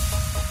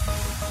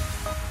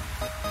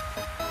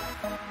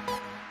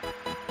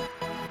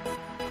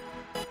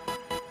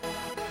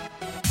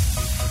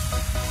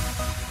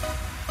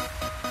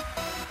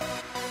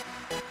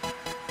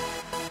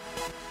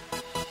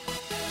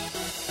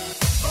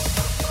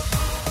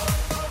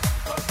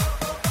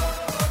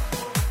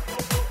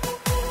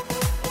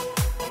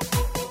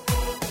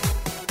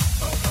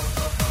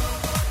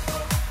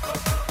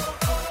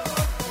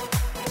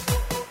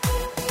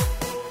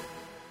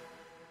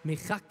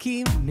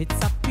 מחכים,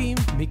 מצפים,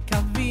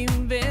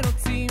 מקווים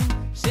ורוצים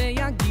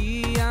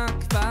שיגיע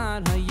כבר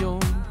היום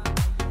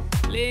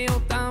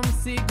לאותם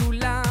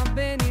סגולה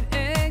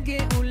ונראה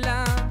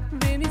גאולה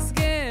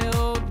ונזכה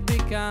עוד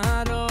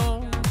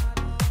בקרוב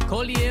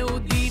כל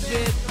יהודי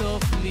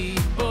בתוך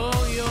ליבו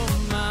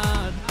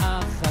יאמר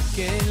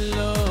אחכה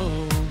לו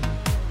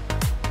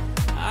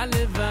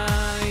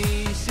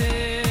הלוואי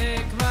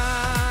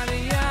שכבר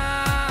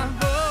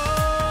יבוא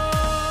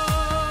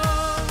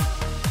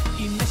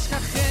אם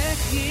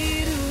אשכחך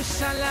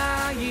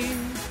ירושלים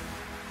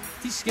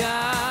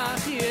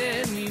תשכח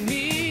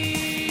ימיני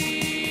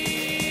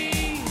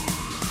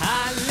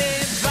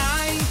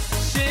הלוואי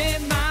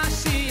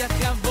שמשיח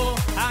יבוא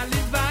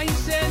הלוואי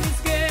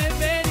שנזכה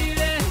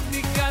ונראה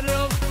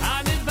מקרוב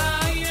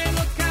הלוואי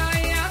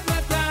אלוקיי עד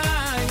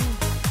מתי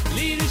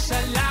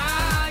לירושלים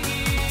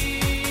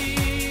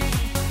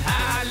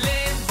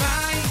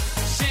הלוואי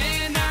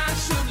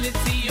שנשוב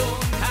לציון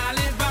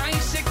הלוואי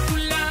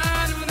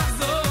שכולנו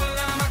נחזור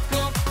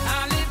למקום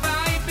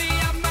הלוואי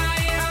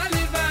בימיי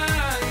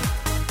הלוואי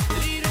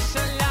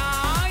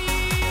לירושלים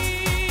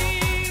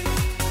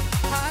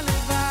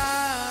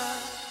הלוואי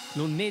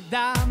לא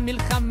נדע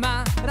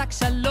מלחמה רק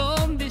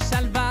שלום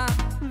ושלווה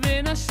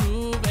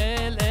ונשוב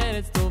אל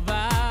ארץ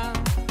טובה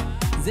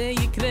זה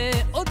יקרה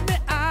עוד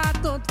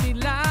מעט עוד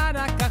תפילה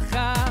רק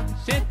אחת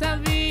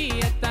שתביא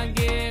את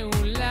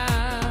הגאולה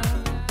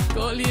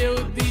כל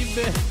יהודי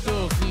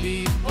בתוך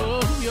ליבו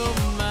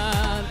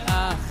יאמר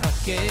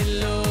אחכה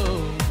לו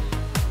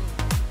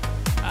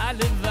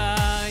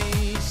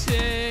הלוואי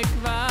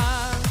שכבר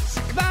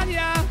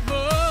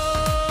יבוא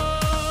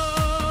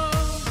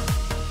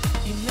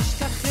אם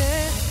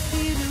נשכחך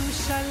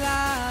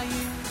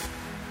ירושלים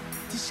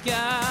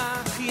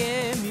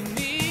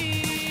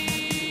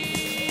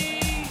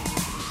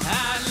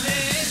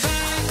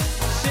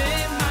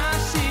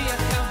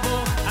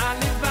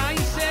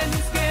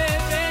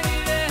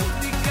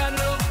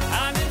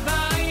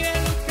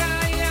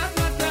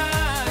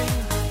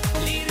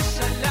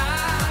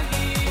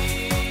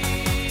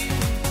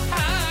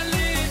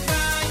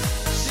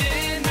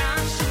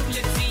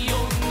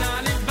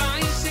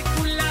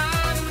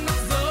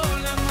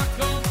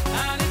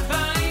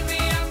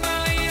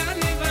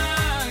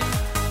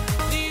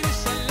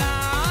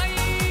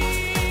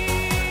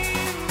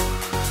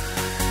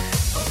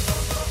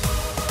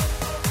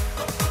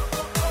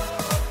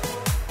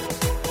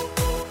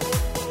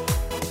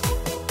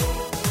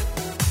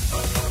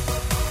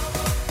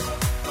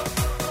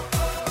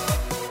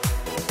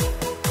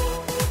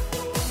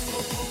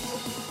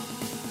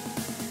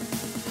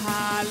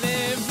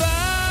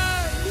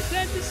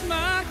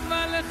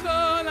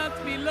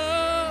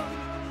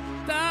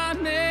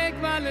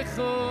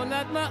וכל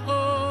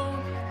הדמעות,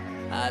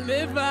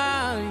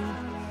 הלוואי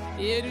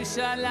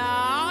ירושלים,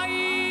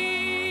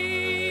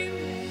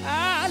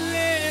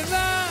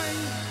 הלוואי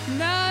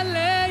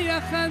נעלה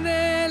יחד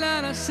אל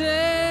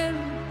השם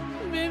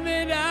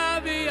במהרה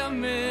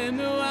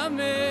בימינו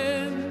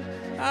אמן,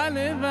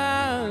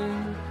 הלוואי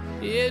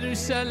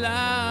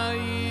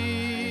ירושלים,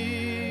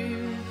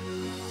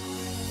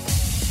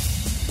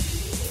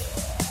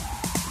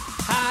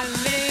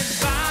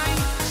 הלוואי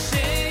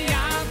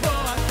שיבוא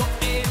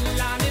הגואל,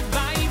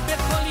 הלוואי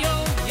בכל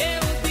יום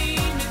יהודי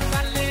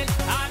מתפלל,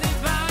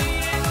 הלוואי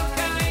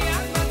אלוקי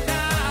עד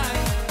מתי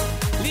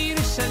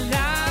לירושלים,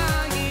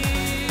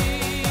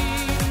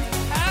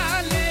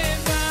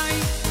 הלוואי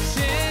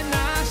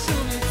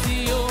שנשוב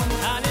לציון,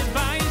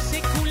 הלוואי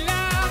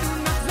שכולנו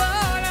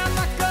נחזור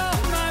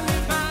למקום,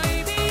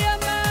 הלוואי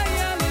בימיי,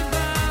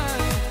 הלוואי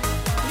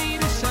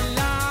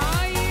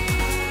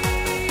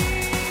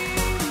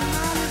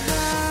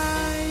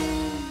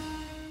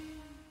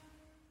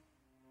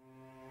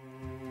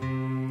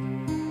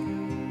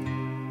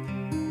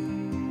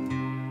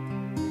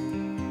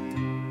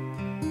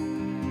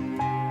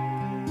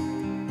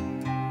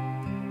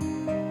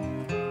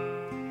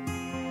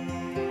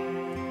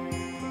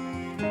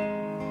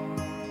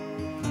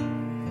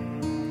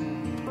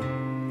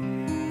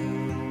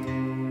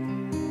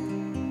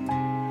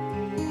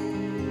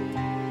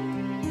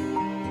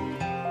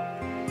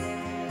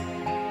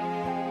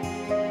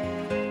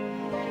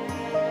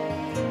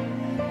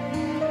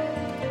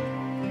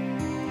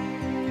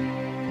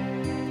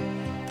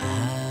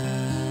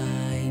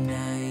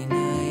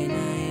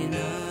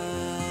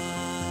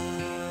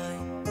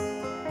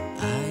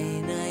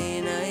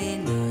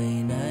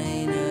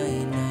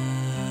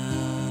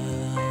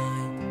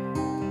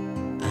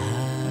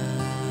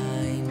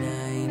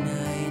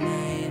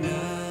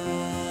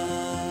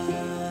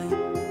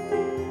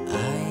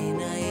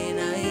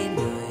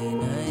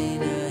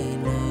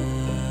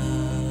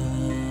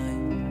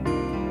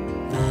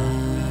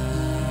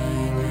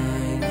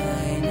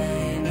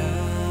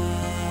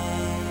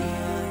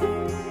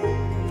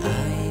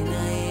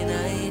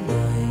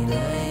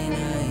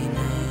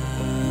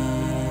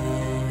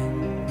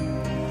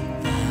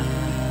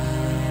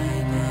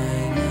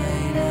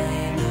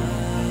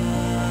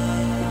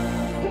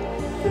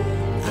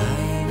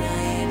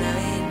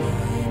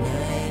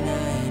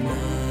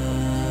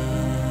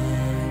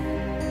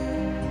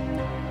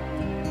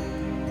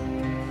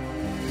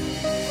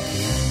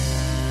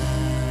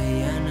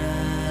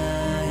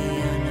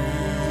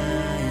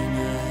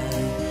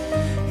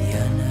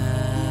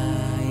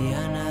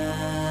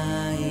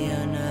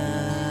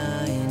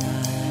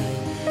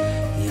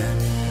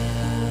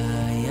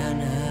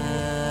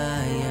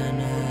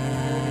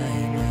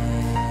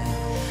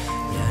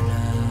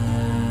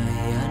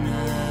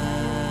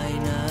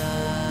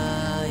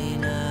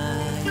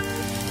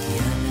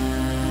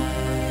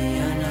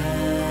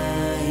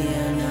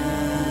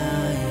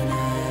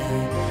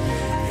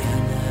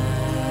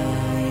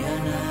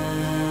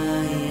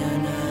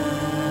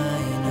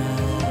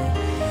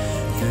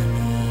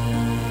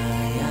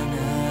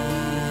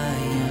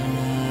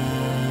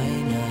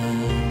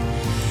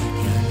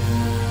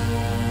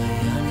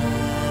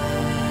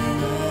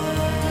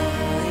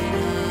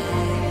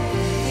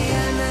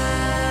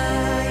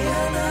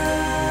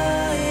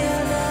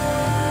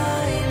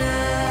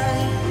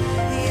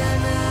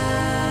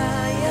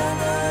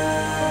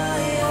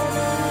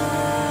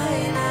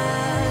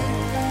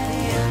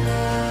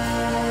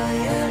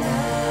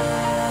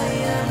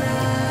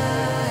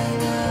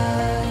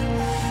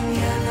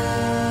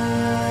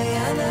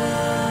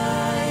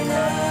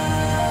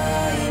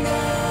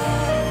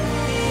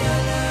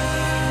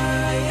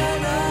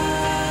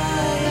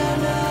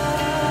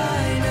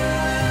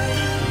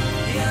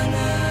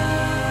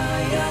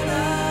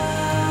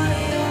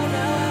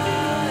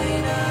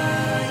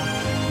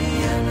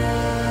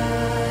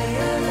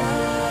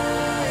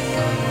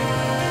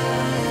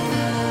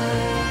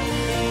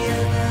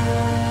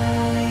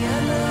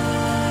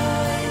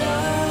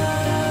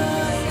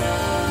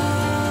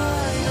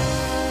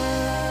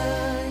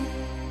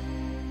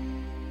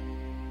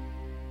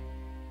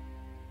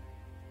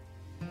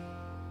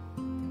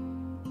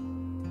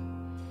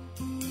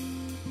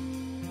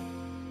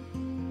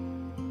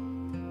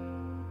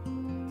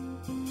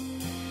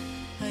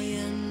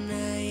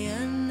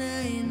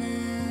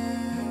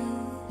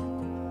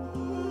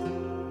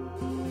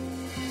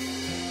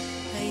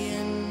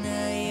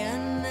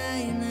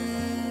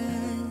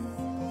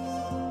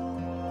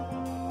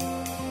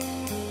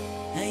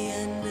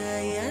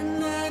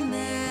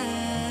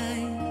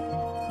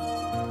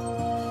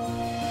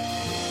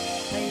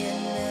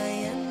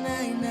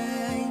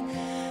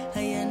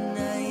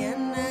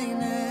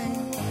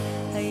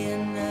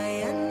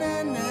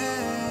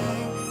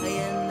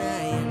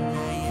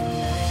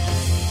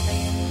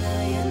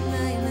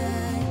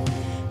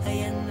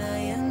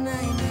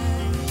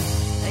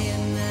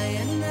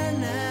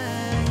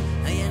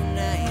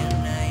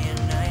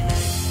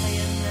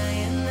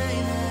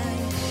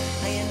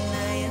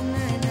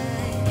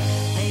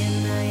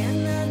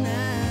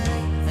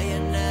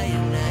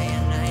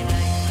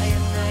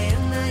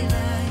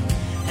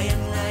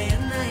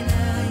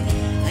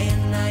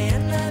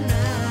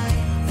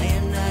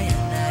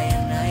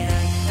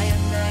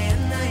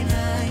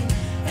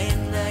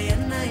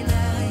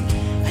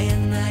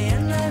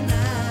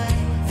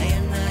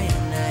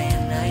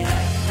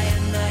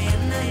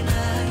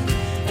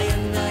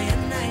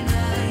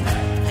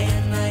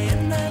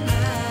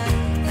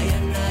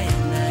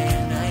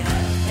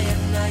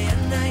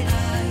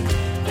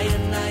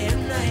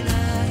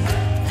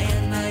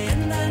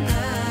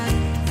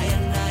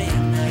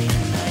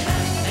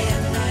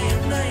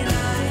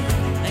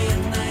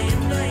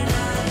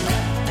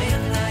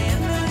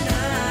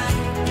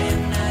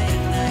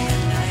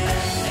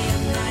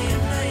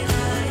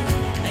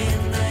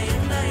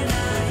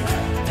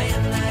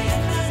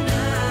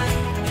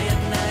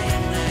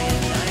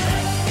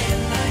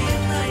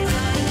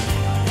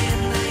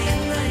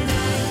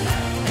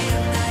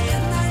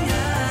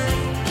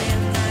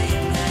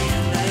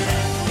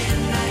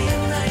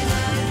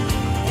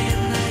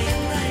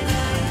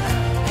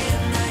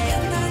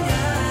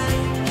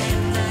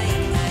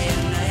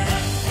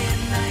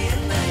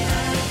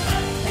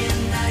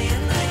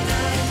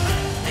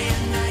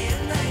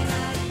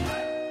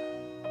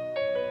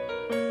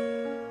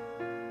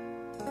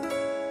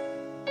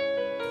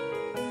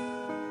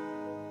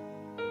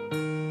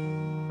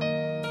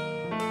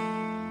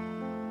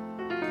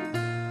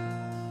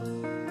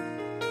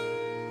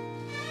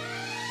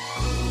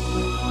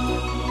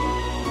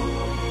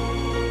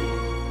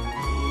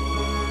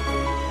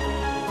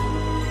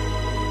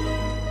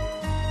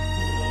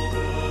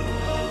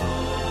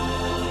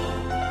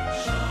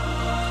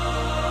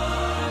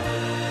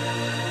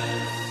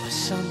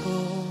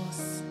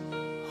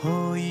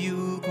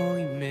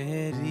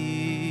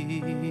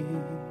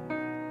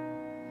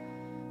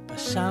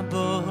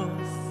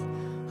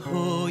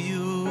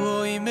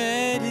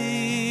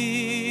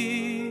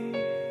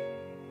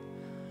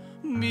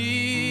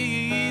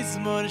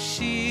מזמור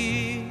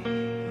שיר,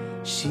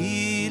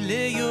 שיר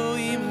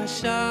ליום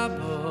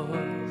השבת,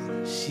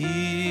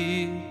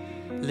 שיר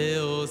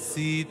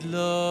לעושית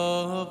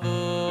לבוא.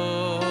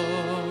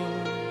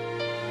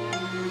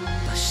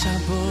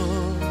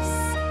 בשבת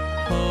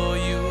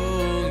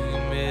היו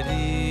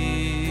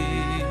עמדי,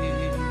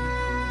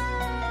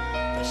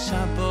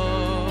 בשבת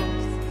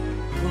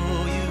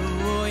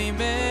היו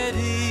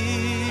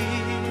עמדי,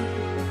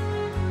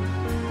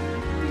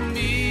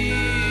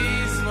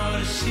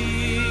 מזמור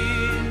שיר,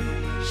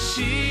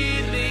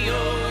 שיר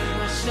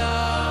ליום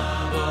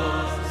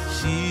השבת,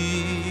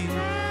 שיר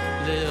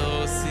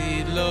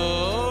לעושית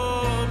לבוא.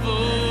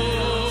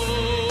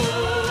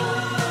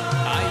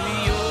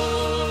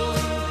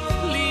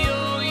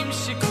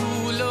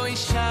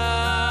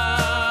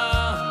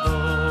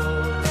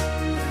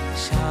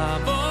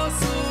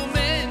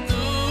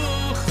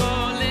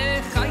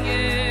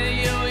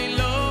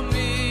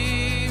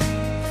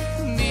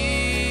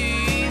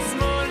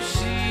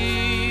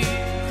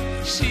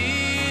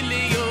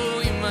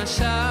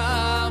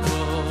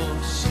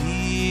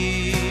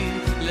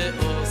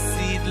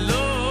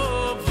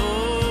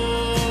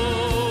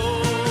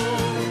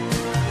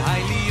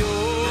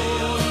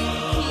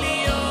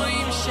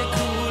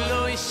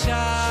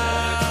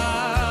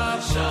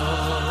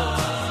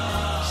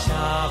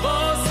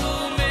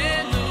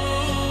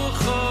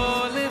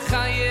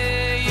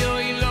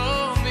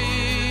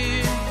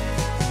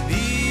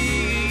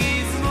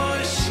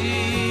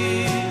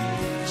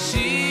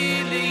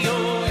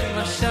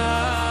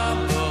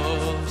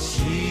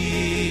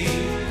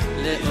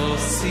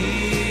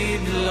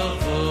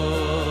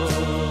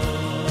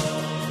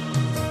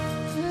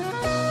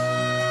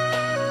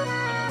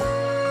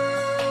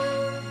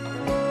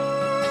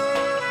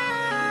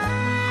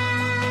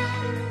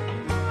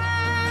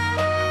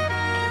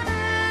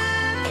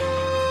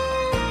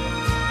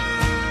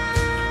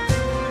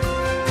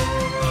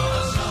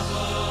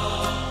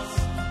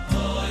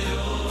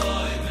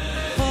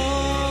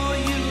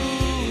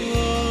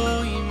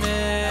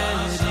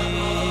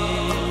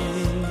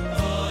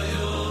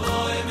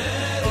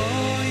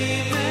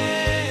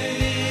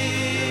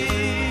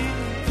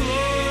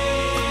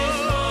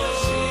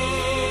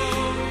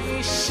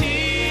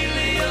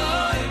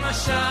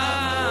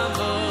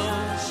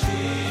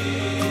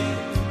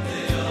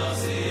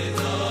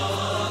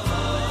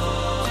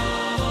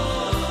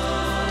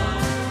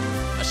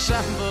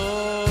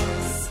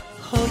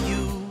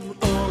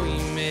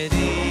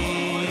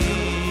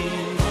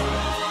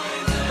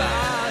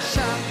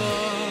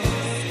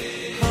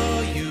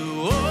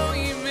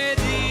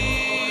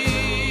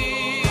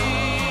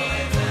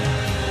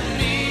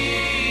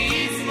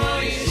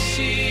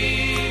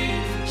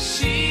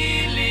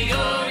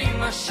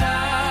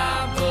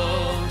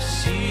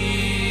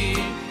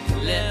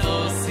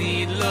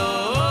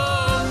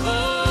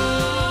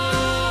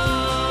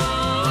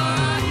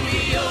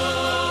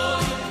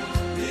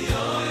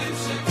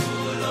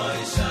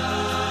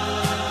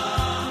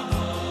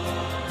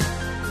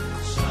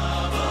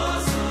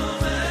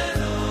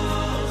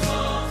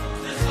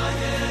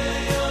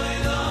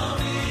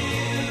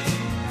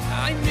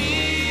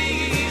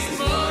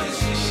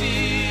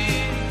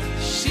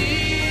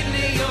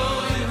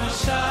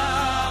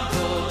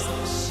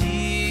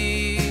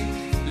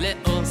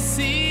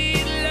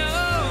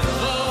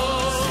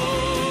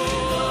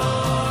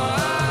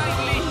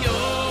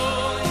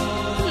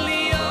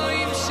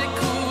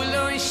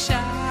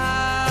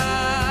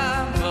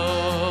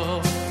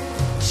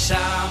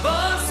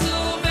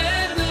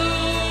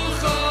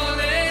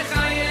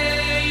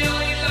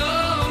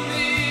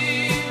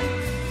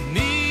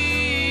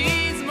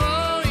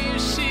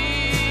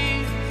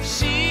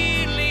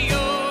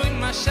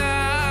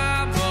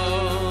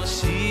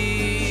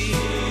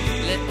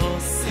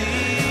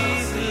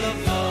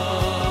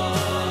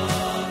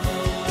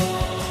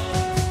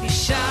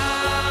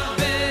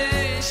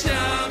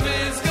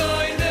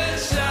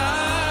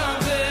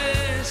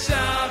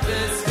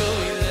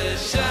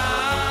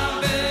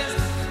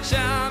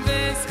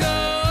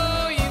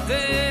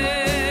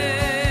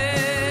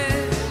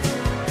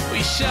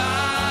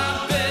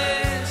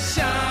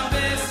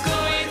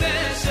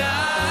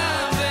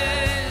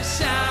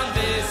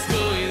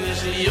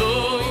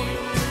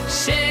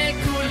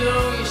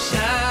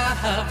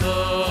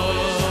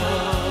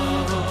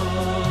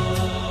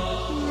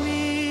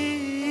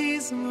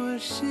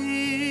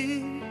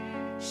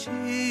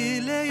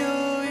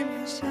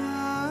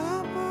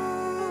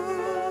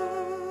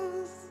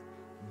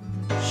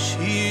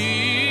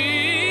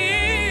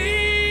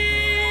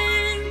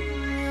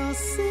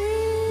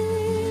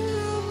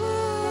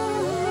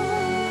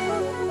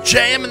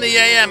 JM in the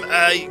AM,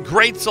 a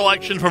great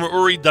selection from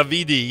Uri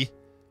Davidi.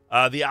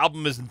 The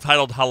album is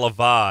entitled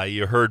Halavai.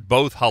 You heard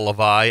both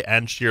Halavai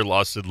and Shir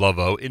Lasid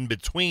Lovo. In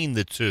between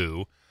the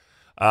two,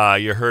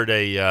 you heard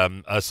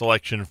a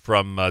selection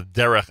from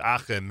Derech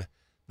Achim,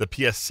 the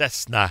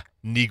Piasesna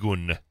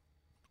Nigun,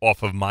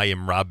 off of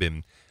Mayim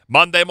Rabim.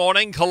 Monday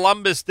morning,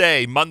 Columbus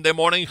Day. Monday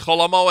morning, Chol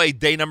Hamoed,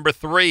 day number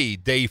 3.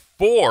 Day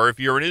 4, if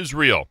you're in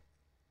Israel.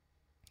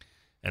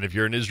 And if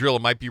you're in Israel,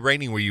 it might be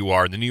raining where you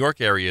are. In the New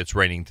York area, it's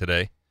raining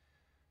today.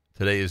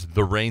 Today is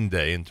the rain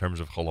day in terms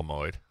of Chol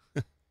Hamoed.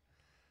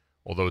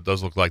 Although it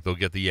does look like they'll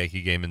get the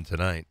Yankee game in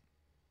tonight.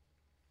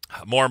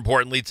 More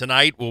importantly,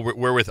 tonight,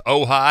 we're with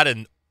Ohad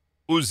and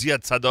Uzia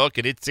Tzadok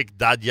and Itzik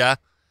Dadya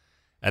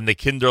and the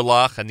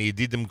Kinderlach and the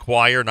Yedidim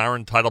Choir and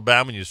Aaron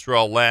Teitelbaum and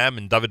Yisrael Lamb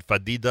and David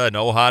Fadida and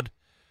Ohad.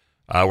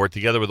 We're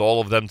together with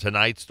all of them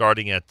tonight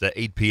starting at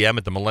 8 p.m.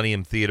 at the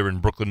Millennium Theater in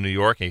Brooklyn, New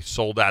York, a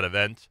sold-out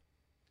event.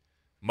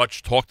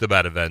 Much talked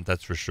about event,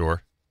 that's for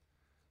sure.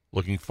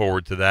 Looking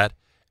forward to that.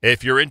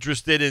 If you're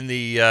interested in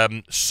the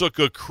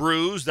Sukkah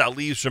cruise that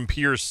leaves from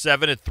Pier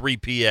 7 at 3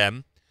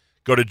 p.m.,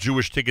 go to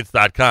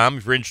jewishtickets.com.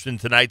 If you're interested in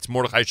tonight's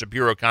Mordechai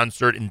Shapiro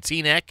concert in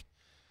Teaneck,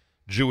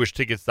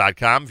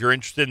 jewishtickets.com. If you're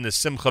interested in the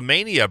Simcha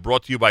Mania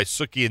brought to you by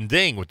Suki and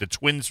Ding with the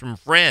twins from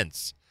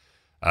France,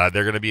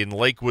 they're going to be in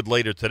Lakewood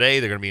later today.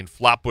 They're going to be in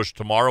Flatbush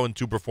tomorrow in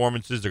 2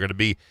 performances. They're going to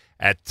be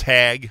at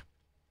TAG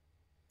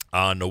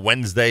on a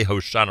Wednesday,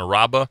 Hoshana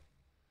Rabbah.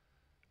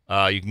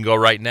 You can go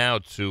right now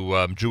to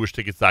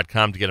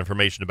jewishtickets.com to get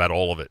information about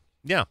all of it.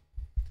 Yeah.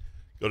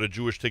 Go to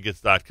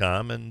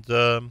jewishtickets.com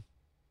and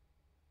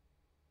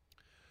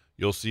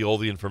you'll see all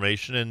the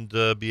information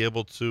and be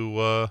able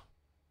to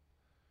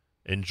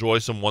enjoy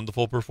some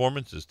wonderful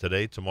performances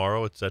today,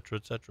 tomorrow, etc.,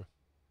 etc.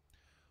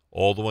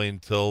 All the way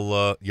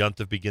until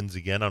Yontif begins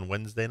again on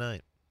Wednesday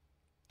night.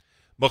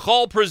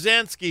 Michal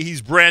Przanski,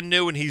 he's brand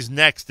new and he's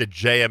next at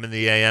JM in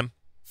the AM.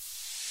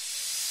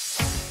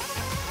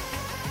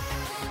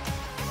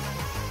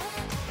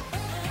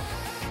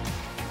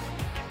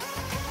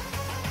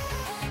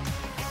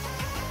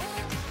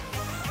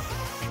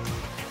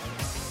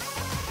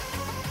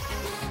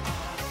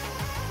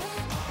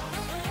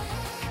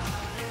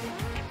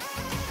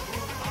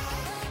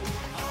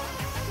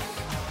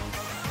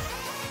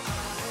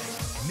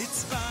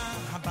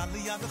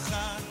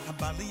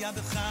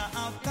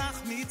 Al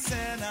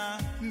tachmitzena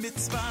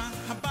mitzvah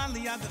haba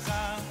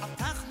liyadcha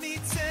al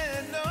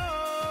tachmitzeno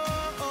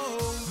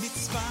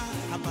mitzvah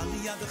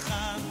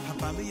haba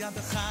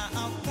liyadcha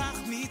al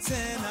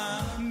tachmitzena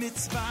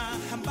mitzvah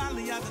haba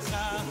liyadcha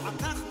al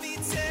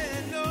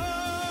tachmitzeno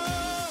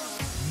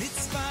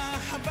mitzvah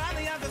haba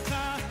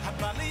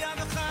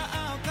liyadcha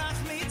al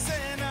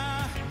tachmitzena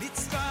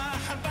mitzvah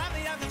haba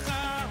liyadcha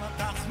al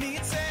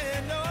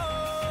tachmitzeno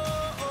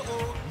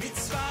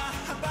mitzvah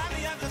haba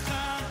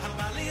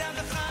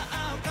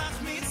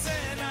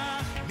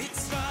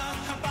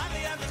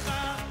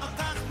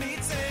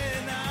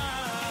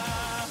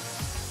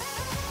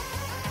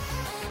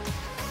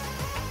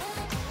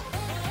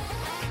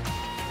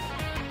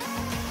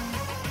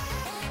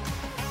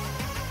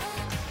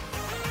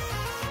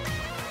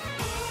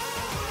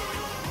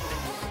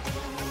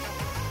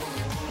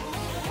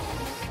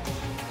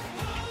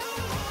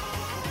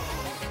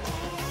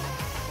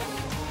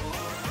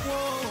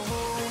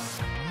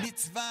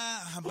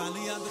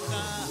liyadcha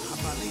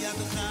haba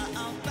liyadcha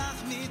al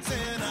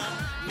tachmitzena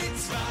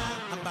mitzvah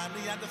haba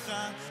liyadcha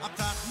al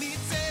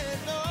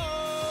tachmitzeno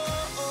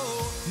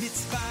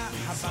mitzvah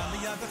haba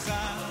liyadcha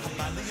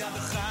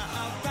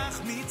al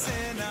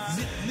tachmitzena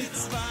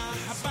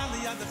mitzvah haba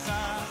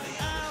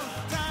liyadcha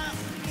al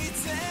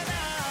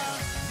tachmitzena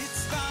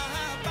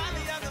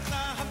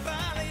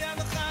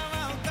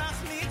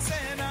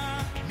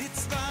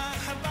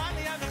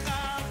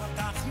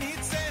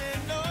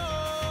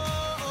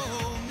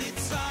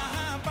mitzvah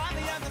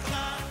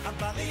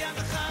haba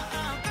liyadcha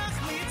al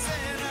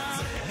tachmitzena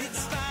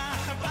mitzvah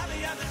haba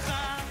liyadcha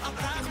al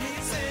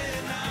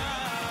tachmitzeno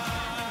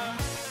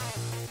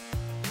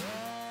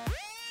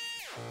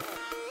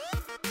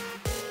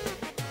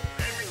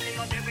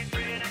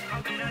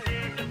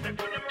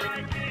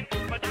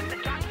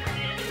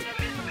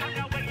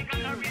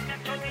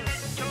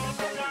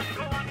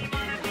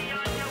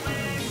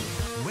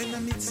When a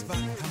mitzvah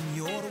come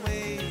your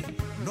way,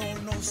 no,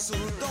 so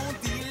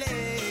don't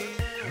delay.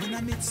 When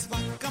a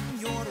mitzvah come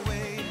your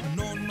way,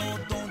 no,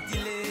 don't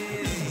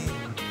delay.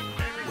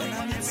 When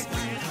a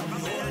mitzvah come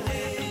your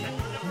way,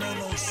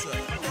 no, sir,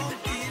 don't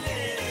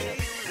delay.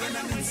 When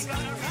a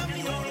mitzvah come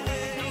your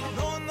way,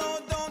 no,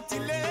 don't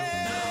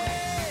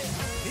delay.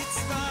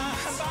 Mitzvah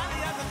haba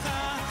liyadcha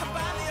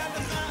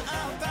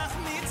al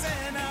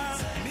tachmitzena.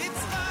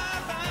 Mitzvah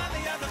haba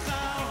liyadcha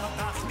al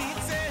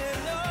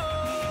tachmitzena.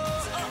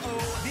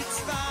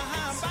 Mitzvah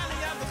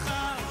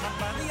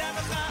haba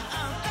liyadcha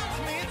al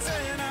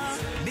tachmitzena.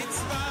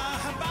 Mitzvah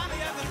haba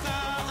liyadcha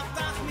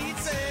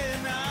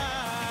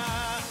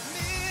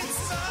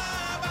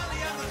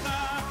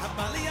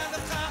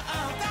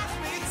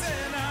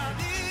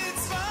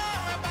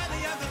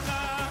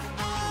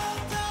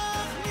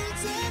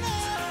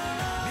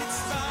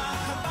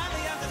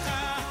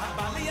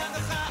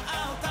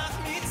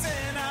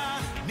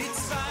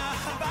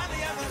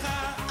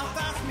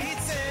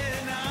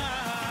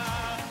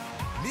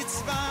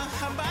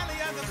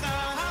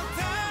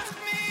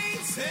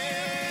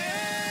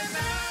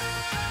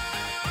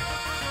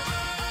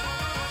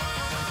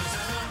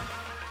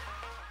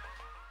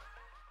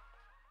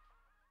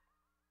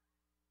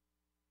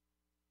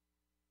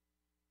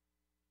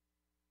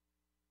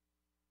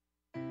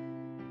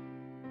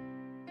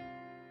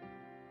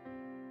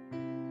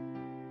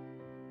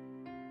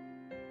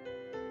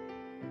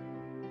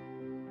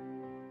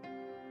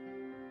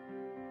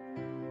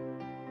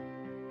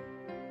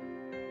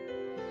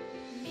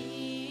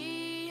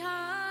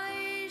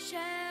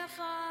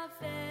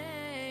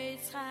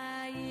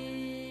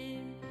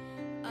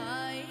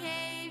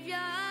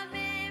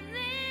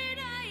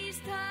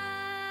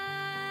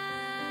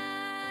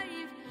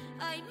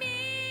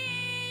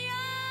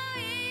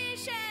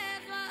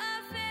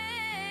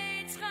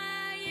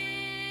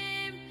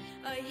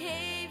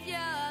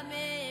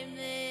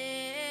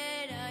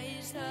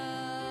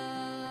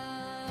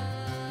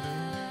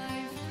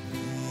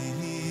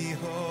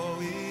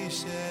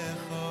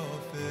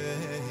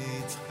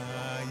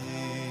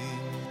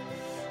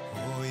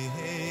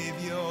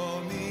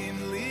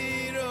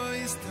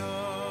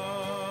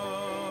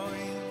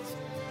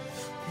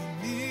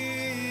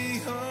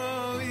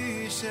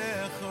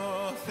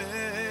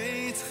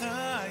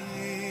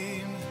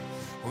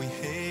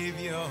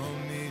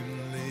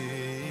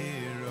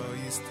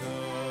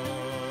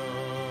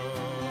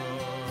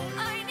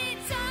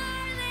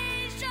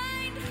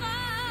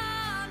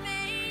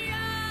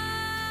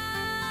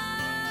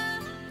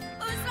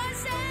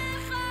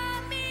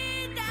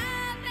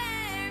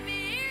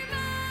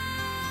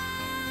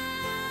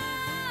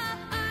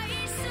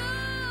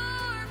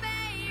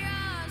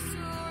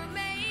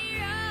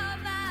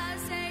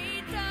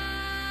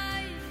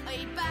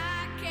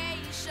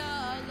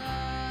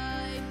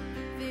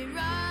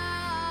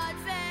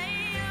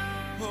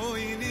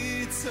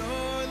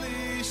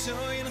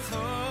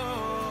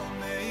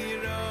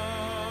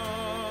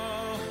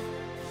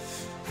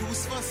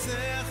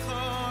ושפתיך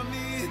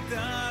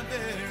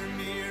מדבר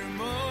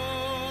מרמו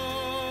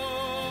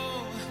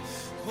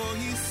הו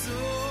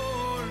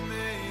יסור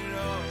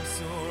מירו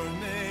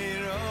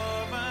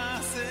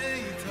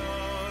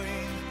ועשיתוי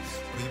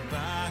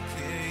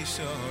ובקי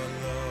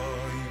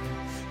שלום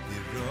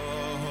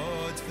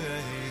לראות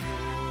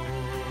ויום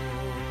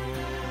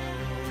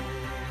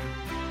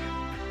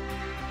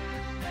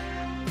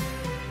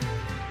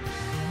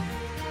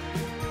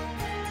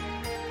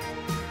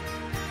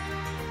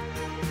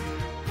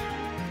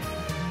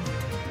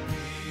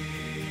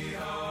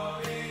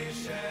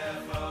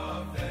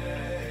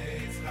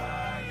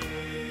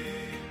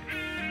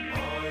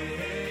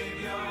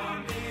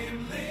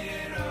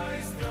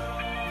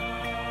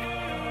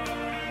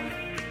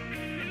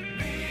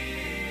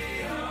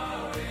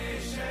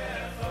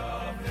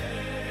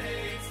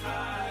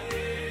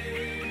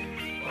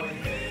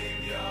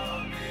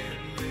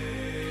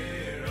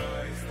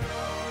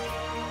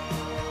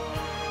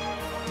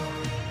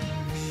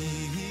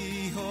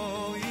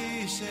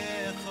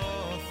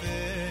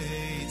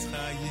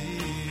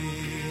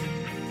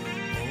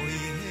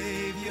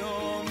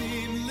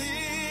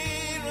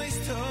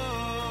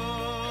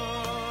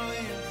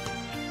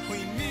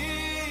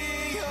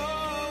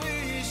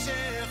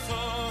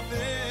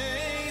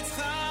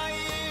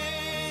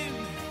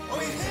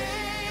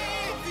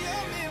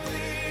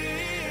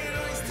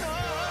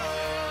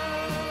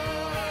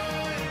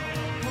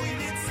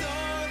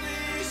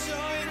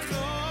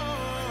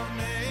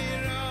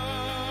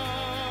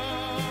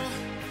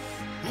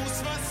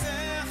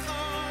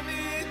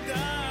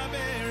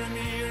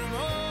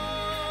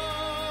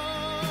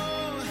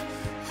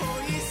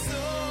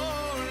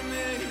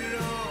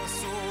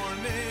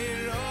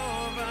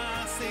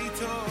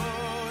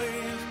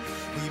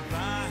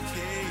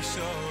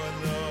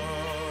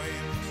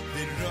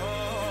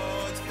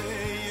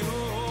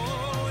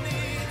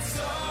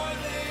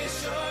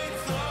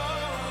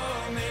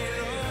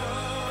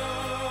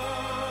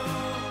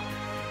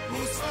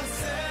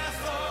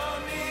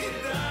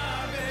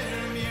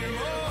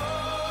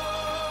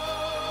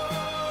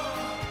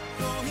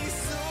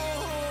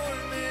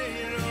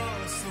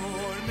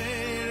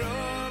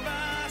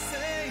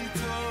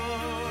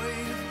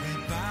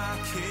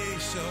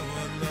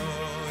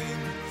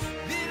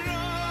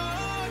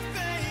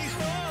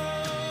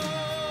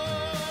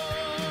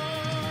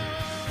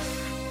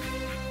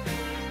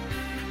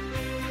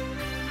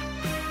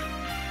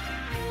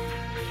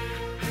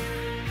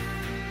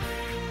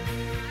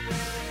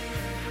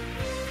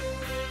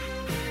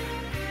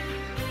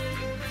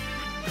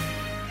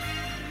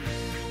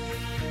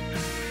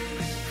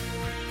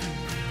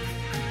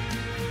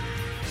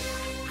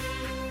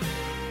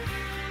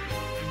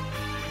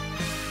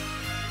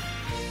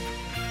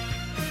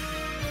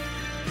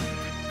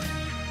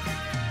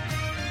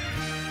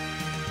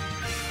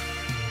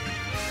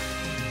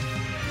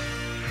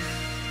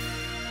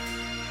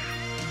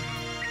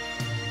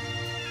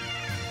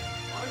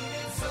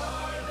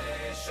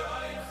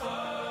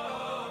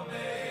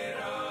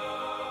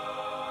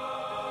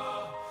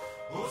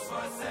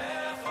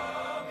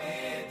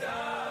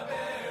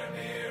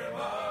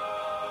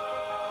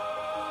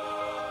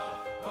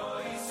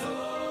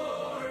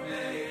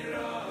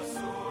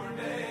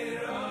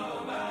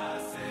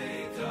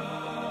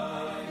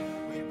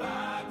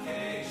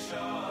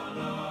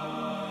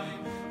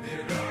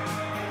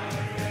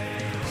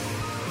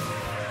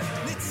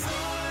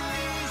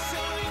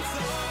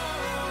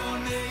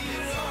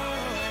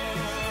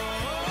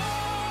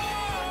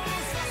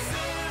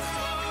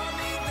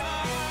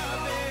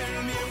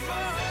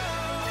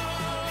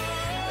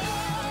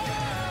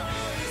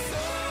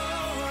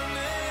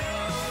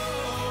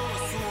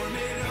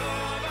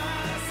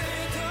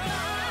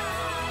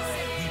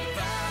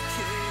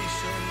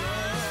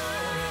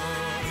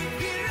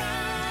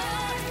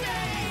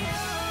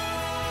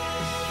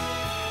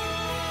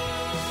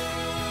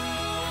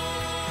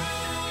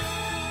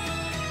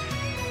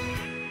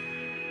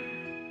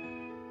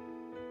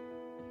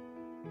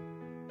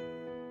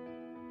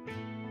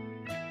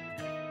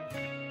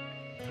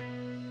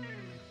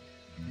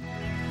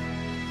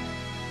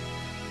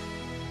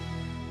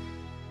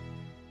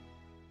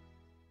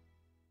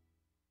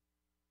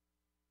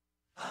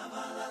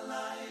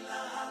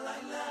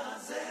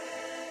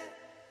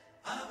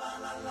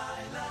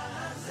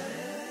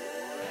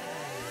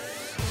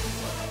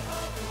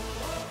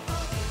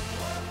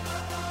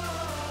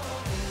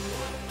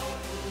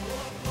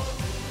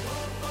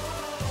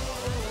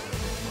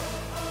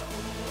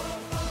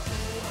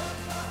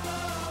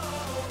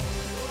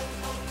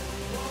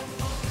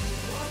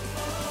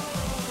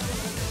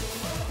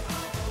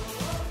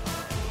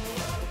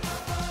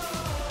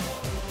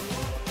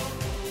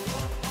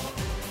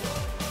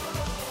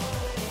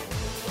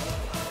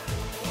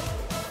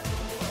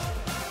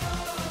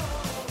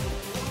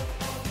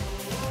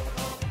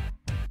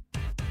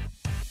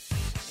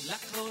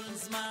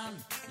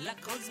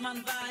לכל זמן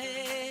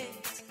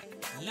ועת,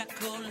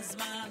 לכל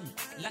זמן,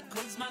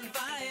 לכל זמן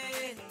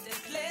ועת,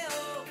 את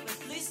לאהוב,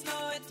 את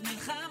לשנוא, את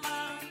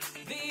מלחמה,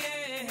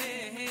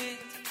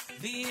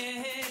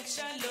 ויעת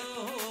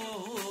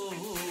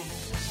שלום.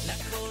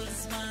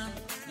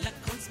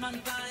 זמן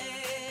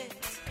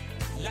ועת,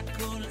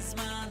 לכל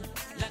זמן,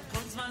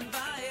 לכל זמן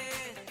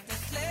ועת,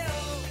 את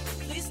לאור,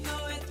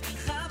 לשנוא את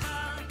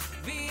מלחמה,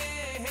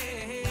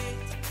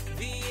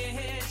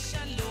 ויהיה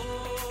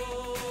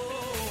שלום.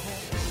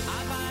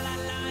 אבל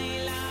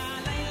הלילה,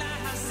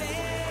 הלילה הזה,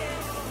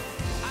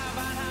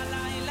 אבל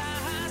הלילה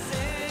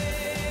הזה,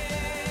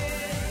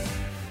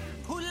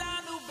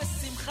 כולנו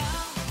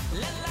בשמחה,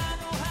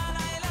 לנו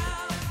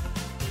הלילה,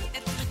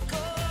 את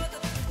ריקוד,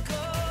 את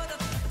ריקוד,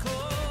 את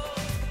ריקוד,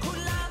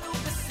 כולנו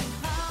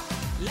בשמחה,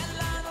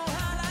 לנו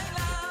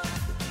הלילה,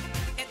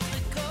 את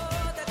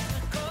ריקוד, את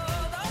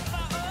ריקוד, עוד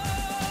ועוד.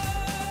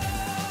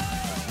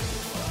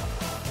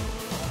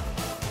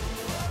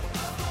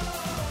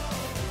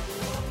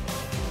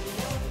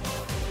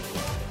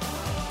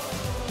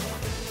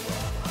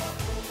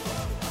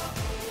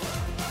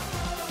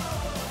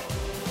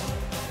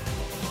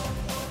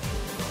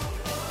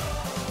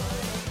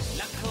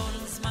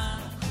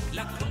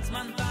 לכל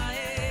זמן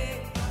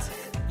ועת,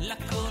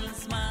 לכל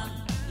זמן,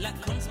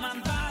 לכל זמן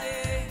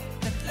ועת,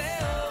 את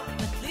לאור,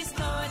 את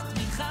לשנוא את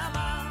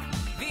מלחמה,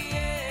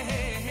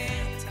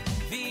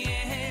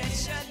 ויהיה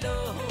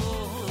שלום.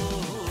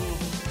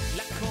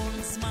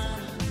 לכל זמן,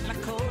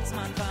 לכל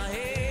זמן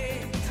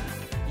ועת,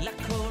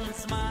 לכל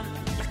זמן,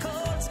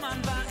 לכל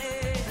זמן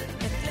ועת,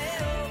 את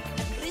לאור,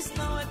 את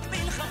לשנוא את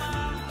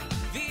מלחמה,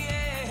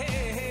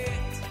 ויהיה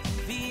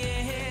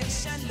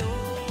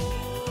שלום.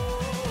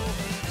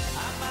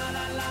 אבל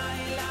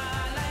הלילה,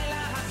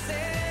 הלילה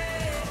הזה,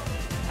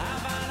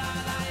 אבל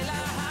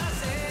הלילה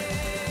הזה,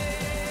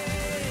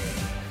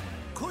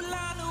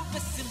 כולנו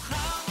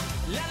בשמחה,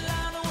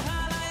 לנו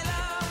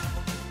הלילה,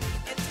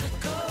 את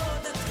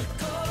ריקוד, את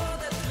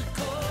ריקוד, את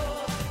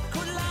ריקוד,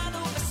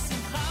 כולנו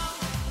בשמחה,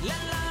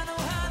 לנו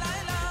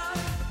הלילה,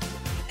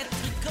 את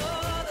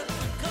ריקוד, את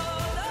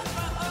ריקוד, עוד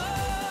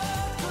ועוד,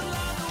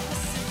 כולנו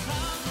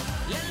בשמחה,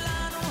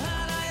 לנו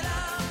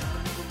הלילה,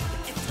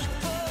 את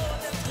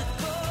ריקוד, את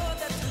ריקוד,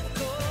 את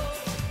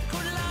ריקוד,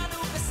 כולנו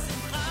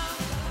בשמחה,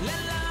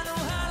 לנו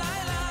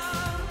הלילה,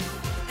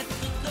 את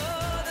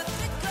ריקוד, את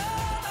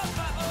ריקוד, עוד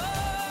ועוד.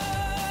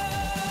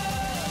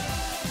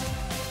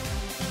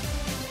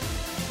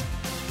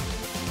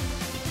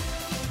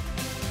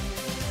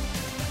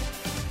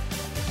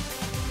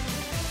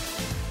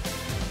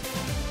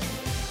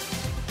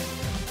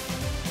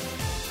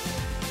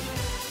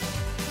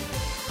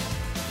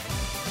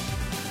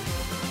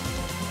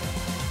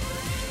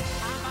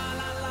 אבל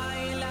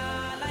הלילה,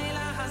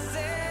 הלילה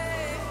הזה,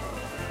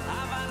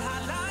 אבל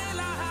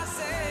הלילה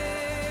הזה,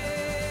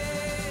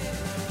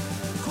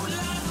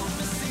 כולנו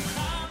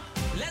בשמחה,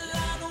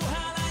 לנו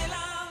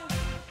הלילה,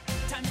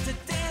 time to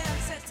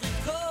dance, את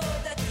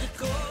ריקוד, את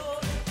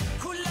ריקוד,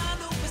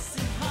 כולנו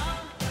בשמחה,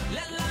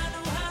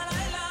 לנו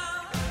הלילה,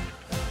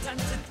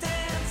 time to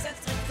dance, את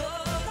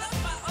ריקוד, עוד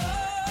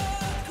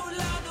ועוד,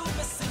 כולנו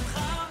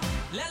בשמחה,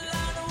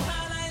 לנו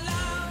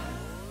הלילה,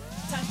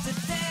 time to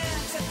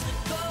dance, את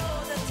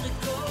ריקוד, את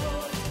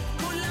ריקוד,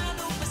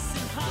 כולנו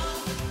בשמחה,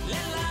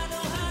 לנו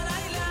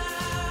הלילה,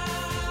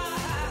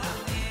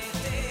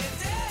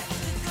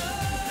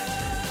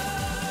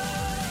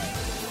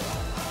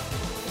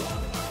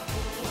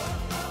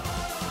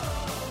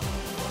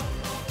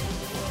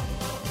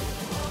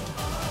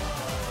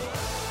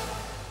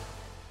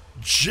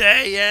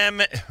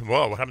 JM.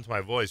 Whoa, what happened to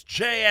my voice?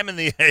 JM in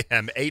the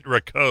AM, 8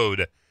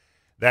 Rakod.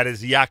 That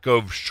is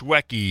Yaakov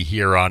Shweki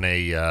here on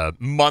a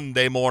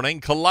Monday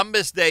morning.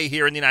 Columbus Day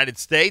here in the United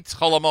States.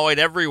 Chol Hamoed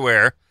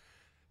everywhere.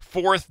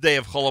 4th day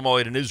of Chol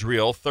Hamoed in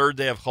Israel. 3rd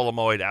day of Chol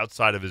Hamoed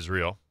outside of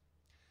Israel.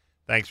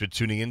 Thanks for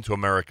tuning in to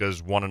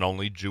America's one and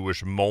only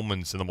Jewish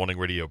Moments in the Morning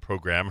radio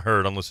program.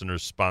 Heard on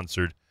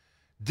listeners-sponsored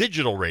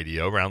digital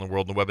radio around the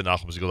world on the web at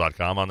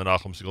NachumSegal.com, on the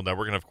Nachum Segal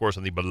Network, and, of course,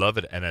 on the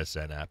beloved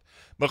NSN app.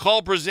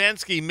 Michal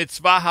Brzezinski,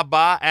 Mitzvah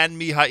Haba, and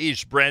Mi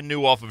Haish, brand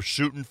new off of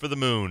Shootin' for the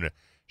Moon.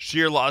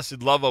 Shir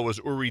La'asid Lava was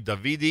Uri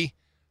Davidi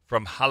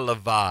from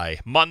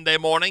Halavai. Monday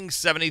morning,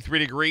 73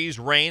 degrees,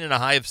 rain, and a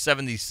high of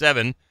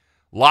 77.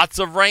 Lots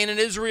of rain in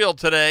Israel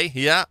today.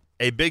 Yeah,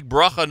 a big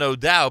bracha, no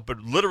doubt,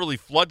 but literally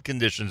flood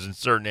conditions in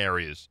certain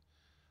areas.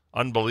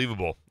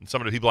 Unbelievable. And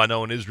some of the people I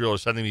know in Israel are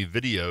sending me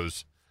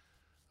videos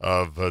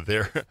of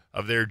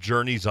their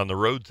journeys on the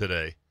road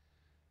today.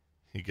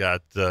 You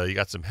got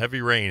some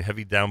heavy rain,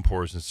 heavy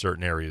downpours in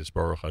certain areas,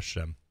 Baruch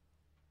Hashem.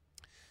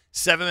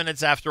 7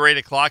 minutes after 8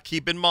 o'clock.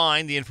 Keep in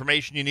mind the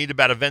information you need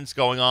about events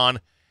going on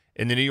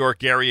in the New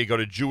York area. Go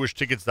to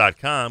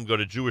JewishTickets.com. Go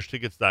to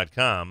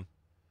JewishTickets.com.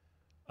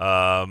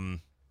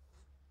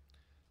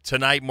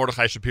 Tonight,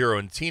 Mordechai Shapiro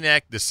and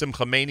Teaneck. The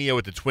Simcha Mania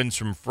with the twins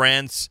from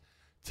France.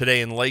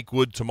 Today in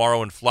Lakewood.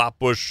 Tomorrow in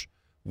Flatbush.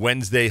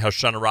 Wednesday,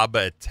 Hoshana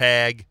Rabbah at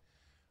Tag.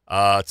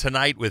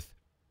 Tonight with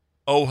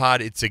Ohad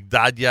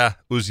Itzigdadia,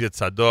 Uzia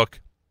Tzadok.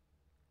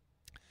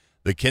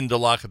 The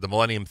Kinderlach at the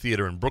Millennium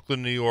Theater in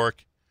Brooklyn, New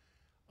York.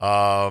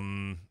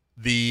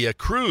 The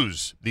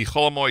cruise, the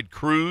Chol Hamoed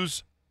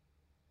cruise,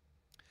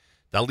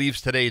 that leaves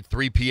today at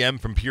 3 p.m.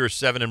 from Pier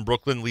 7 in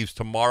Brooklyn, leaves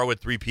tomorrow at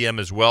 3 p.m.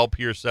 as well,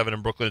 Pier 7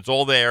 in Brooklyn. It's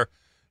all there.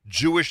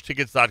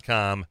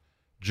 JewishTickets.com,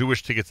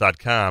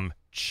 JewishTickets.com.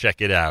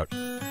 Check it out.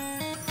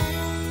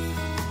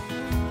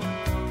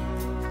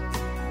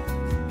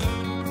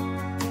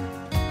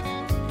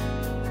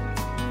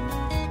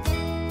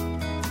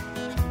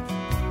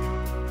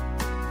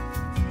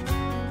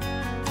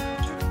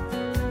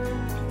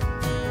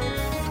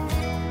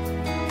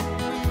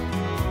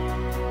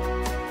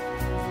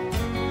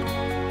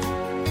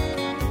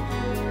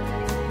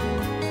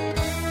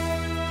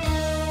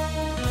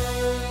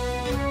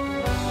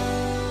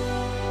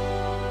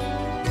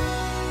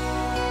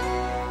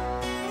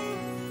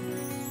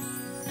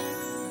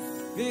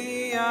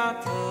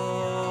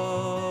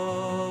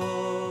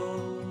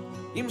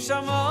 Im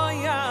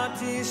Shamoya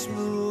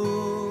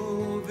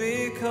tishmu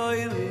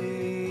v'koili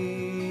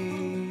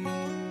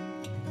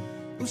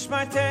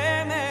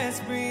Ushmartem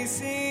es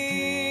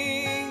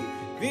brising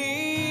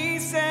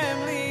V'isem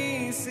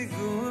li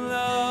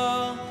sigula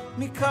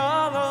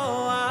Mikolo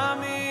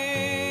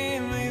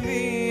amim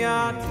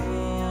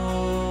v'yato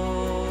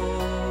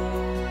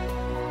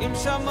Im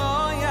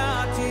Shamoya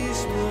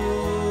tishmu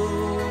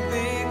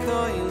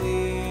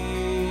v'koili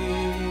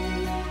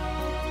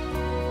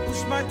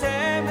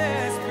Ushmartem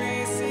es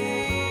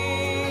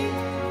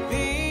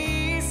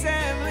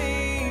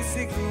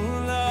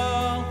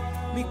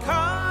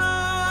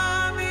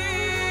Mikamim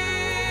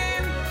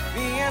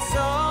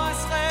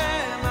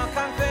v'yesoschem al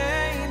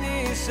kanfei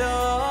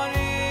nishorim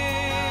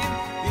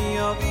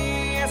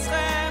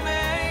v'yoviyeschem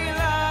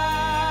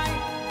elai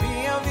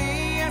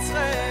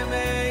v'yoviyeschem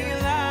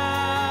elai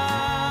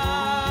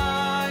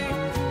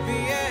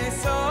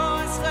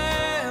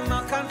v'yesoschem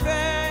al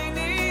kanfei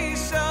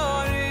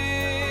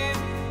nishorim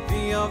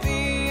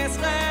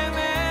v'yoviyeschem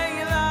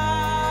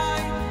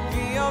elai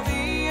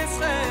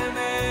v'yoviyeschem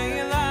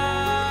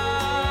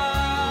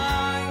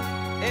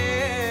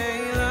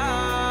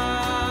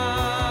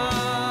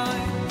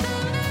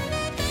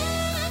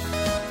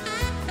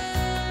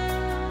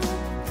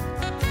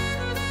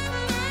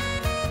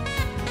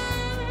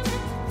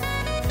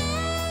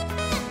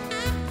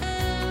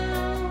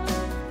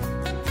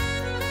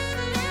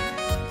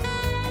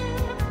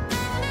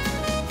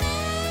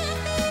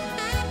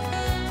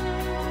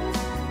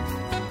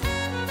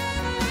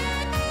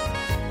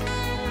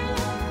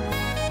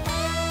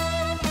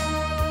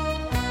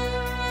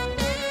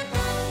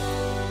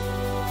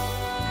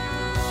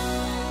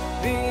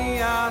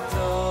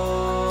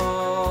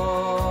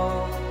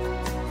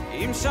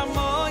Im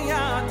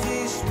Shamoya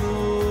tishmu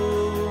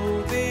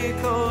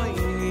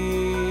v'koili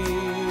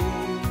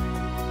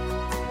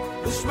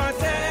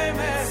Ushmartem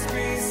es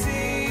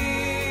brisi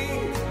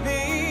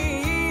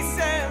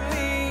v'yisem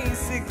li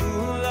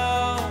sigula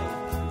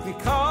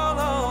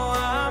v'kolo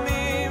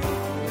amim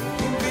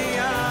im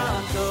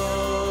v'yato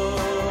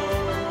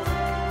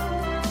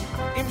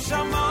Im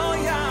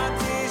Shamoya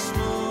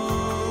tishmu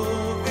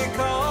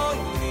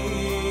v'koili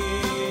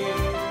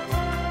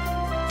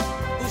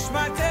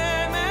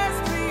Ushmartem es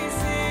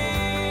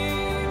brisi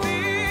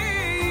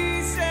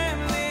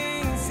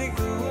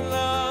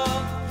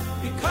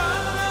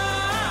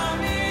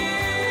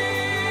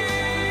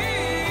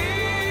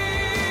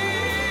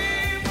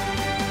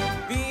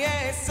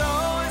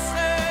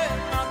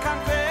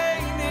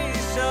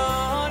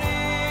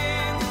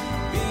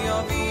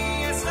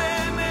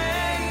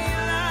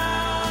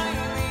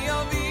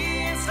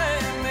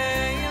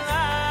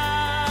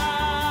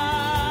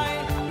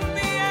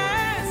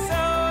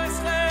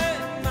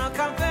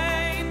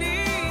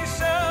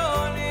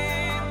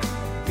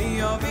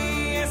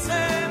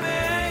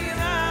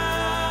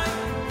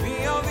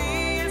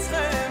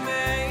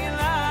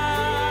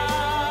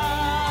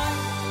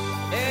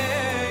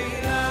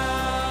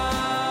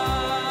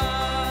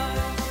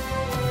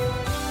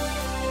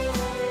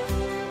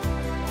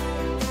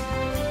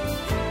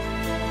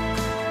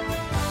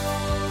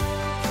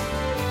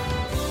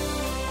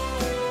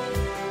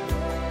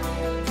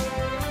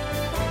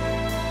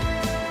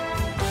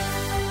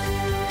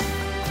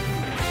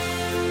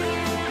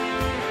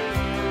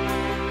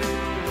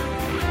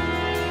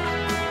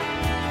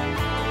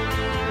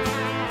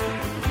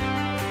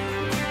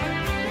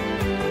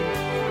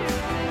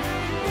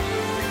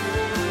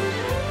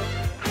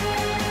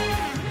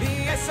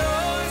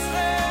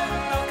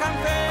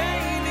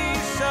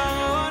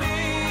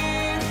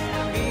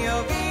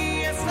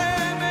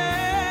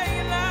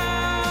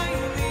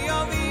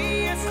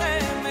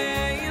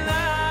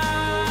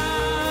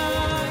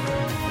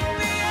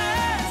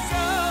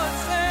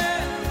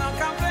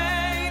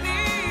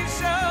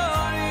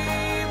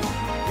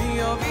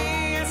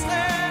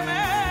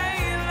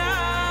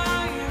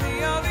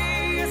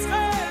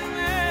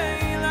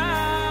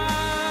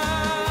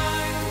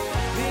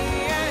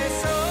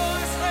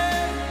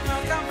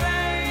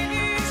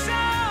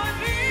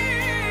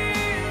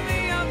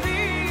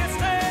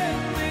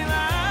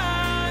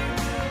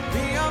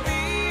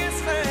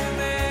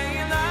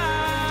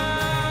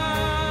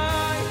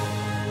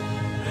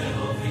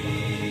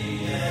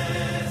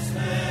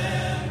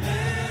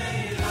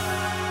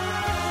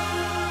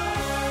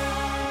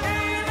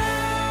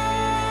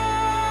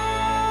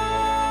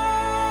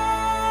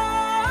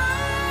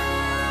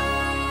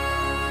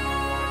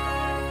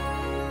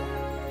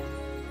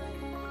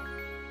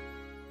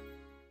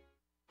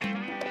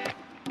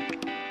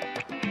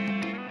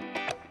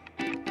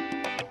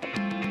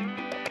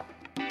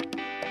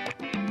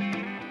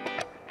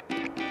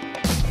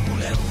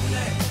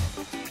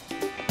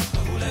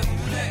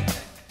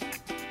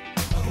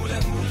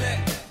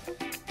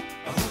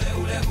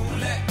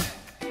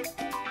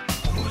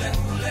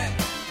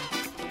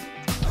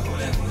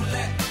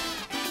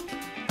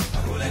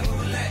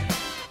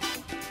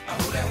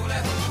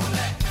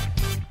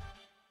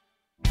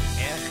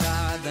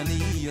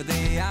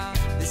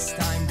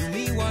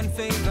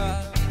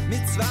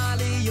מצווה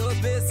להיות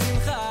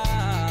בשמחה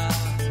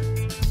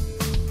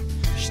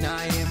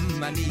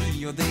שניים אני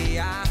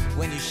יודע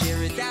when you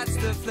share it that's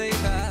the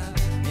flavor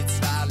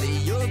מצווה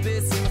להיות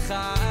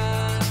בשמחה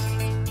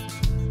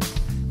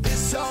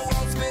This whole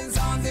world spins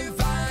on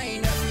divine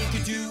nothing you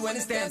can do when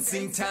it's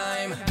dancing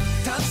time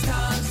Dance,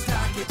 dance,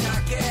 take,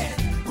 take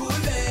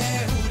Hule,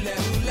 hule,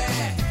 hule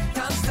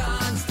Dance,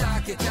 dance,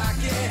 take,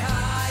 take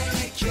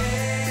Heilike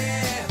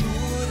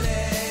Hule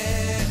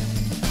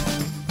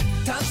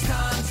Dance,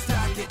 dance,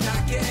 take,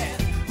 take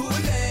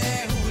Hule,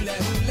 hule,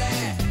 hule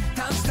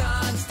Dance,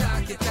 dance,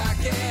 take,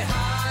 take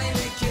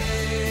Heilike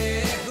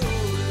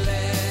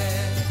Hule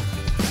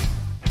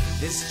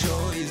This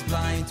joy is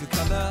blind to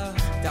color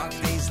Dark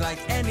days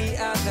like any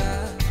other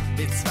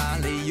Mitzvah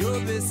liyur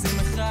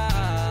b'simcha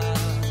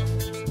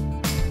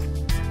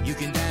You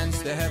can dance,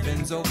 the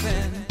heavens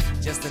open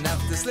Just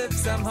enough to slip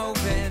some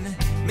hope in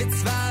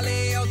Mitzvah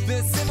liyur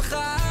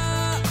b'simcha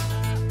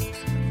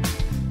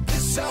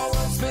This whole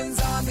world spins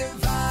on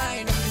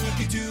divine Nothing you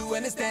can do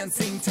when it's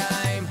dancing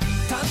time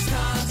Dance,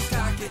 dance,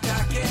 take,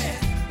 take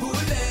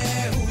Hule,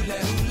 hule,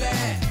 hule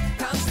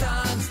Dance,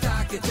 dance,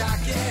 take,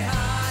 take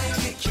Hai,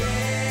 kike,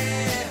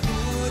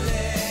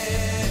 hule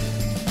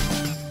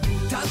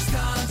Dance,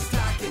 dance,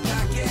 take,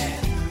 take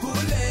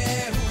Hule,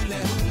 hule,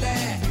 hule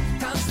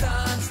Dance,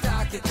 dance,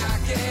 take,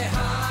 take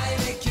Hai,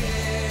 kike,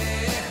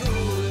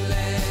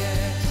 hule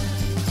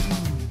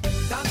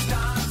Dance,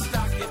 dance,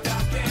 take,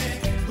 take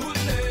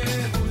Hule,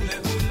 hule,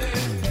 hule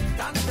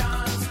Dance,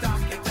 dance,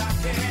 take,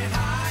 take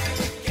Hai,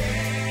 kike,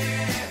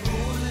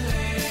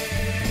 hule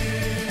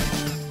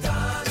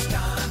Dance,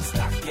 dance,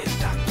 take,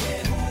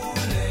 take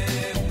Hule,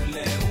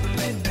 hule,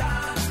 hule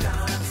Dance,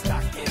 dance,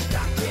 take,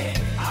 take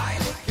Hai,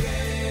 kike,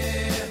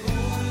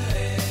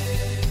 hule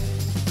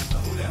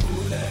Hule,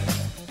 hule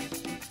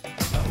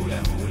Hule,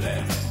 hule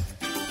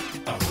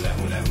Hule,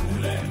 hule,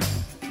 hule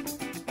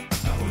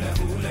Hule,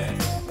 hule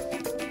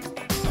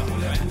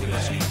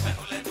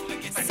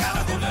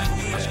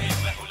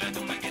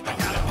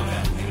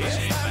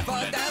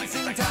For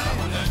dancing time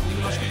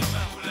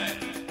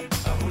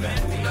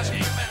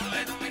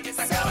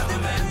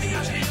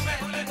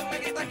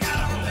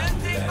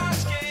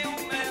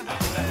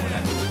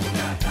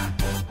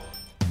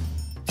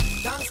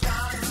Dance,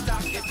 dance,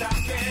 take,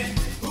 take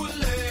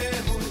Hule,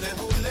 hule,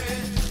 hule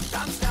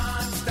Dance,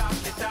 dance,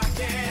 take,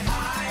 take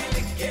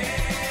Heilige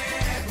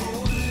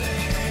Hule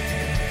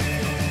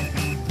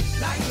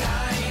Nein,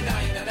 nein,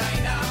 nein, nein,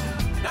 nein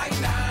Nein,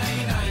 nein,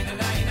 nein,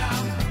 nein,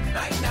 nein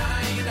Nein,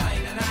 nein,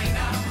 nein, nein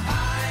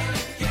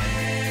Heilige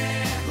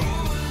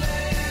Hule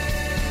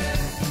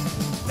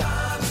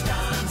Dance,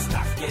 dance,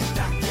 take,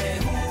 take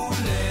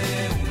Hule,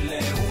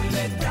 hule,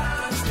 hule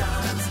Dance,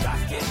 dance,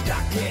 take,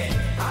 take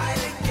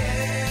Heilige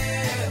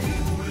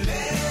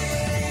Hule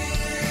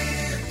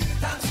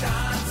Dance,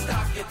 dance,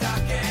 take,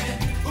 take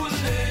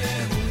Hule,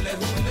 hule,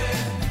 hule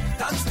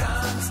Dance,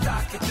 dance,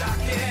 take,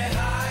 take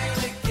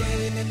Heilige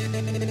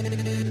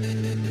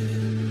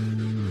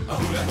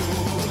Hule,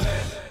 hule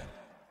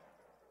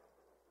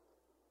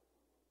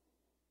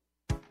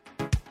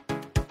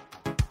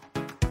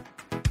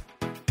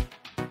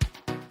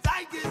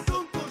Sei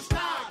gesund und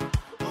stark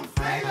und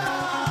Flavor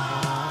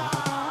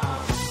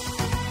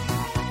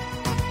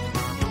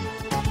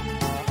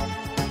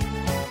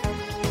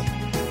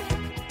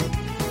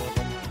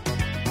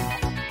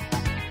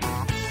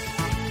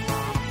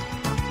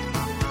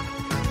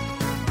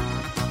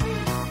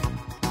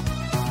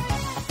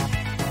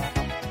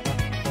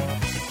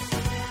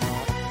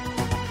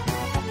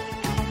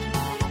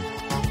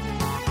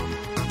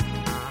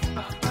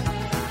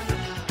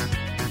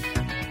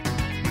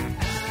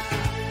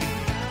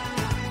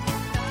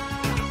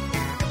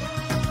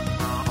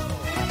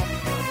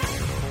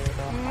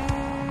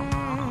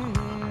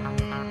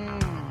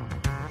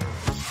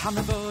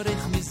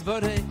המבורך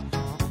מזבורך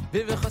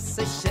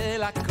ובחוסה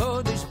של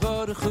הקודש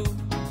ברוך הוא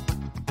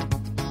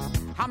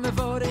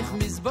המבורך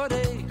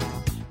מזבורך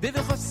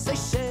ובחוסה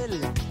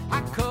של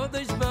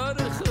הקודש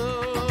ברוך הוא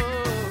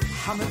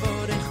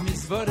המבורך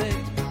מזבורך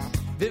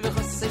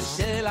ובחוסה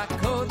של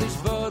הקודש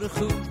ברוך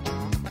הוא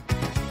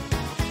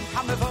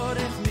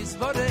המבורך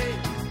מזבורך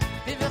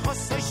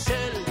ובחוסה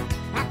של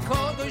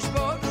הקודש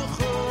ברוך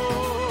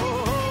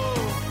הוא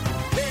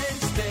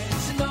בנץ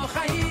בנץ לא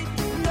חייד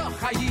לא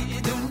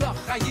חייד לא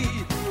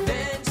חייד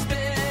בנץ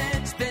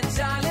בנץ בנץ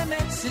על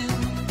המצן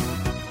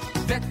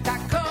ואת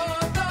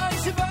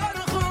הקודש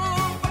ברוך הוא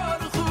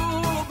ברוך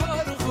הוא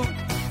ברוך הוא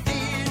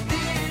דיר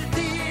דיר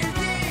דיר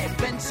דיר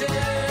בנצן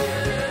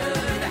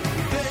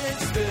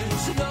בנץ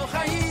בנץ לא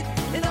חייד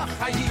לא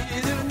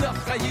חייד לא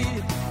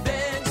חייד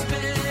בנץ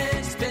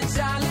בנץ בנץ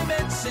על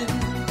המצן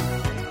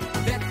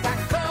ואת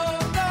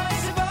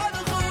הקודש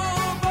ברוך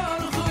הוא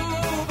ברוך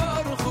הוא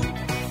ברוך הוא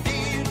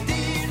דיר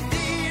דיר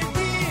דיר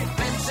דיר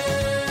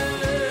בנצן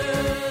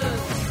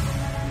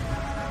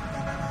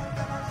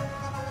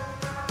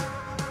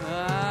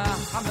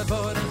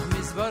המבורך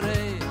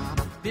מזבורך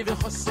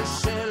ובחוסה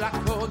של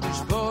הקודש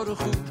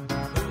ברוך הוא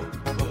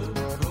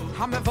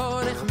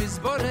המבורך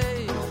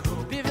מזבורך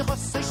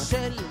ובחוסה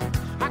של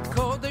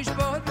הקודש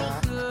ברוך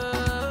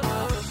הוא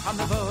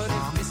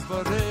המבורך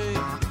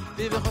מסבורך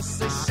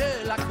בבחוסו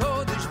של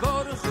הקודש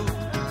ברוך הוא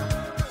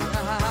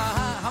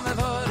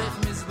המבורך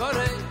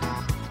מסבורך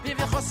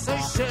בבחוסו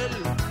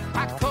של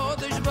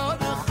הקודש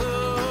ברוך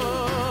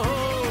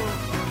הוא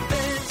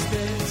בנש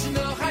בנש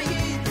לא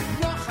חייד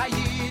לא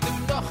חייד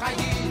לא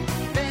חייד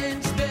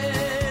בנש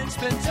בנש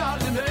בנש על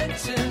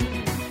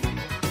המנשן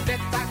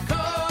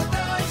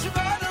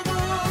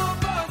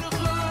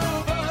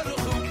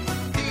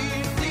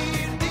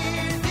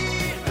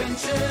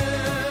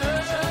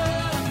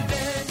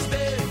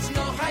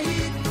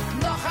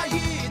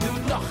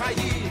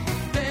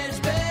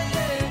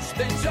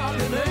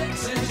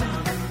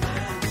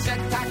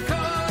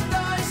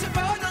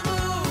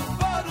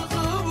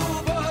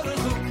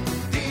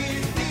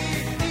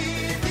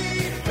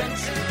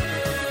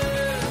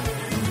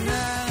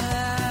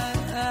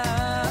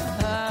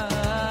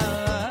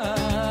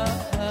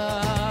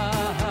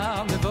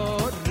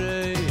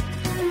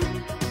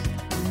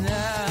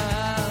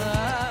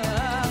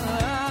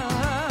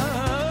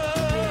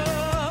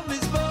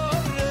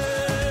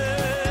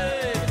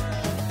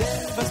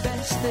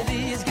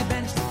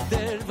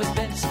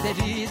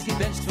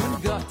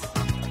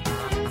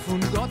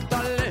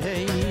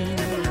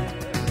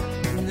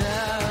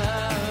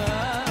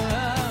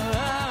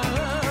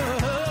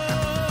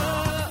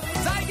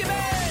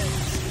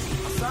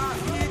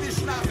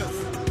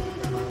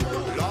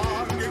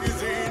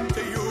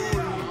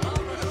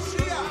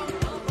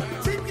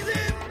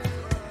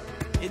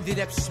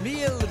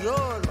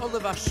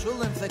Oliver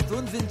Schulem sagt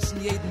und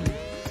wünschen jeden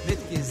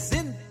mit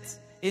gesinnt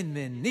in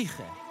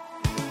Meniche.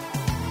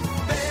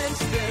 Bench,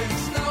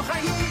 bench,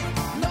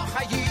 noch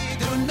a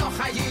jid und noch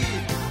a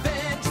jid.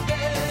 Bench,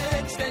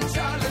 bench, bench,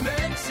 alle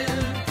Menschen.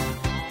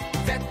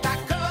 Vetta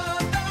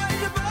kodai,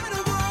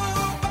 baruchu,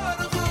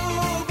 baruchu,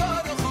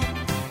 baruchu.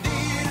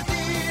 Dir,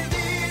 dir,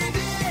 dir,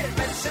 dir,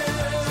 Menschen.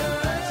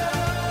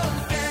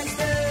 Bench,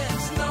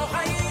 bench, noch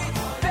a jid.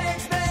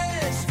 Bench,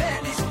 bench,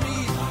 wenn ich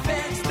miet.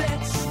 Bench,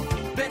 bench,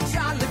 bench,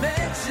 alle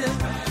Menschen.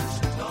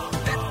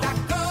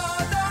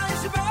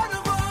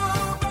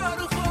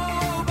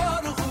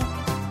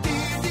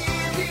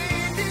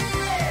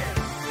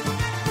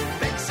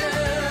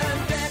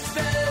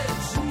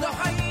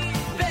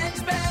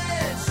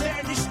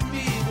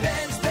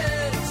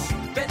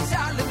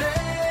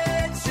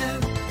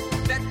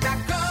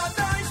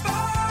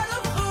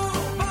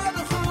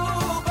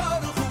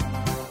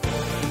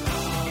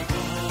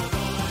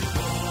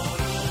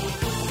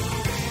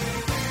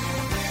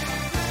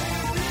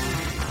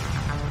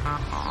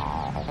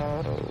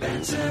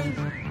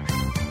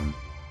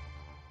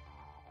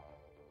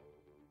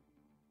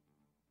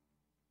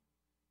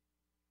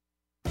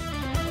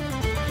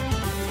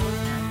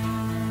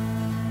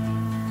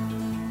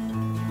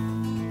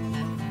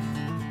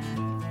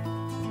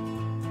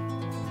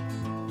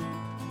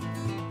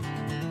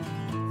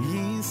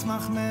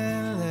 ישמח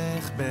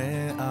מלך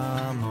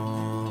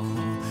בעמו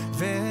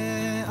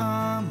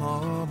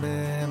ועמו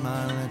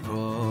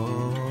במלכו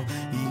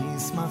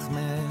ישמח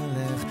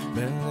מלך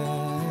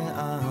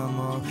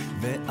בעמו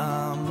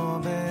ועמו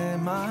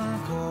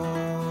במלכו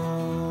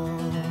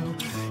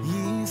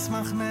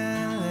ישמח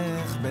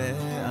מלך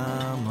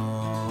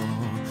בעמו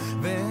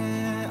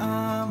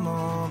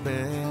ועמו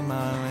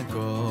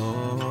במלכו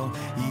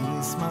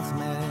ישמח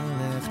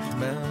מלך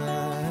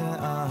בעמו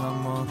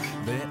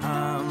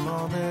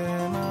ועמו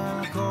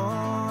במלכו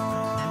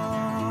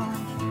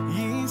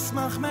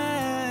ישמח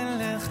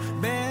מלך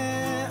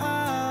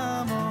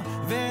בעמו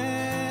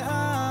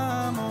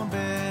ועמו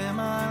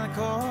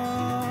במלכו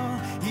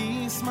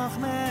ישמח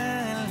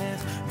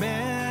מלך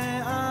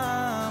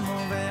בעמו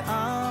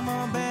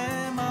ועמו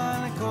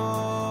במלכו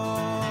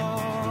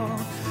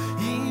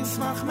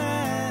ישמח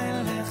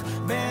מלך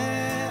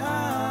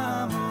בעמו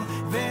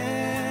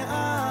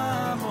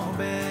ועמו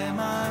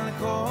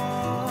במלכו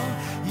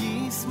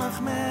ישמח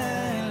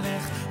מלך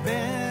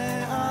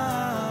בעמו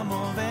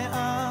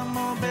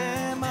ועמו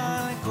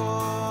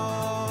במלכו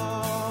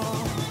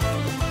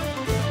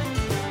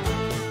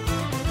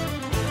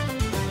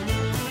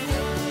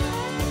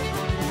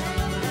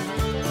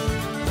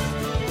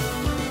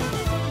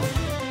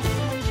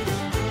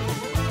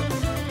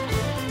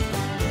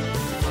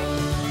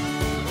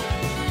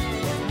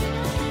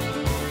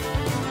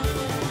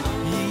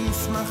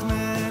ישמח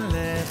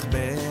מלך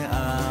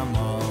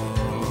בעמו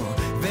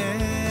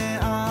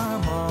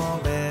ועמו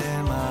במלכו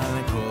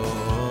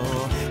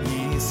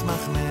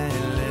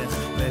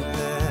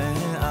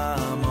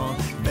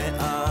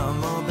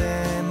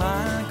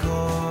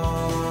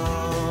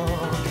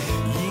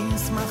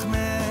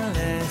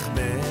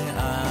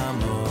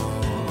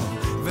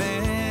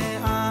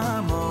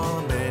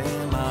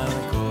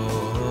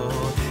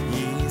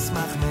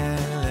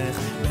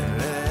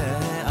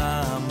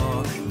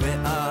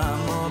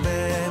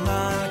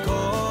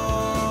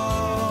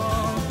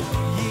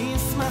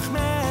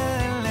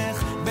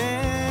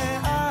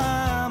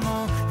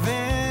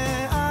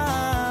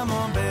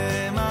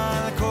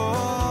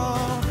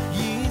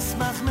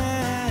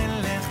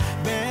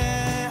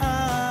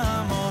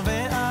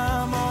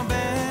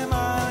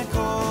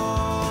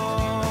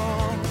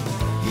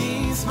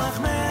ישמח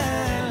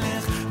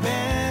מלך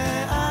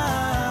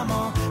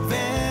בעמו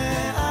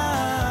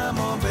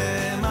ועמו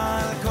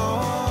במלכו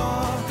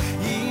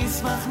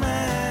ישמח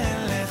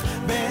מלך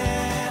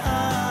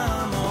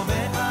בעמו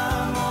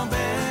ועמו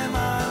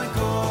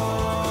במלכו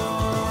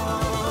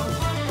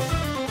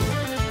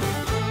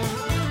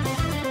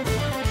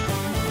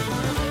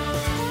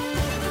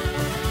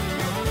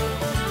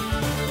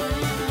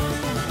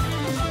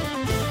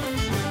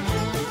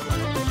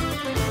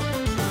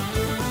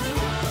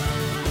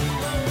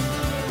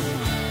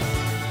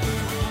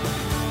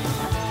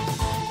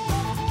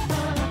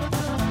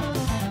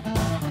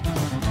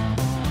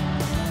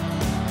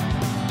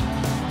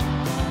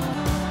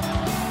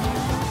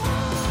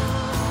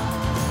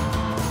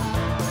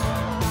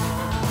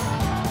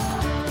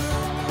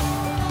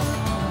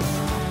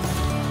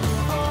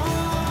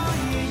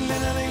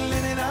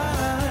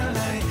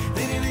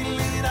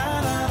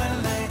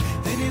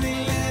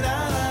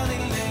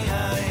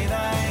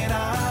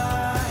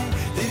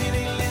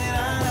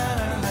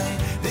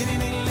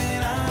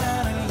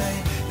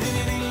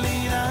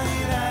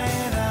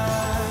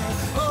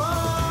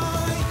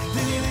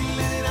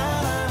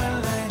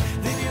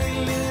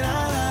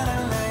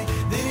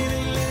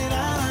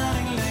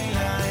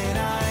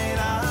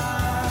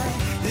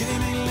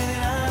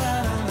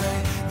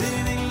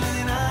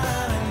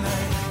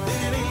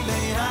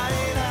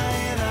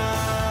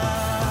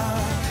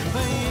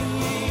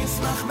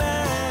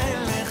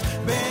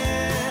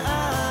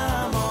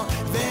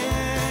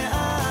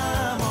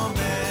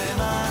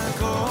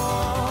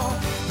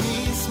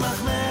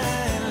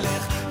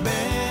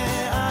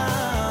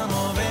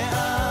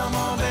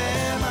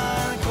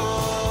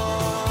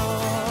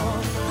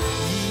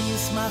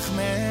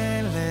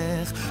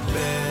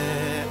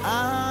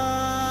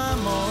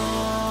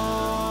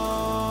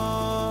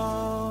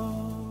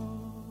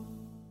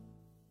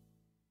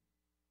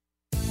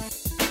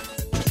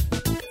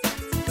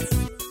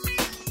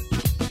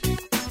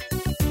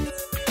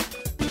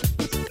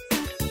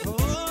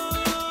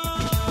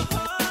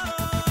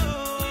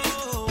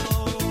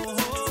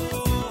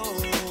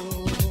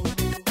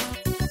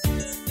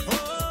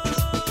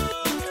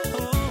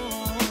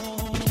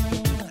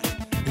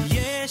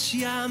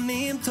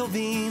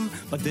טובים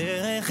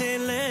בדרך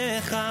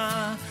אליך,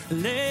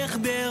 לך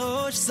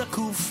בראש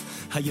זקוף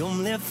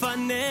היום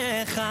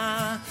לפניך,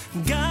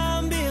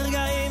 גם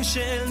ברגעים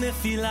של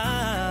נפילה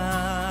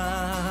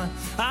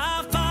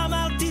אף פעם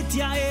אל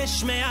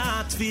תתייאש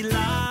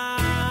מהתפילה,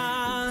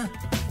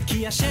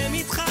 כי השם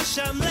איתך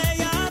שם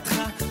לידך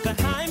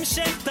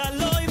וההמשך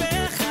תלוי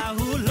בך,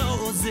 הוא לא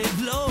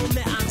עוזב לא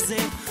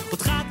מאכזב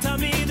אותך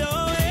תמיד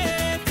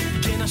אוהב,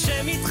 כן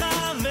השם איתך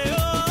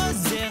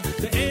ועוזר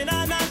ואין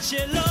ענן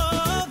שלא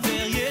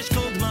עובר, יש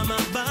כל דממה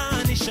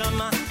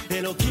בנשמה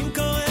אלוקים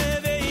קורא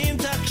ואם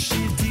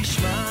תקשיב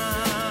תשמע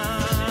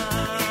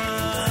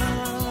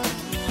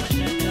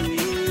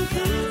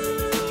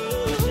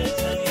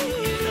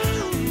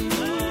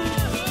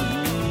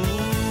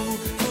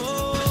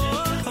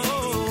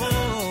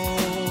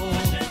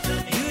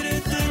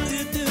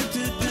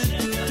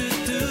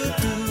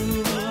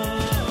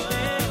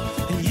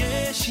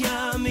יש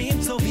ימים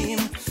טובים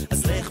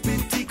אז לך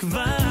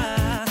בתקווה,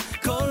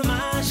 כל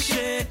מה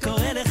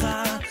שקורה לך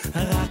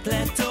רק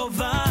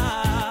לטובה,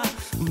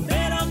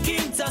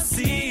 באלוקים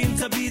תשים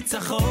את הביטחון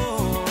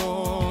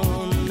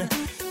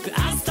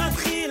ואז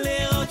תתחיל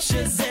לראות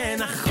שזה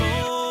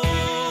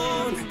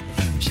נכון,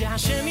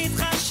 שהשם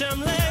איתך שם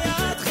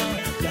לידך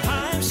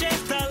וההמשך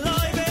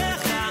תלוי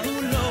בך,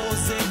 הוא לא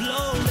עוזב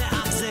לא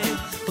מאכזב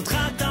אותך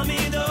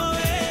תמיד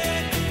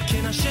אוהב,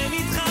 כן השם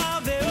איתך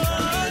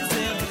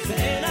ועוזר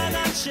ואין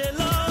ענן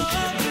שלא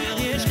עובר,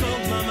 יש כל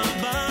דממה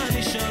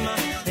בנשמה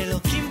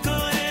אלוקים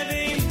קורא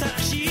ואם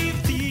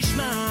תקשיב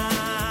תשמע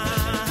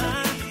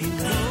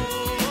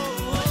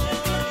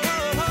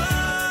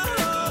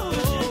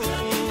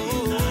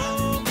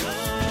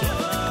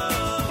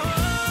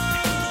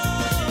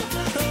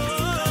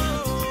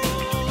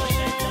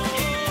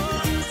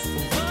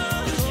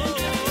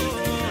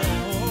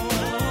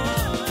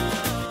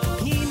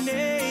הנה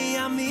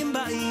ימים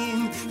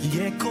באים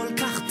יהיה כל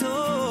כך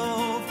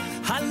טוב,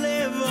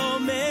 הלב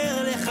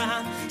אומר לך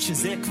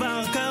שזה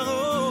כבר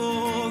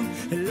קרוב,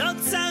 לא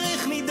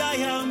צריך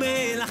מדי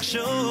הרבה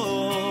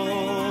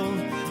לחשוב,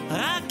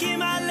 רק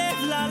עם הלב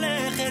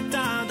ללכת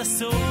עד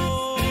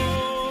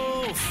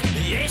הסוף,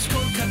 יש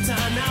כל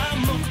קטן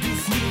עמוק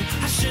בפנים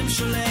השם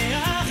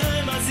שולח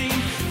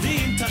רמזים,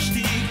 ואם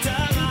תשתיק את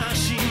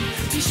הרעשים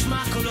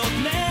תשמע קולות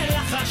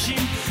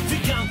מלחשים,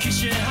 וגם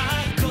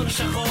כשהכל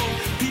שחור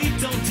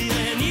פתאום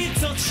תראה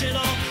ניצוץ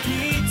שלו,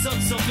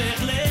 ניצוץ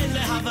הופך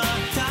ללהבה,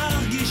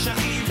 תרגיש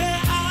הכי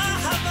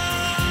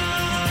באהבה,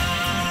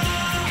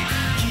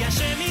 כי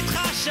השם איתך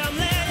שם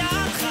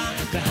לידך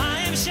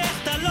וההמשך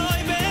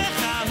תלוי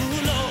בך,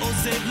 הוא לא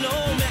עוזב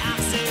לא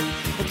מאכזב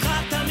אותך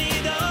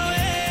תמיד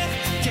אוהב,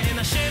 כן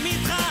השם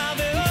איתך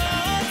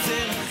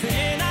ועוזר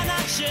ואין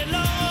ענק שלא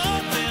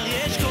עובר,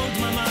 יש כל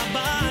דממה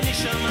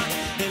בנשמה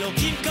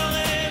אלוקים קורא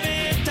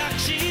ואם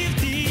תקשיב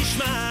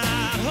תשמע,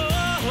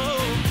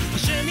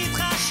 השם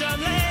איתך שם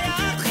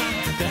לידך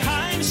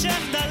וההמשך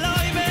המשך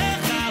דלוי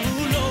בך,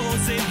 הוא לא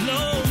עוזב,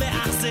 לא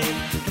מאכזב,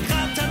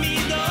 קרב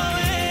תמיד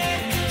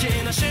אוהב,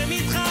 כן השם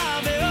איתך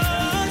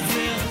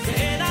ועוזר,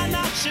 אין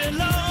ענק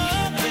שלא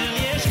עובר,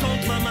 יש כל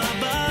דממה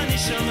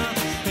בנשמה,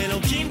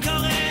 אלוקים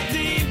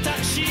קוראים,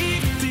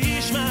 תקשיב,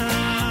 תשמע.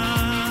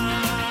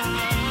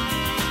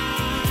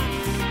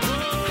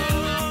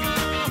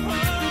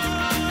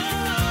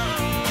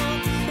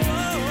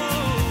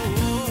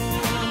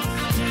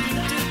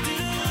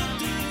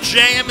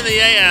 JM in the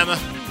AM.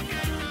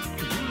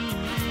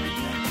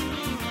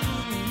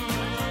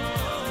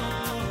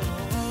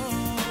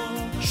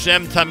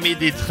 Shem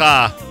Tamid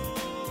Itcha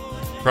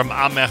from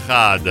Am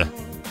Echad.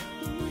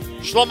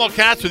 Shlomo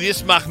Katz with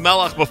Yismach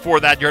Melech. Before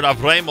that, you heard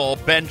Avremel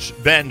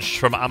Bench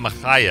from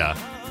Amachaya.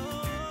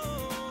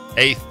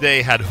 Eighth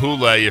day had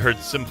Hula. You heard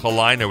Simcha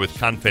Liner with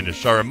Kanfei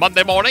Neshara.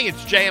 Monday morning,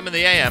 it's JM in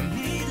the AM.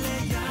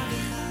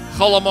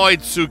 Chol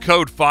Hamoed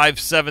Sukkot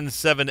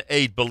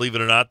 5778. Believe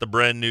it or not, the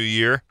brand new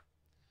year.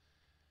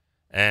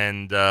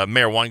 And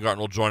Mayor Weingarten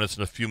will join us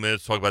in a few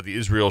minutes to talk about the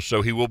Israel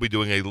show. He will be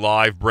doing a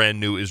live, brand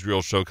new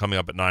Israel show coming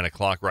up at 9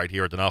 o'clock right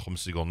here at the Nachum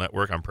Segal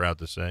Network, I'm proud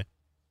to say.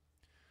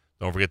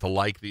 Don't forget to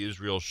like the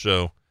Israel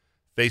show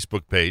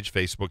Facebook page,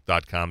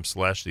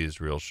 facebook.com/the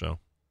Israel show.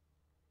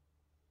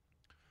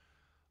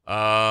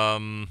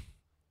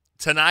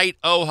 Tonight,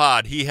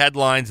 Ohad, he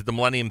headlines at the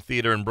Millennium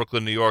Theater in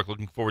Brooklyn, New York.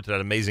 Looking forward to that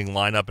amazing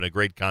lineup and a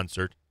great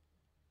concert.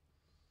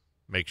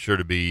 Make sure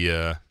to be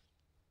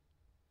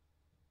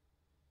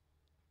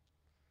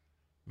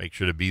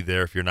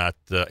there. If you're not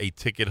a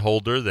ticket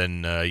holder, then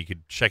you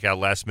could check out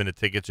last-minute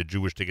tickets at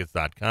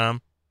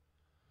jewishtickets.com.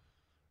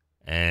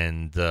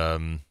 And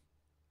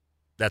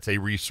that's a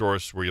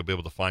resource where you'll be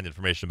able to find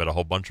information about a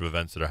whole bunch of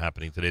events that are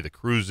happening today. The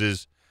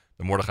cruises,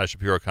 the Mordechai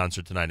Shapiro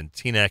concert tonight in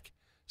Teaneck,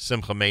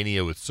 Simcha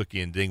Mania with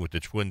Suki and Ding with the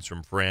twins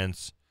from France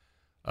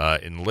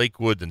in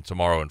Lakewood, and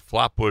tomorrow in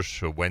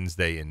Flatbush,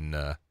 Wednesday in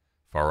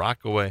Far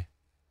Rockaway.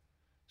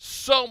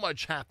 So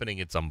much happening,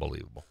 it's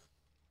unbelievable.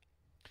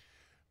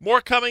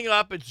 More coming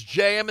up. It's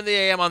JM in the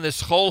AM on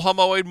this Chol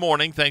Hamoed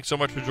morning. Thanks so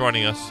much for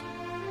joining us.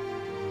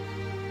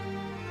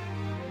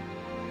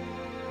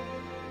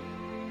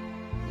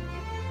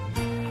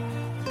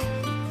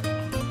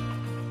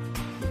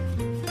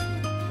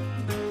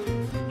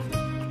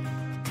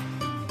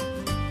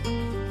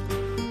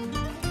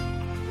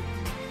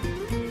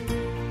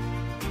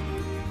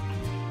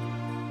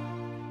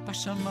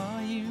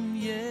 בשמיים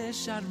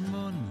יש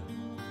ארמון,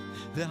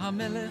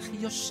 והמלך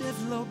יושב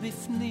לו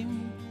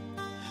בפנים.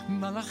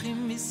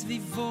 מלאכים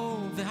מסביבו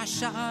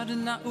והשער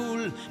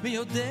נעול, מי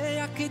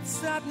יודע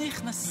כיצד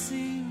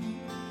נכנסים.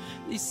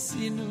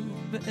 ניסינו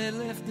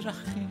באלף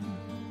דרכים,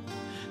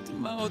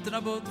 דמעות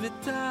רבות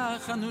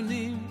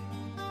ותחנונים,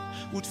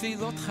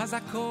 ותפילות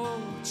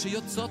חזקות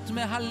שיוצאות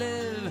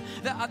מהלב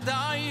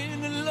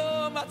ועדיין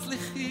לא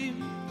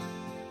מצליחים.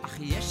 אך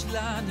יש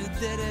לנו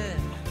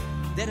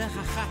דרך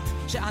אחת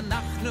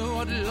שאנחנו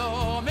עוד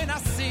לא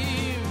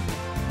מנסים.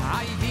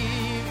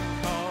 הייתי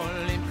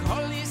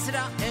כל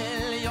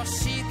ישראל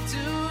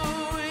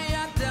יושיטו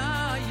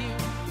ידיים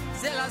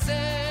זה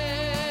לזה,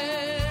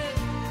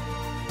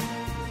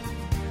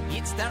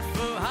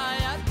 יצטרפו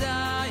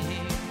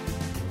הידיים,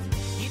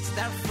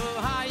 יצטרפו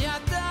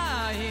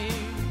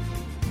הידיים,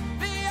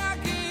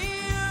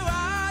 ויגיעו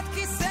עד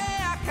כיסא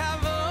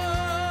הכבוד.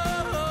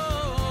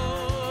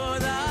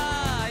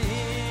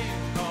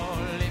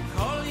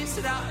 כל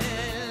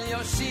ישראל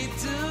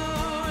יושיטו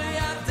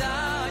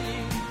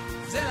ידיים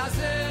זה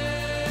לזה,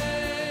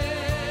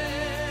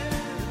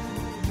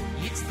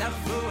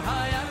 יצטרפו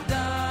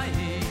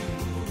הידיים,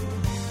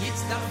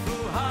 יצטרפו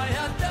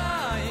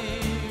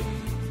הידיים,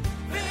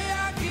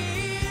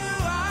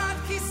 ויגיעו עד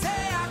כיסא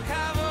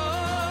הכבוד.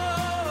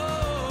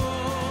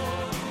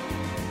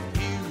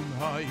 אם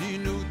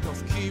היינו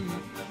דופקים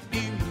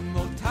עם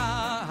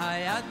אותה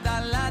היד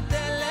על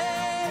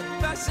הדלת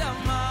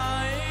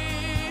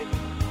בשמיים,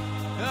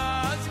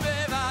 אז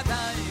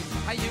בוודאי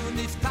היו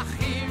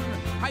נפתחים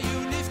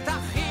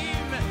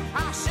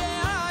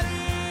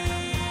השערים.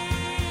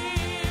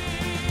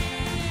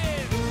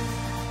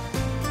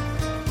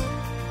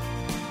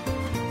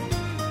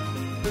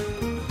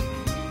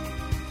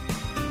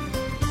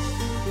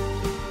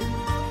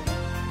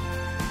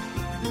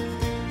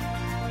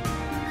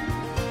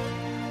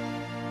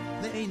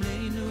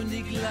 לעינינו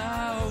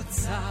נגלה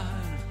אוצר,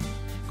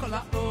 כל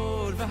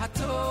האור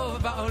והטוב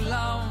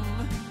בעולם,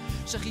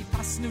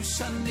 שחיפשנו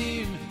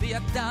שנים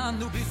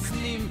וידענו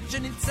בפנים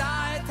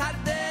שנמצא את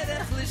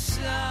הדרך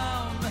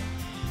לשם.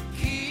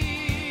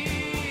 כי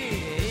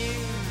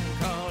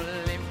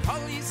אם כל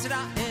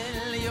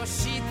ישראל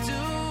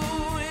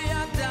יושיטו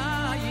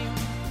ידיים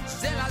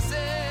זה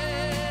לזה,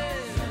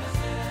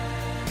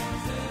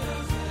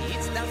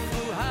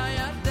 יצטרפו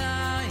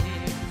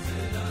הידיים,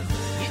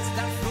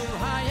 יצטרפו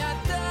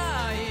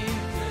הידיים,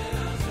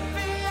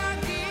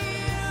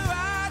 ויגיעו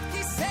עד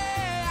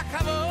כיסא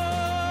הכבוד.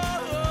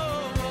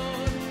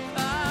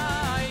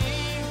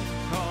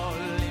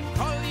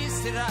 כל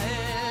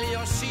ישראל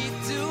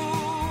יושיטו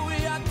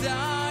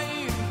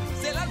ידיים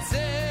זה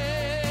לזה,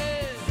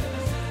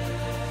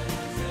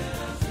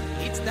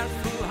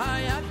 הצטרפו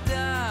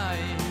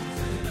הידיים,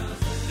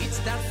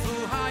 הצטרפו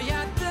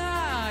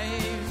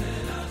הידיים,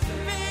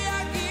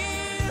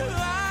 ויגיעו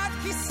עד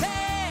כיסא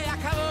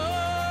הכבוד.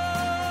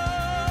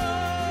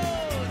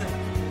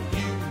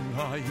 אם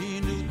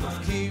היינו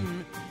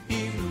דופקים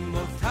עם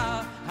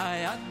אותה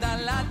היד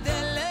על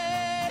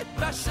הדלת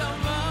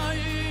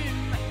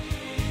בשמיים,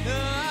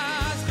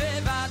 אז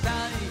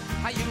בוודאי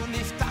היו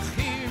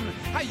נפתחים,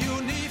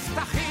 היו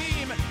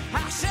נפתחים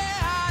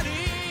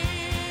השערים.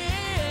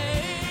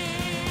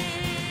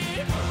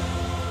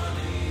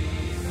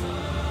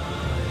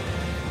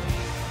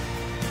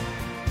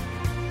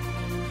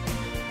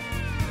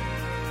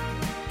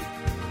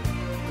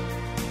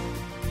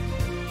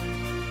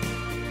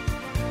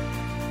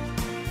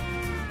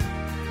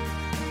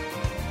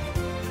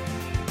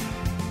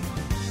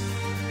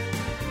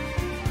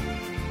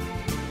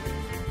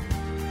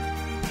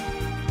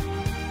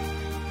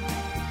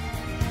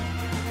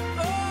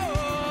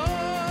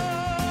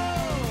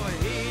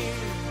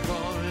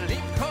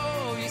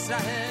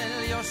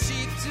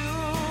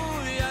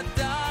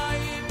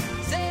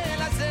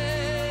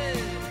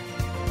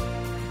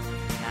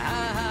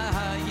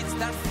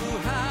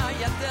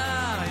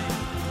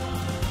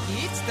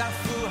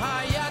 הצטרפו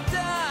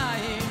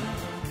הידיים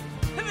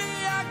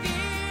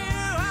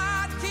ויגיעו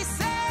עד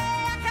כיסא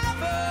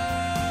הכבוד.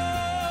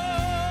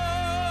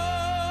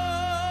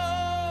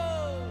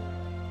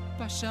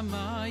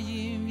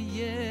 בשמיים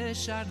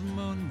יש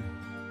ארמון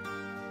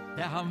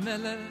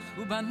והמלך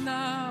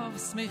ובניו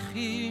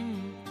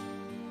שמחים,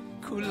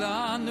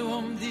 כולנו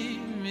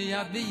עומדים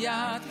יד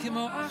ביד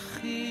כמו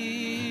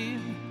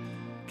אחים,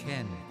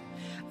 כן,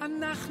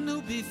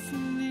 אנחנו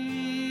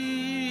בפנים.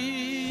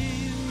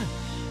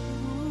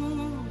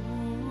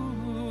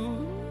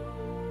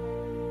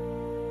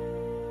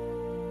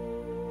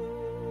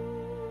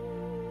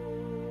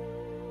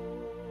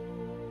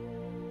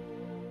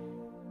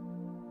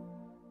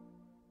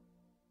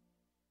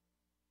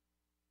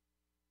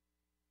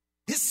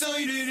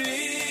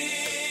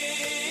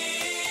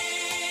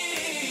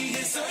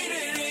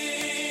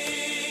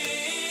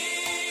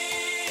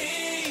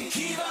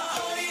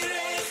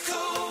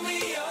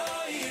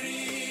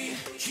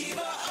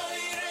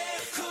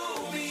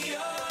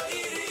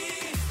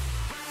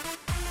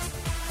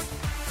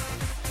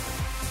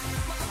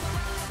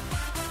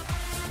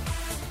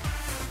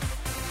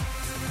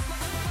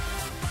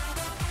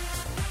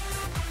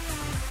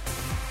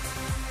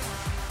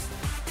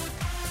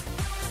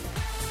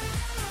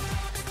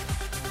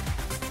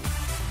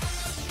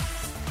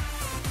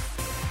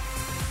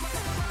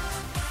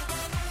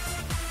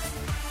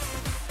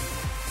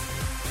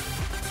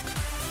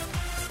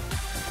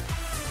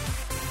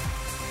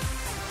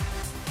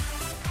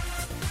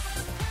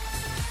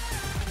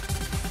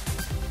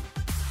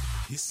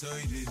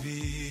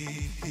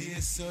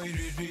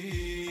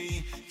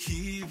 Hisoiriri,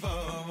 kiva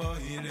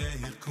vaire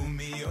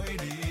kumi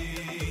oiri.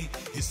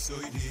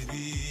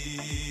 Hisoiriri,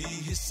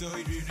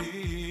 hisoiriri,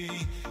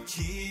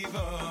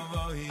 kiva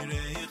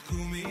vaire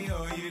kumi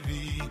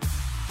oiri.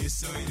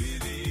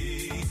 Hisoiriri,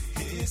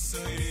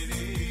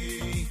 hisoiriri,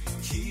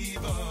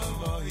 kiva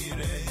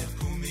vaire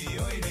kumi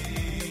oiri.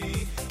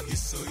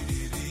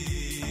 Hisoiriri,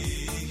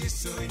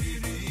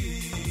 hisoiriri,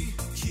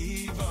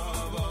 kiva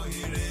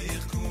vaire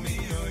kumi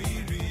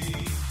oiri.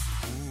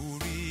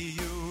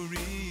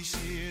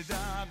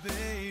 Da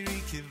beiri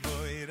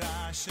kivoy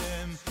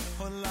rashem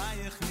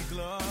holayach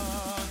nigla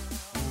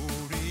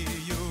uri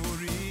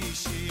yuri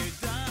shir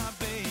da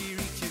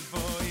beiri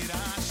kivoy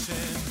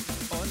rashem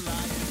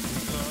holayach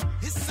nigla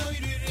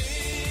hisoyriri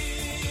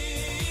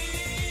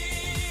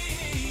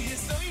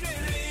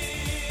hisoyriri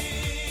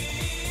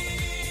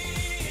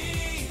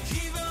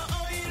kiva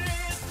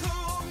oyrech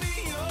kumi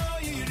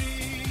oyri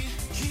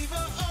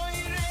kiva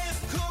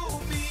oyrech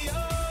kumi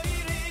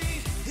oyri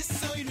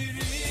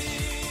hisoyriri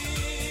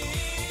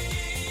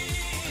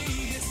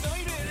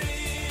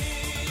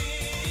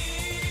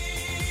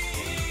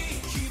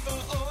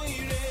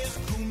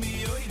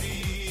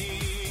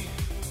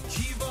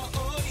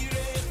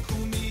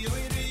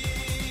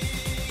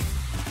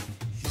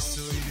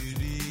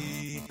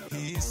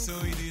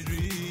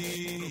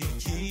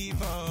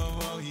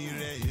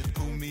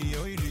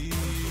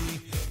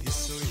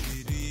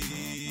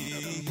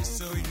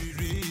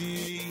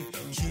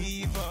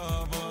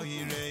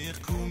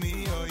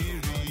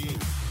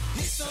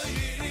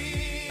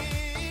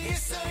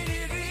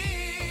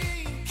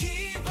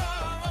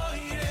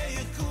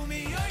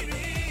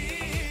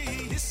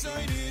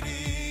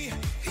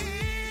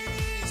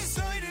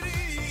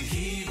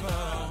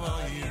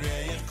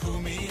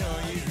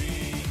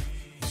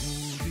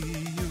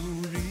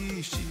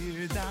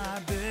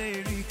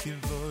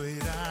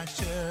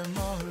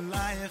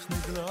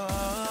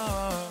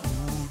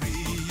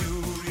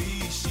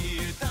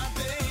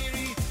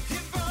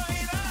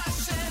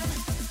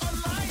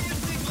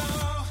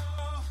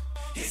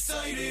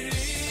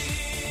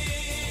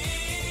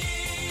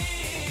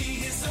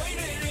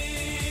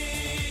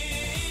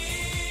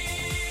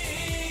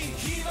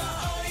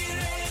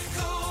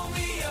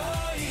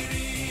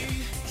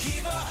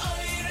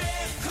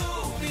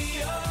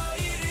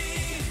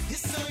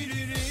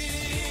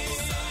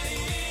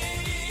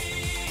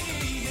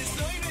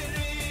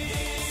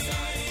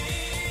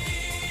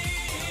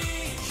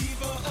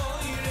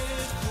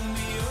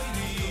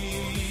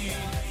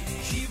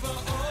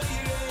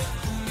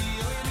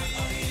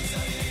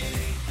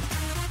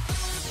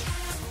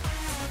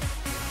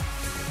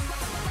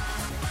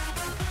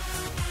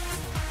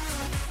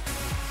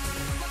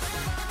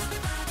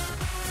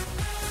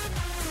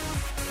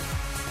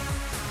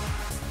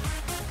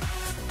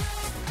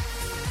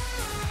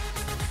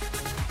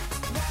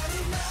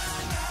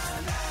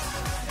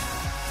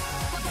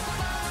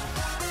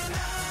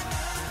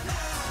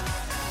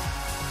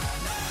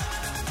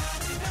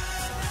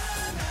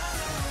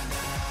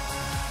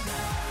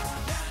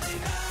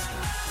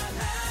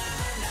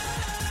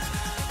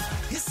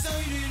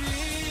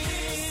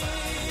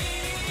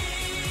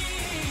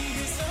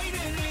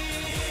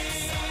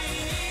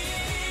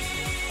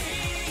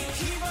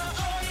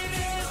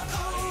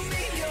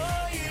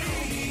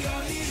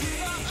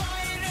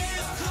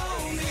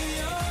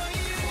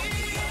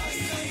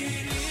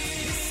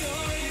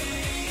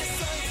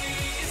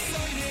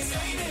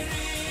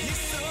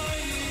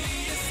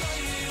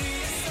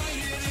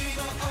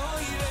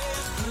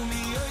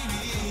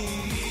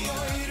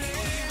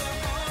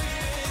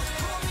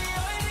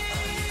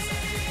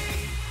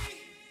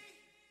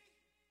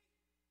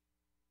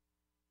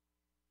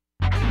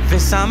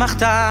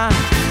ושמחת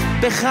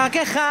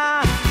בחגך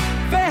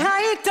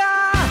והיית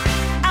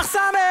אך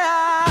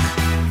שמח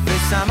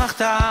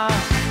ושמחת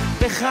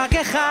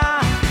בחגך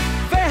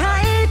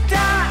והיית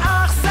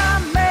אך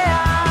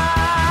שמח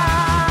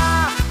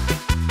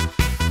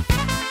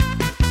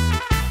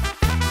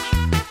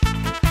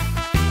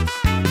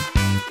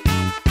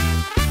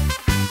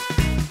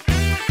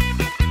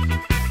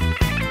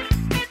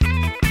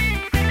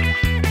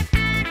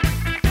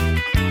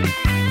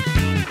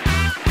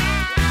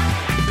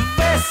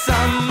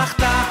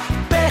ושמחת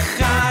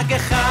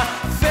בחגך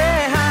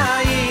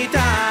והיית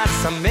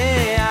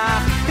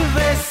שמח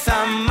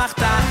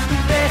ושמחת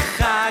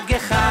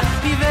בחגך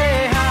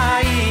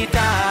והיית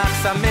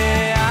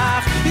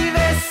שמח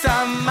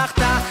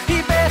ושמחת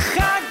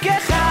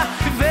בחגך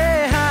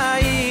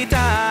והיית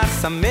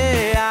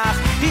שמח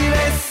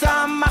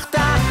ושמחת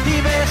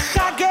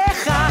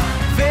בחגך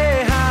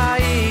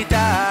והיית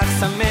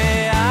שמח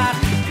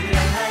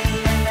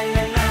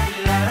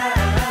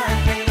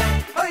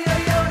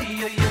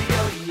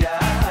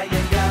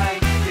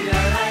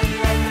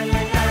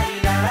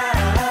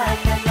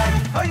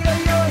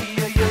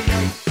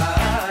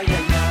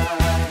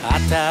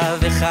אתה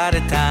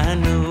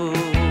וחרתנו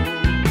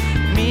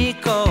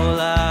מכל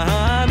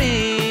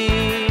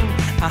העמים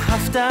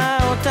אהבת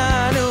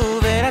אותנו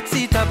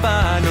ורצית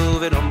בנו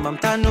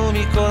ורוממתנו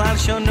מכל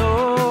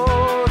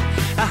הלשונות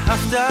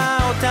אהבת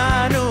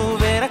אותנו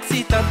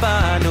ורצית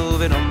בנו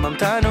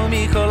ורוממתנו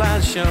מכל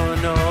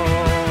הלשונות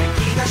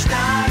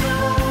קידשתנו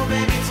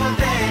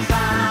במצוותיך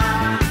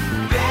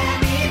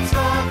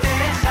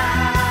במצוותיך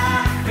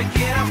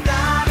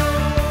וקירבתנו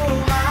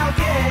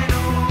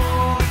מלכנו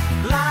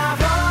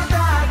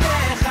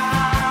לעבודתך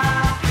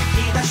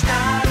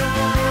קידשתנו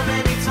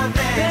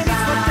במצוותיך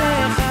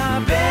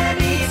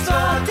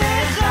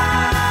במצוותיך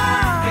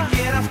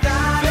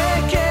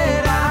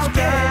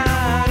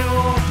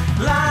וקירבתנו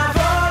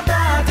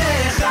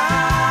לעבודתך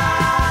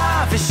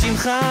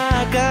ושמך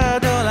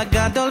הגדול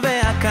הגדול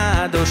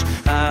והקדוש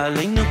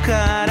עלינו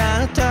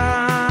קראת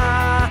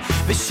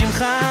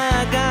ושמך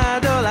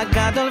הגדול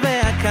הגדול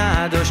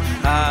והקדוש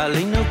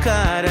עלינו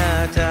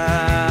קראת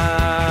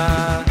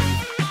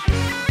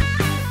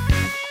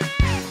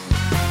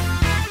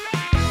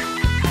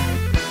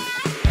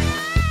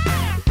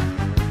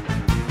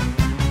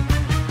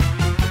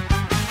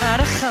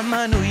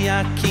הרחמנו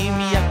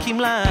יקים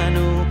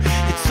לנו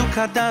את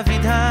סוכת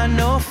דוד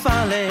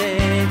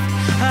הנופלת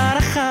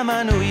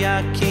הרחמנו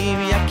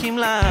יקים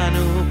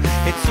לנו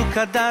את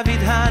סוכת דוד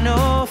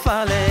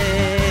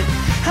הנופלת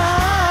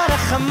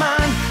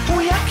הרחמן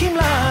הוא יקים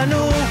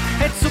לנו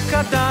את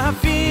סוכת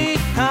דוד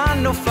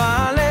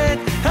הנופלת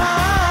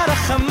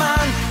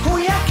הרחמן הוא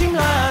יקים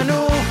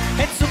לנו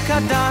את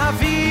סוכת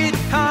דוד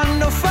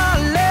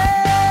הנופלת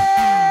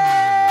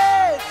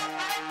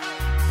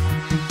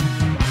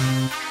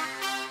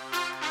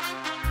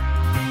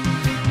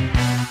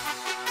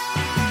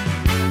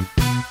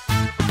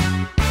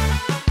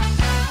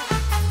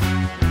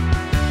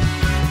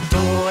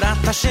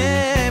תורת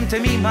השם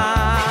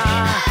תמימה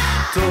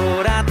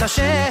תורת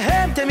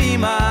השם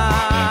תמימה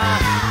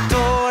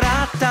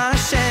תורת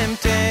השם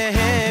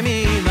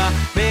תמימה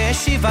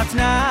בישיבת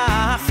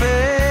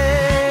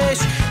נפש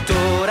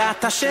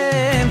תורת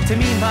השם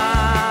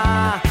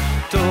תמימה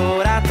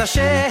תורת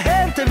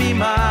השם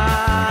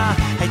תמימה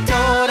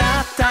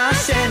תורת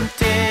השם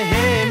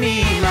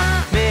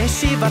תמימה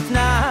בישיבת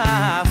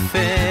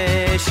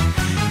נפש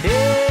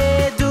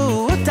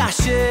עדות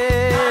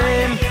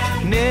השם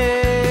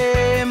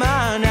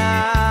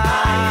נאמנה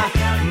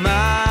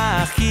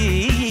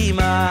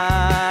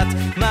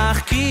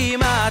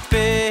מחכימת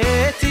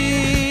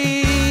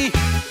פתי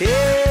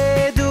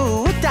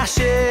עדות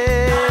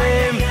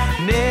השם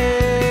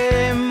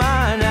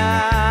נאמנה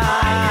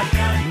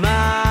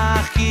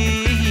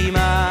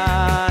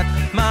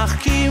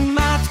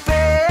מחכימת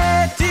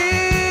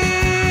פתי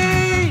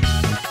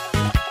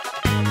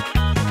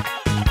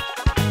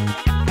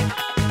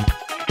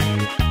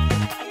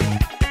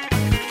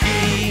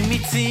כי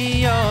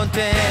מציון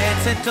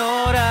תצא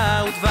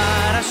תורה ודבר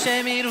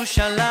השם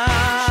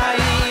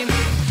ירושלים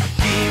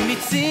כי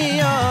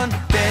מציון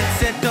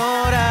תצא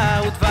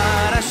תורה ודבר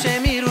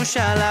השם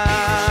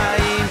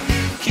ירושלים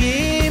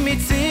כי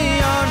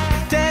מציון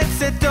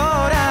תצא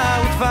תורה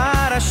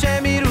ודבר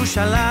השם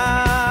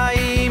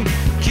ירושלים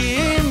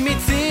כי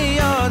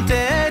מציון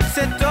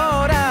תצא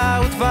תורה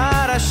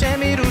ודבר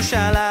השם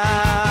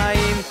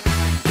ירושלים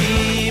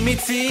כי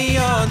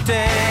מציון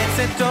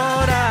תצא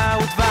תורה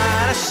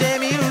ודבר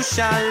השם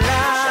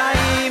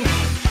ירושלים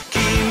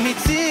כי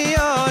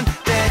מציון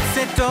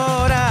תצא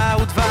תורה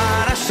ודבר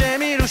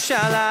השם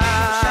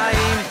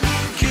ירושלים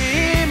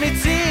כי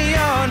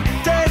מציון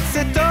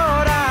תצא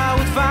תורה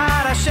ודבר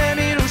השם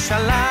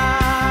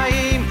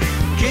ירושלים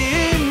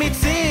כי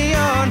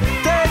מציון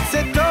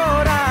תצא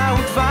תורה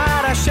ודבר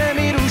השם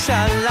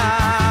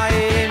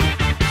ירושלים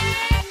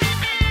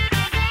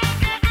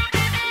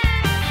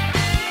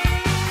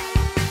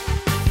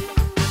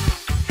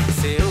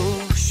שאו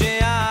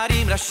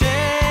שערים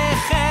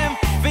ראשיכם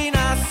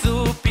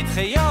וינשאו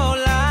פתחי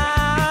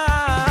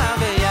עולם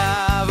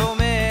ויבוא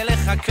מלך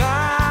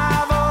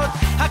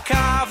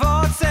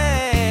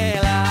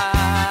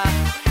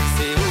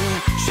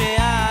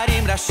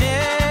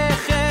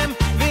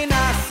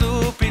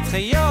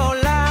חיי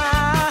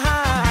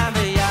עולם,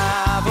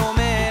 ויבוא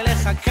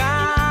מלך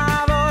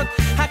הכבוד,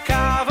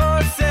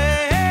 הכבוד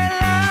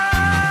סלע.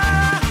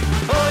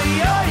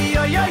 אוי אוי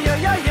אוי אוי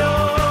אוי אוי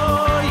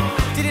אוי,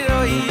 תראי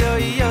אוי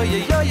אוי אוי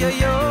אוי אוי אוי,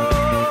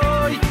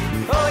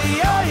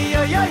 אוי אוי אוי אוי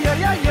אוי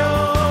אוי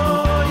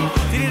אוי,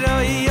 תראי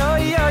אוי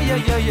אוי אוי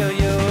אוי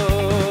אוי אוי.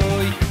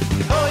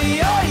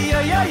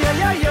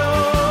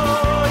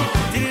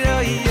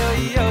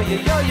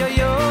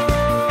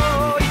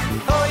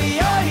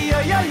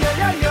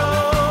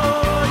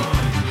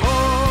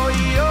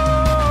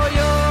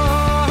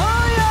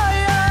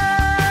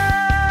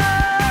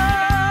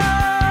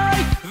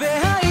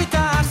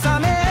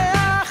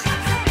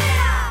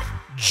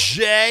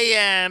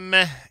 JM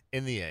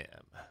in the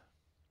AM.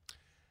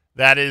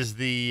 That is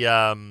the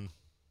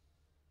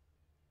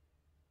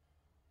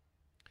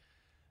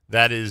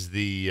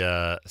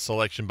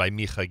selection by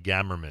Micha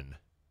Gamerman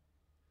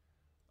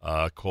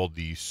called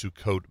the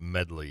Sukkot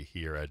Medley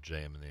here at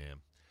JM in the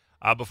AM.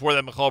 Before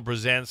that, Michal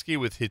Brzezinski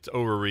with Hit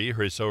Orari,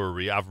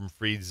 Avram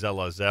Fried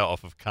Zelazel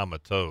off of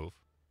Kamatov.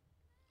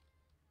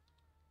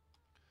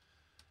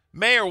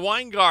 Mayor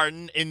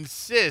Weingarten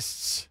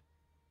insists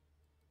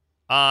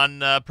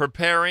on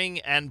preparing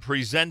and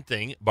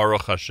presenting,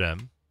 Baruch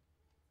Hashem,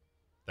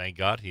 thank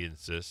God he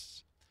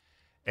insists,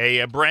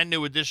 a brand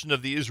new edition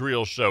of the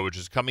Israel Show, which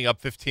is coming up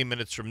 15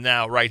 minutes from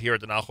now right here at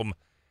the Nachum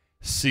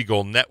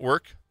Segal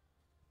Network.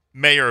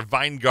 Mayor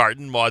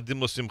Weingarten, Moadim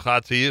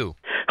L'Simcha to you.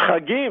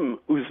 Chagim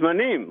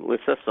Uzmanim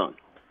L'Sasson.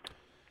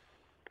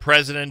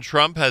 President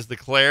Trump has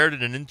declared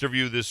in an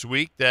interview this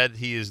week that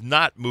he is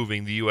not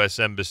moving the U.S.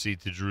 Embassy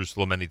to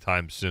Jerusalem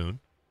anytime soon.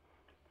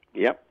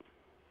 Yep.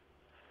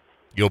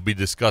 You'll be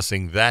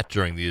discussing that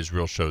during the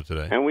Israel Show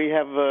today. And we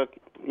have,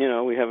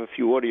 we have a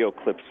few audio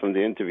clips from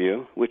the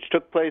interview, which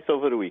took place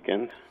over the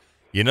weekend.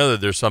 You know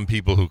that there's some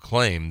people who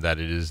claim that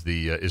it is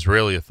the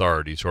Israeli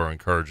authorities who are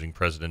encouraging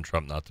President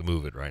Trump not to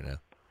move it right now.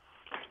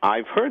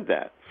 I've heard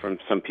that from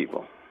some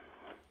people.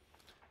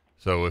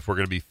 So if we're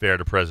going to be fair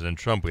to President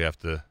Trump, we have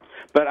to...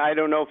 But I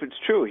don't know if it's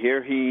true.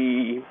 Here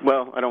I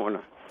don't want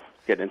to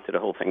get into the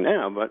whole thing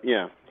now, but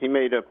yeah, he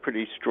made a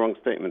pretty strong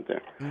statement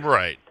there.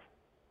 Right.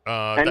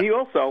 And he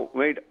also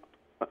made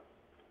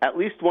at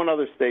least one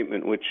other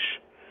statement, which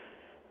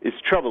is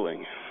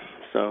troubling.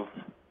 So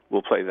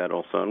we'll play that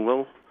also, and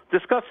we'll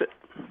discuss it.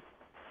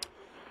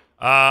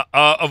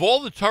 Of all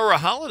the Torah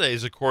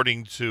holidays,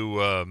 according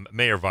to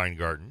Mayor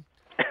Weingarten,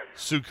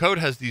 Sukkot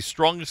has the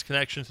strongest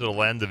connection to the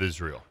land of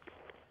Israel.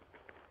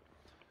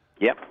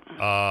 Yep.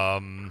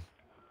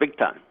 Big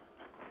time.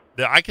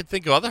 I could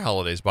think of other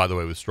holidays, by the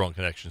way, with strong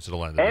connections to the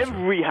land of Israel.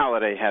 Every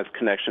holiday has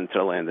connection to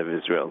the land of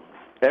Israel.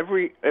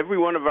 Every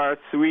one of our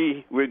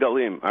three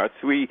regalim, our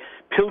three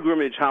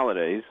pilgrimage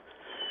holidays,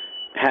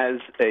 has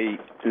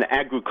an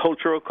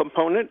agricultural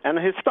component and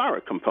a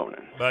historic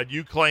component. But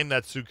you claim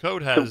that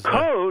Sukkot has...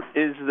 Sukkot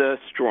is the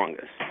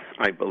strongest,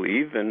 I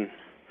believe, and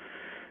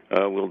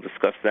we'll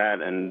discuss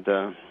that. And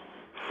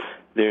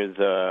there's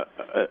an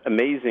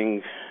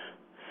amazing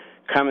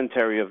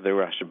commentary of the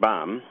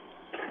Rashbam,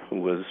 who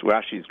was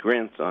Rashi's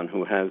grandson,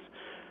 who has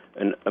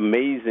an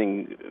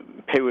amazing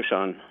Perush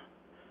on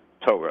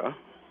Torah.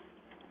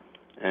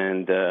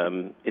 And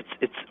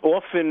it's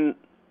often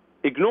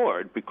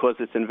ignored because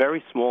it's in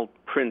very small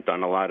print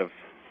on a lot of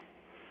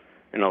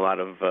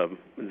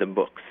the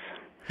books.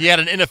 He had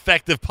an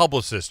ineffective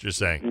publicist, you're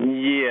saying?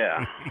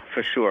 Yeah,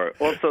 for sure.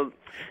 Also,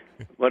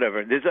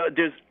 whatever. There's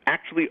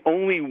actually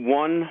only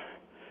one.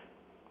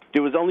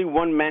 There was only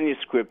one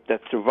manuscript that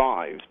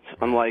survived,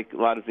 unlike a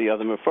lot of the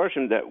other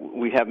Mefarshim that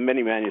we have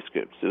many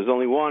manuscripts. There was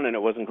only one, and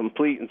it wasn't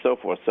complete, and so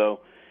forth. So.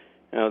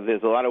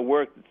 There's a lot of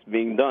work that's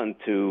being done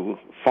to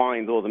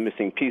find all the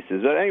missing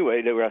pieces. But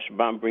anyway, the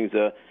Rashbam brings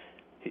a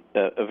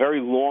very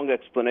long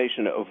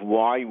explanation of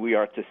why we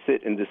are to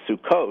sit in the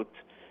Sukkot,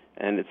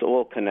 and it's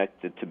all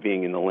connected to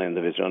being in the land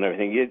of Israel and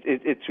everything.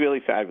 It's really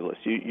fabulous.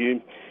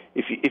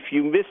 If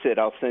you miss it,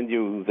 I'll send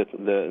you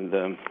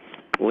the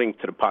link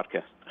to the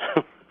podcast.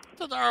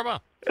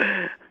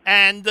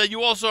 And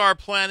you also are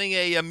planning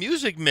a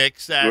music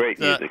mix Great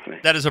music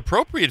mix. That is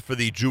appropriate for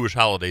the Jewish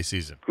holiday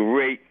season.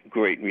 Great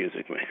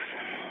music mix.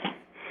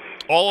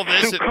 All of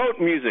this, Sukkot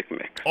music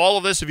mix. All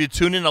of this, if you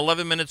tune in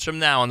 11 minutes from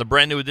now on the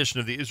brand new edition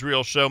of the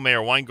Israel Show,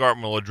 Mayor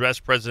Weingarten will address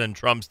President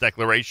Trump's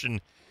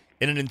declaration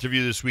in an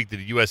interview this week that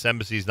the U.S.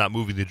 Embassy is not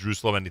moving to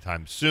Jerusalem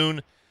anytime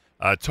soon.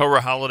 Torah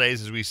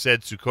holidays, as we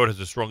said, Sukkot has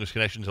the strongest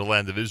connection to the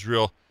land of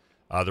Israel.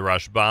 The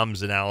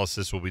Rashbam's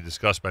analysis will be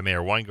discussed by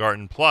Mayor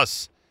Weingarten,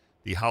 plus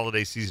the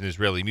holiday season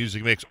Israeli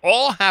music mix,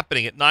 all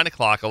happening at 9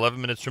 o'clock,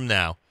 11 minutes from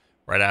now,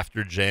 right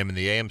after JM and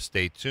the AM.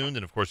 Stay tuned.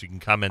 And, of course, you can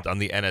comment on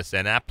the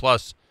NSN app.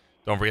 Plus,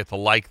 don't forget to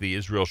like the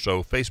Israel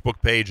Show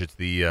Facebook page. It's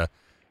the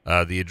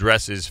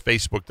address is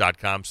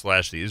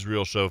facebook.com/The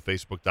Israel Show,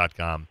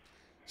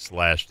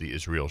 facebook.com/The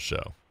Israel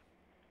Show.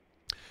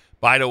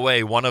 By the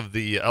way, one of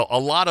the a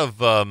lot of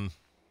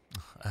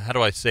how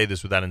do I say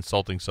this without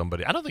insulting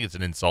somebody? I don't think it's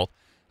an insult.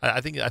 I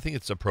think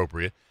it's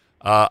appropriate.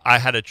 I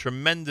had a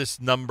tremendous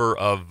number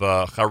of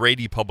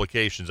Haredi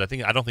publications. I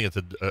don't think it's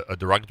a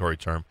derogatory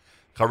term,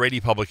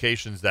 Haredi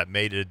publications that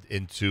made it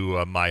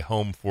into my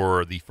home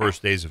for the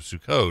first days of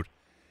Sukkot,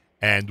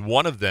 and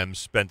one of them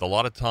spent a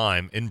lot of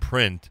time in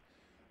print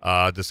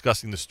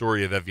discussing the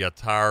story of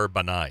Evyatar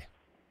Banai.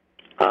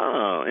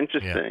 Oh,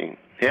 interesting.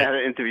 Yeah, I had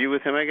an interview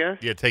with him, I guess.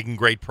 Yeah, taking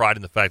great pride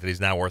in the fact that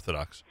he's now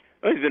Orthodox.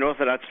 Well, he's been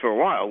Orthodox for a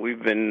while.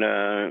 We've been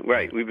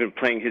we've been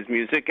playing his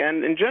music,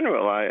 and in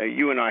general,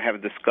 you and I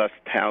have discussed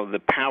how the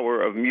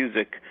power of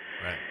music,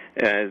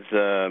 as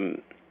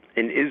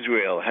in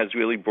Israel, has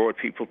really brought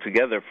people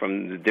together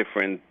from the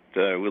different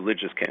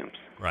religious camps.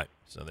 Right.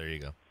 So there you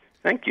go.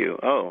 Thank you.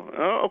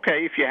 Oh,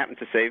 okay. If you happen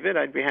to save it,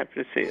 I'd be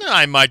happy to see it.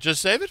 I might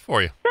just save it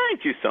for you.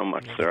 Thank you so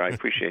much, sir. I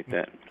appreciate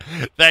that.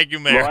 Thank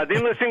you, Mayor.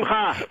 Moadim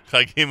l'simcha.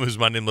 Chagim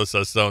Uzmanim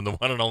l'sason, the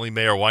one and only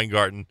Mayor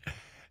Weingarten.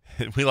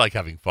 We like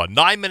having fun.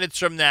 9 minutes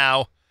from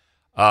now,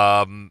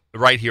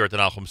 right here at the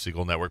Nachum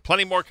Segal Network.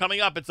 Plenty more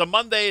coming up. It's a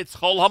Monday. It's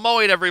Chol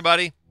Hamoed,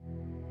 everybody.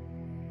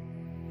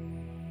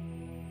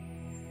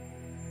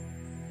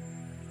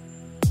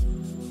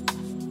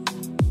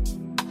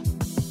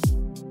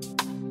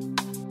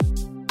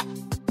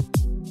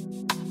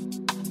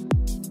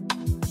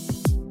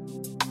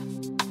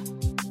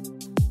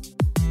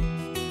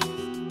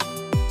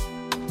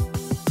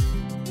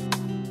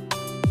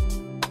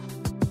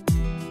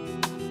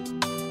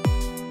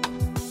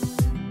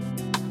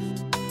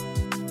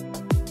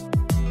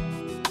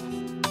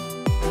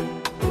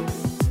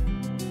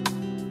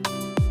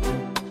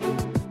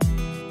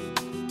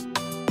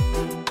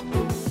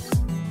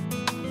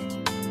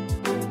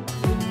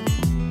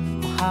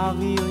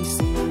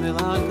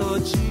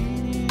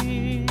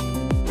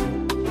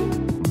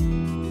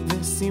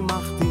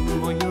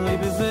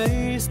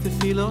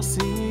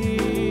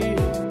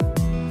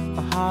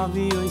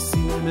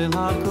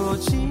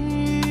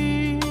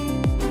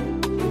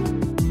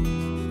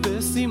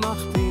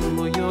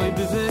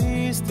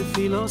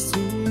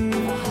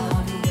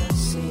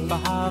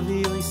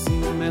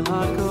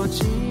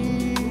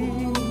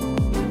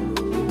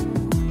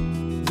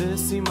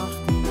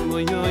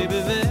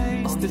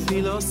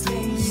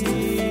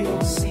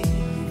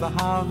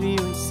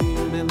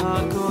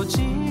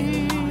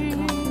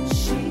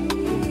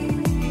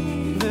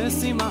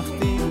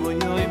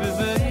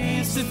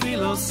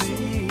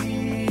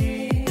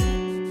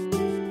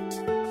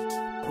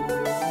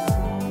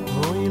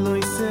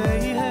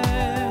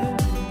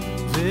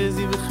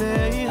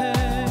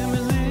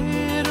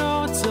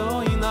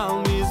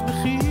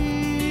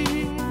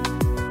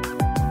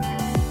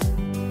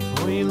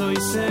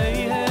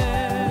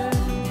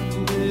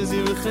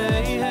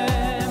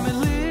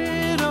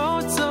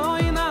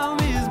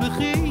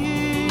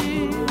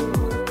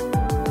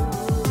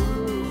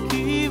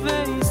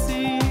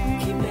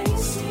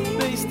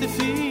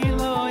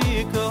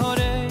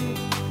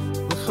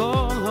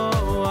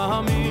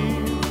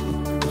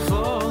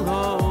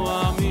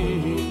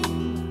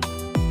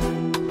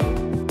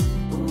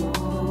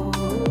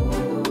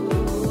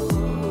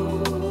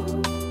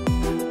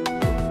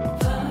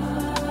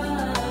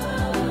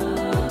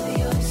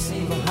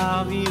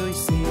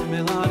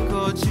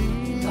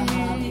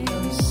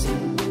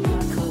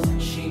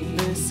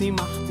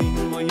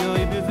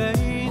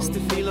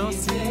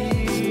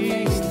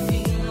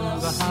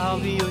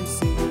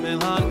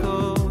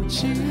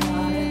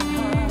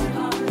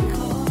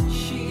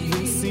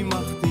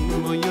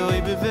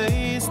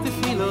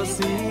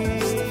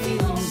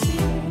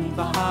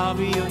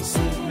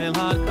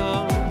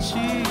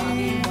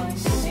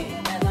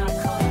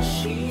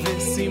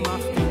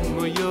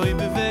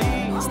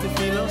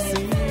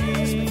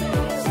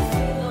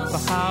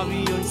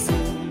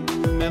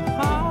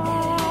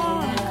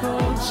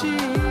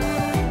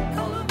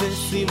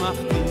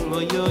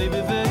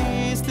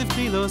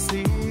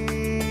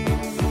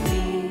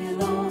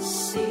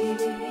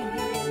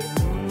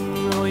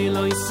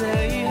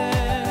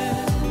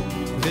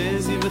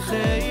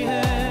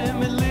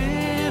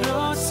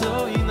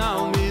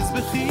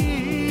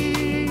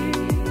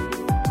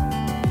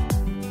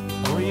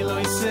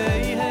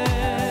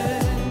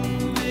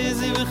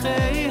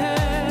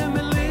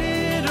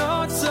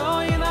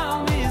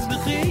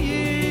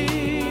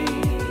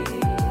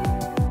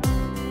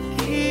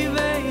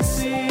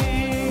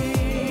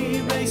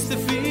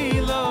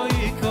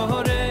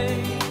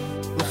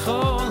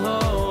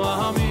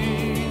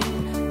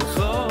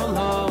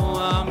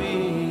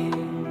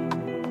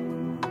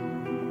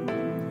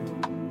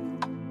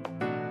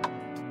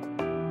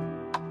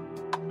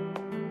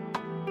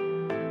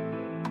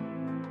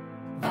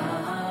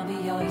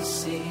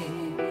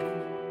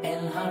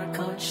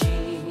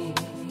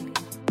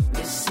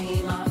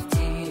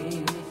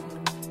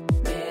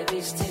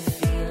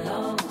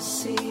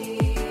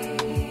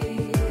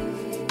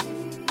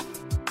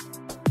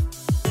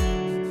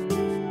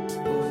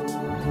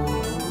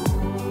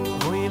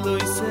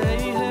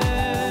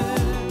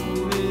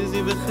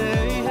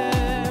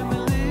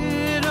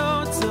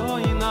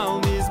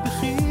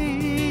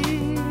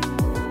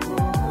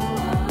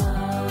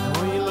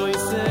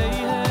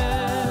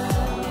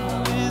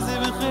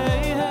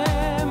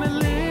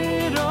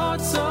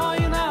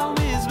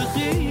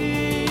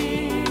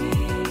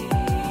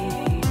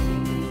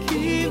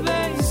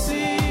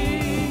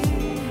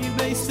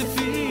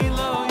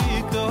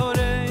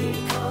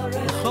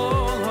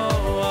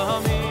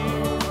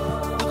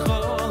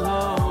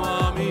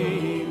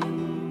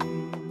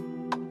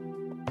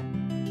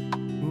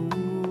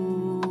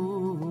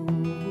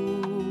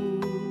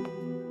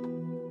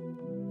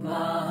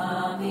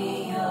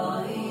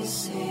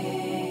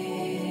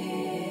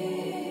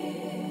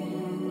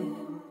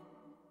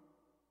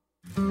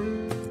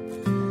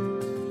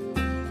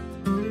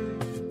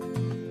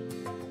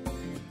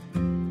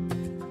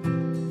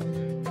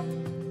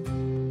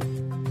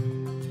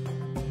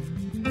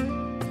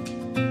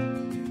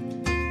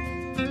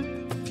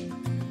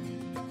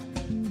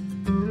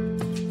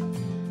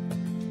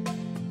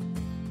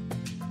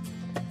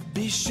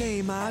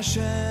 B'Shem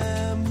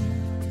Hashem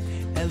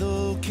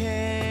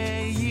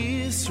Elokei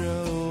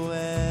Yisroel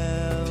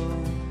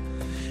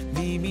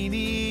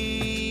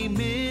Mimini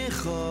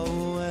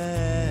Michoel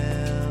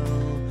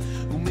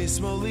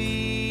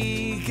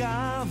Umismoli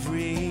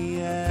Gavriel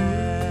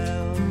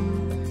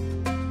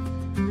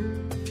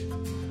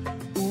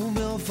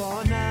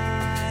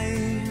Umilfonai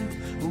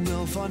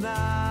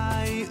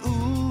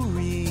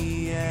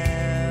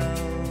Uriel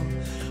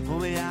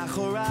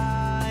Umeachorai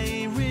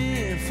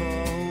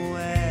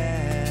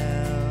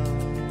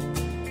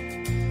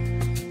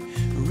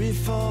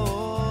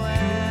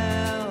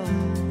Rifoel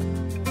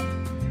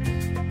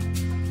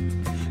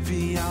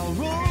V'al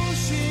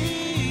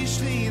Roshi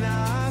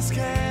Shlinaskel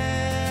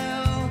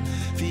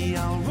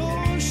V'al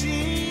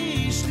Roshi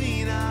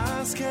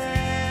Shlinaskel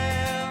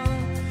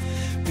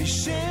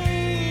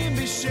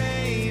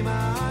B'Shem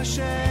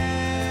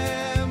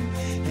Hashem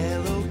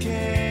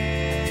Elokei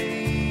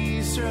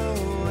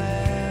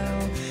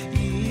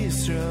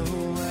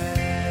Yisroel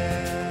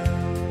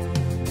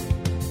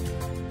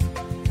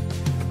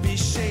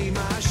B'Shem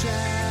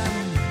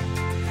Hashem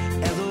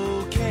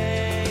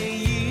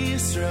Elokei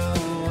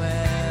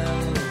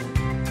Yisroel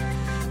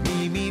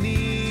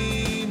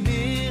Mimini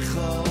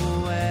Michoel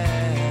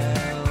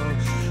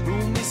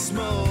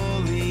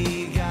Umismoli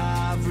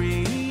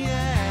Gavriel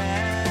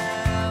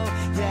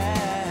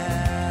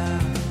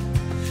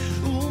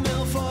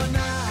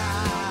Umilfonai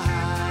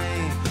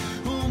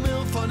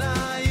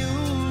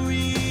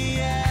Uriel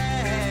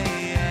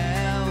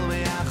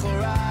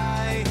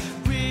Me'achorai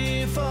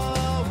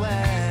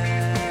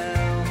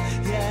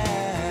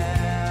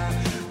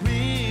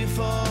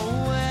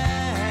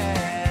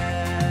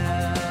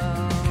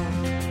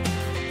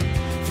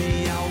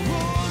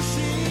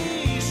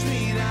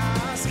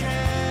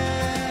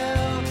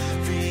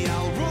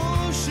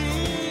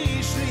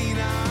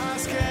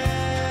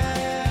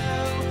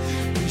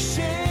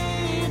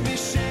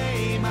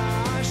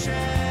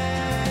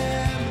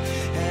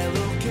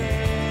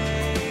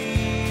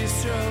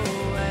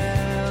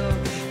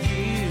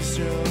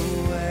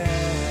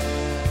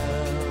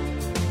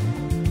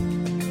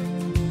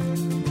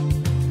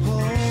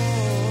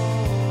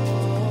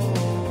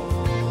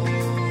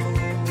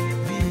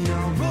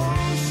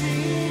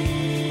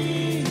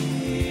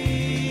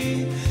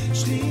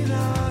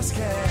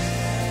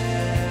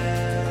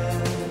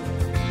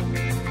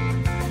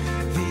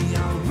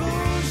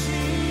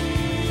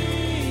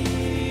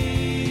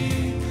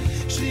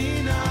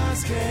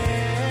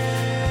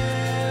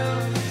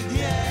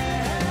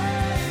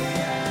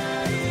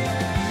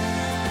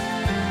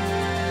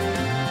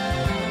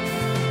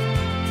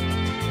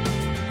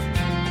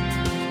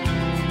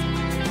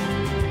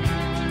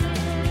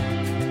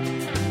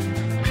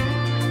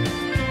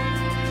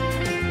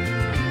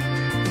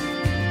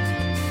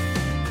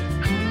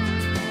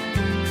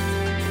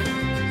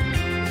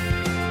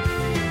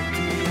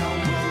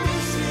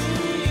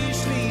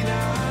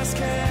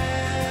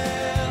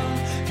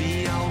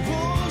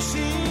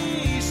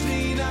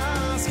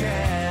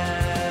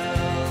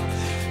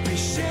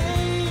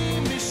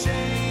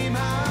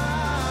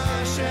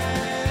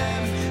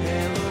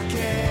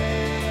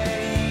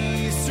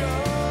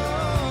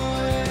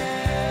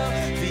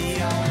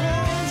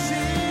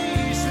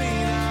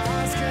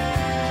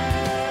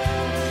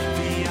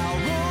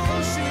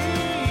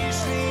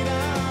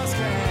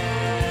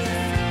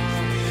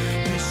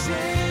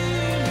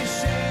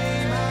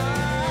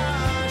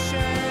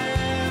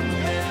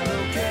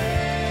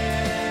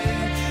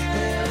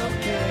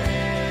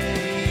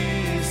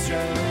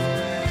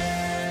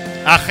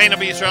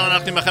Achena Israel and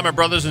Achim Achem,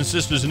 brothers and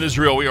sisters in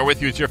Israel, we are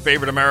with you. It's your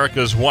favorite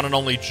America's one and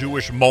only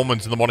Jewish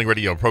Moments in the Morning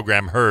radio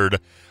program, heard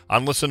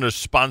on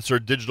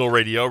listeners-sponsored digital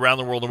radio around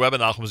the world on the web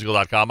at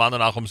NachumSegal.com, on the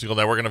Nachum Segal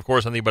Network, and of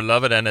course on the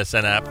beloved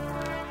NSN app.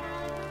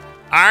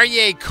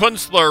 Aryeh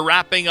Kunstler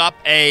wrapping up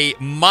a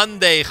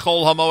Monday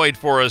Chol Hamoed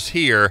for us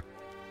here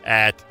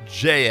at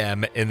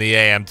JM in the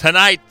AM.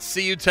 Tonight,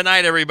 see you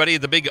tonight, everybody,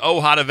 at the big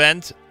Ohad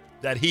event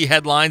that he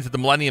headlines at the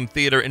Millennium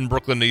Theater in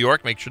Brooklyn, New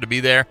York. Make sure to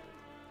be there.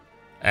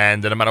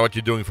 And no matter what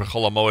you're doing for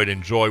Chol Hamoed,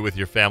 enjoy with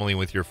your family and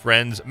with your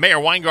friends. Mayor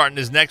Weingarten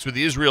is next with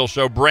the Israel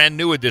Show, brand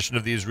new edition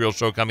of the Israel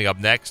Show coming up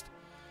next.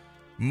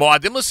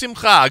 Moadim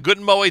l'simcha, good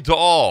Moed to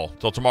all.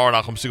 Till tomorrow,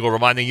 Nachum Segal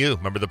reminding you,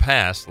 remember the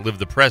past, live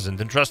the present,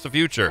 and trust the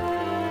future.